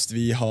Kampkunst,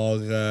 vi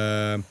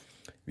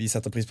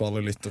setter pris på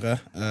alle lyttere.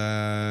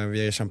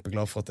 Vi er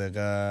kjempeglade for at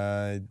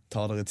dere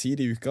tar dere tid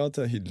i uka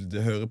til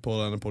å høre på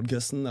denne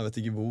podcasten. Jeg vet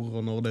ikke hvor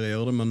og når dere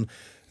gjør det, men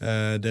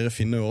dere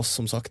finner oss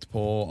som sagt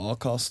på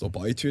Acast og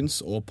på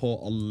iTunes og på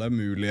alle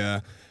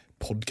mulige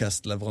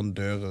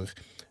podcast-leverandører.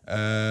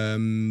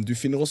 Du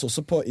finner oss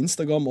også på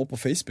Instagram og på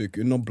Facebook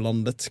under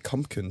Blandet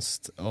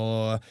Kampkunst.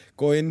 Og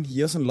gå inn,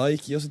 gi oss en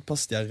like, gi oss et par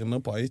stjerner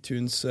på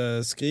iTunes.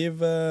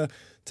 Skriv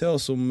til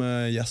oss om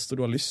gjester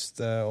du har lyst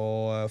til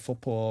å få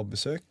på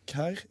besøk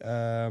her.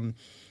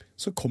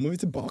 Så kommer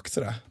vi tilbake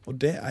til det. Og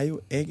det er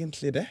jo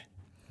egentlig det.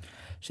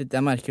 Shit,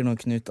 jeg merker nå,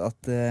 Knut,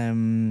 at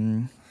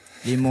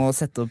Vi må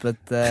sette opp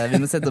et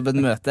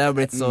møte. Jeg har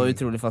blitt så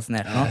utrolig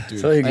fascinert nå.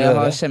 Så hyggelig. Jeg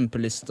har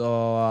kjempelyst til å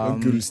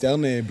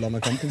Gullstjerne i Blanda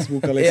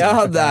Kampingsboka, liksom. Ja,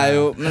 det er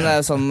jo, men det er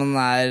jo sånn man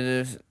er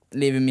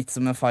livet mitt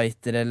som en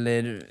fighter,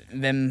 eller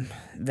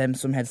hvem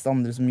som helst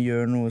andre som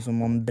gjør noe som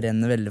man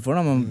brenner veldig for.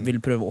 Da. Man vil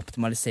prøve å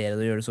optimalisere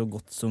det og gjøre det så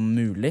godt som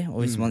mulig,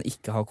 og hvis man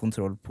ikke har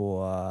kontroll på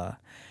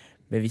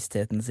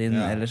bevisstheten sin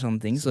eller sånne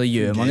ting, så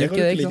gjør man jo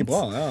ikke det, ikke sant?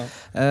 Bra, ja.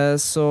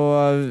 Så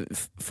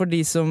for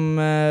de som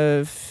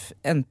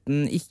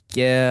enten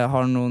ikke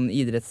har noen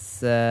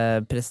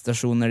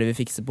idrettsprestasjoner de vil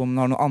fikse på, men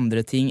har noen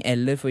andre ting,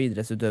 eller for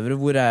idrettsutøvere,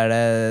 hvor er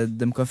det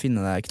de kan finne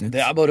deg, Knut?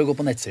 Det er bare å gå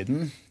på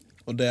nettsiden.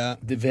 Og det er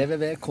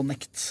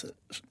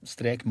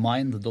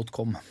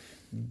www.connect-mind.com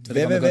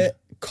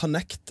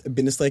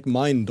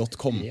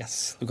www.connect-mind.com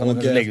Yes. Du kan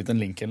legge ut en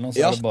link eller noe, så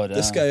ja, er det bare...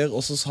 det skal jeg gjøre.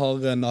 Og så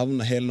har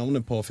hele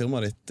navnet på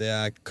firmaet ditt. Det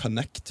er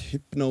Connect,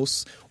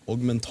 Hypnose og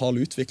Mental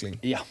Utvikling.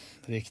 Ja,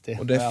 riktig.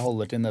 Og jeg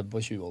holder til nede på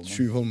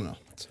 20-holmen. Ja.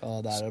 Så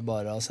der er det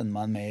bare å sende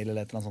meg en mail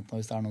eller et eller annet sånt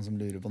hvis det er noen som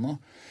lurer på noe.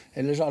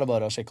 Eller så er det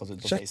bare å sjekke oss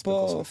ut på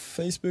Facebook også.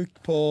 Facebook,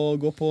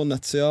 gå på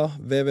nettsida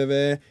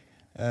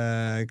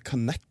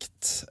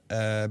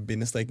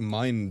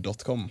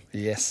connect-mind.com.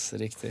 Yes,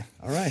 riktig.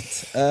 Alright.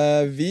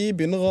 Vi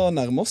begynner å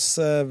nærme oss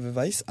ved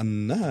veis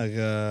ende her.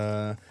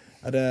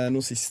 Er det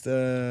noen siste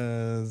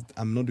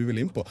emner du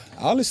vil inn på?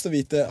 Jeg har lyst til å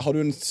vite, har du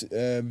en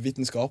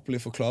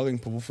vitenskapelig forklaring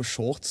på hvorfor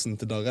shortsen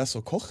til dere er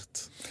så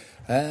kort?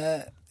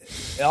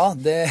 Ja,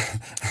 det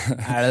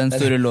Er det den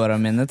store låra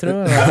mine,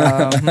 tror jeg?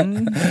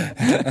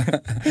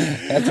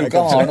 Jeg tror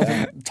ikke han har noe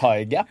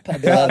tie gap.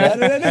 Det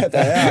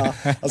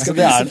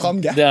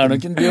er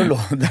nok en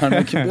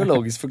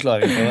biologisk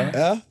forklaring på det.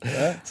 Ja.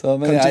 Så,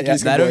 men det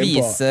er å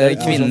vise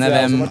kvinnene hvem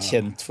Jeg har vært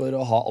kjent for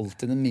å ha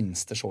alltid den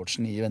minste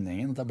shortsen i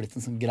vendingen. Det har blitt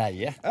en sånn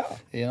greie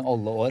i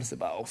alle år. Så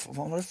jeg bare,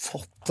 hva har du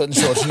fått den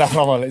shortsen der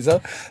fra meg, liksom?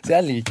 Så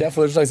jeg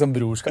får et slags sånn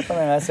brorskap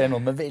når jeg ser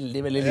noen med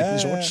veldig, veldig liten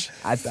shorts.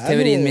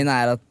 Teorien min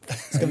er at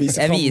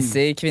jeg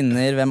viser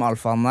kvinner hvem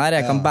alfaen er.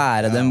 Jeg kan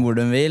bære dem hvor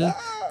de vil.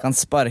 Kan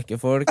sparke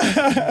folk.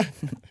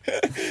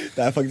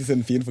 Det er faktisk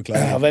en fin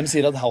forklaring. Hvem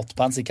sier at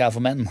hotpants ikke er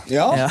for menn?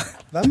 Ja.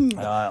 Hvem?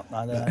 Nei,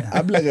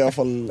 Jeg blir i hvert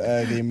fall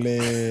rimelig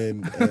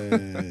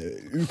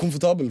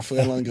ukomfortabel for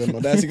en eller annen grunn.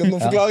 Og det er sikkert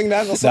noen forklaring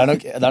der også.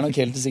 Det er nok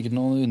helt sikkert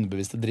noen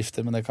underbevisste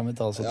drifter, men det kan vi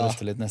ta oss og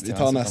drøfte litt neste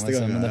gang.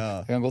 Men det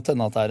kan godt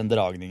hende at det er en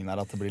dragning der,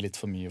 at det blir litt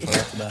for mye for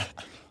det.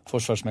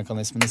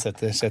 Forsvarsmekanismene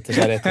setter seg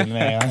rett inn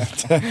med en gang.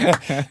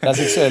 Det er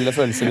seksuelle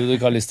følelser du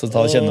ikke har lyst til å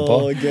ta og kjenne på.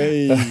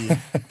 Gøy.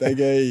 Det er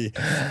gøy.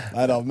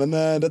 Neida, men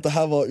dette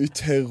her var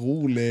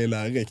utrolig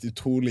lærerikt,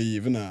 utrolig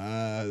givende.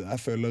 Jeg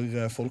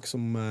føler folk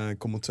som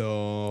kommer til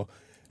å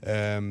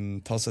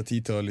ta seg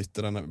tid til å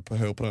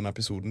høre på denne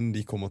episoden,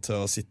 de kommer til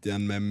å sitte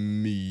igjen med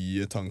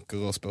mye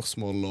tanker og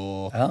spørsmål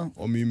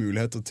og mye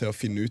muligheter til å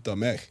finne ut av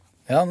mer.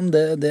 Ja, men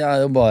det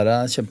er jo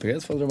bare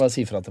kjempegøy. Får dere bare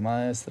si fra til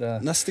meg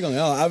neste gang,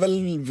 ja. Jeg vil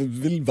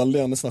veldig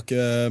gjerne snakke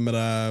med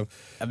deg.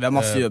 Vi har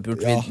masse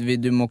uoppgjort.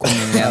 Du må komme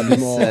inn igjen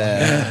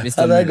hvis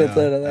det er godt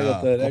å høre.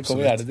 Jeg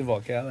kommer gjerne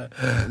tilbake.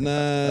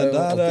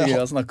 Det er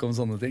gøy å snakke om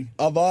sånne ting.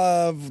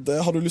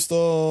 Har du lyst til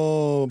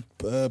å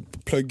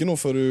plugge noe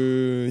før du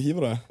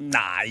hiver det?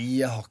 Nei,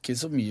 jeg har ikke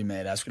så mye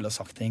mer jeg skulle ha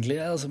sagt egentlig.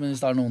 Men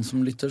hvis det er noen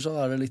som lytter, så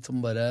er det litt som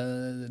bare...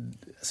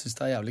 Jeg synes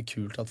det er jævlig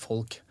kult at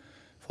folk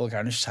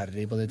er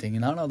nysgjerrig på de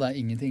tingene her. Det er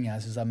ingenting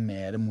jeg synes er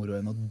mer moro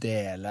enn å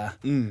dele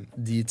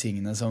de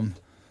tingene som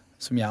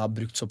jeg har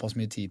brukt såpass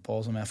mye tid på,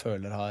 og som jeg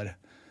føler har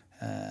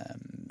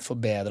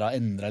forbedret,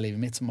 endret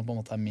livet mitt, som på en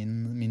måte er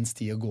min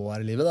sti å gå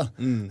her i livet.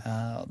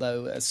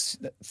 Det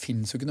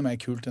finnes jo ikke noe mer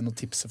kult enn å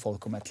tipse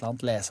folk om et eller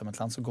annet, lese om et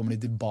eller annet, så kommer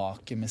de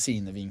tilbake med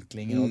sine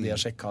vinklinger, og de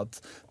har sjekket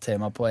et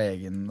tema på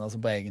egen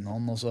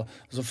hånd, og så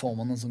får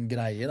man en sånn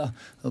greie, da.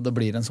 Og det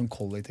blir en sånn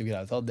kollektiv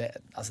greie. Det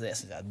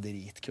synes jeg er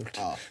dritkult.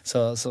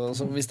 Så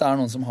hvis det er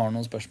noen som har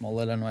noen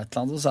spørsmål eller noe et eller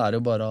annet, så er det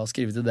jo bare å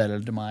skrive til dere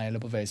eller til meg, eller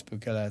på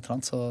Facebook eller et eller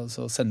annet,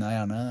 så sender jeg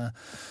gjerne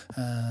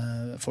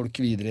folk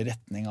videre i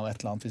retning av et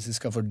eller annet, hvis de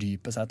skal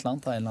fordype seg et eller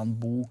annet, en eller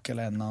annen bok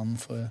eller en eller annen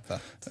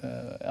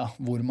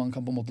hvor man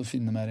kan på en måte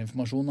finne mer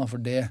informasjon, for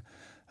det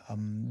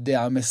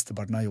er jo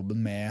mesteparten av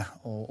jobben med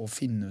å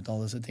finne ut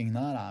alle disse tingene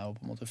her, er jo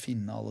på en måte å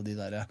finne alle de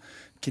der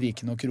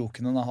krikene og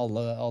krokene,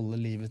 alle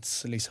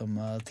livets liksom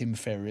Tim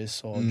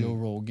Ferriss og Joe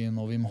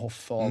Rogan og Wim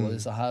Hof og alle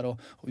disse her, og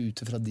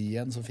utifra de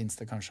igjen så finnes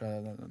det kanskje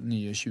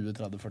nye 20,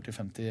 30, 40,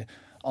 50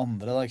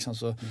 andre, da, ikke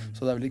sant? Så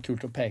det er veldig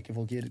kult å peke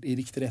folk i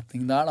riktig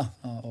retning der, da,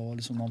 og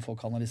liksom man får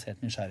kanalisert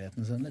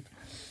nysgjerrigheten sin litt.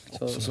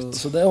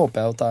 Så det håper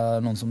jeg at det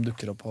er noen som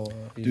dukker opp på.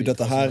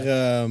 Dette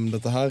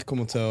her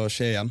kommer til å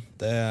skje igjen.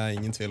 Det er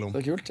ingen tvil om.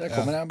 Det er kult. Da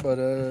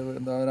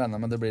regner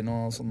jeg med det blir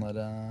noe sånn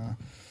der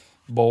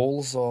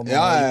bowls og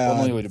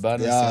noe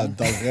jordbær. Ja,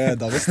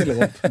 Darre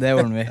stiller opp. Det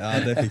ordner vi. Ja,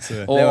 det fikser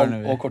vi.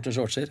 Og korte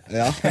shortser.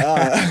 Ja.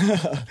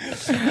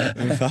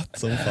 Fett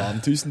som faen.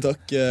 Tusen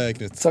takk,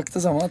 Knut. Takk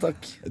det samme, takk.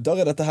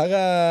 Darre, dette her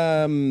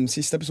er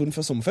siste episoden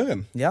før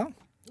sommerferien. Ja.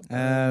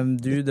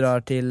 Du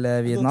drar til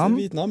Vietnam.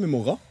 I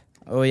morgen.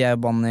 Og jeg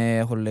og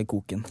Banny holder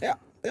koken. Ja.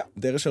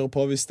 Dere kjører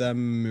på hvis det er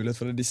mulighet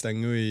for det. De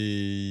stenger jo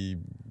i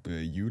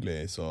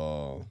juli, så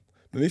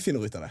Men vi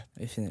finner ut av det.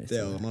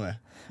 Det ordner det.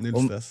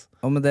 Null stress.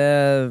 Og med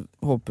det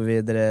håper vi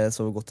dere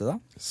sover godt i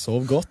dag.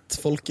 Sov godt,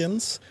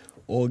 folkens.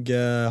 Og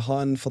ha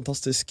en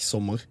fantastisk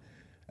sommer.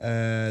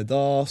 Da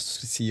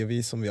sier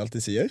vi som vi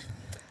alltid sier.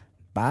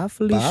 Bye,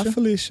 Felicia. Bye,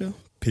 Felicia.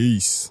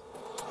 Peace.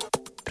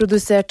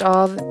 Produsert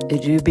av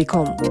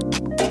Rubicon.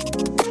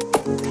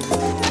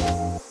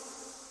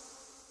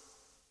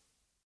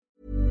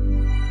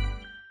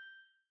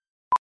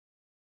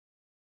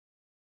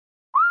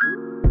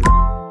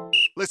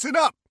 Listen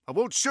up. I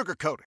won't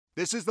sugarcoat it.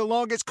 This is the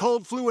longest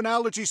cold, flu, and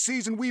allergy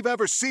season we've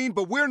ever seen,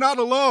 but we're not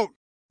alone.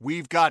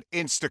 We've got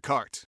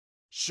Instacart.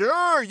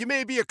 Sure, you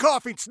may be a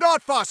coughing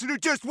snot faucet who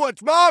just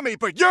wants mommy,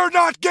 but you're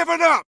not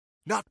giving up!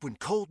 Not when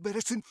cold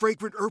medicine,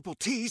 fragrant herbal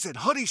teas, and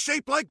honey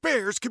shaped like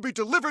bears can be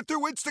delivered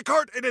through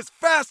Instacart in as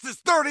fast as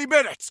 30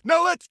 minutes!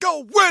 Now let's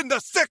go win the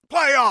sick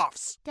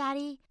playoffs!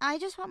 Daddy, I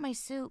just want my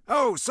soup.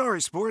 Oh,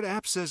 sorry, Sport.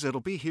 App says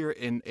it'll be here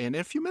in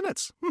a few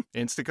minutes.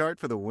 Instacart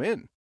for the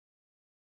win.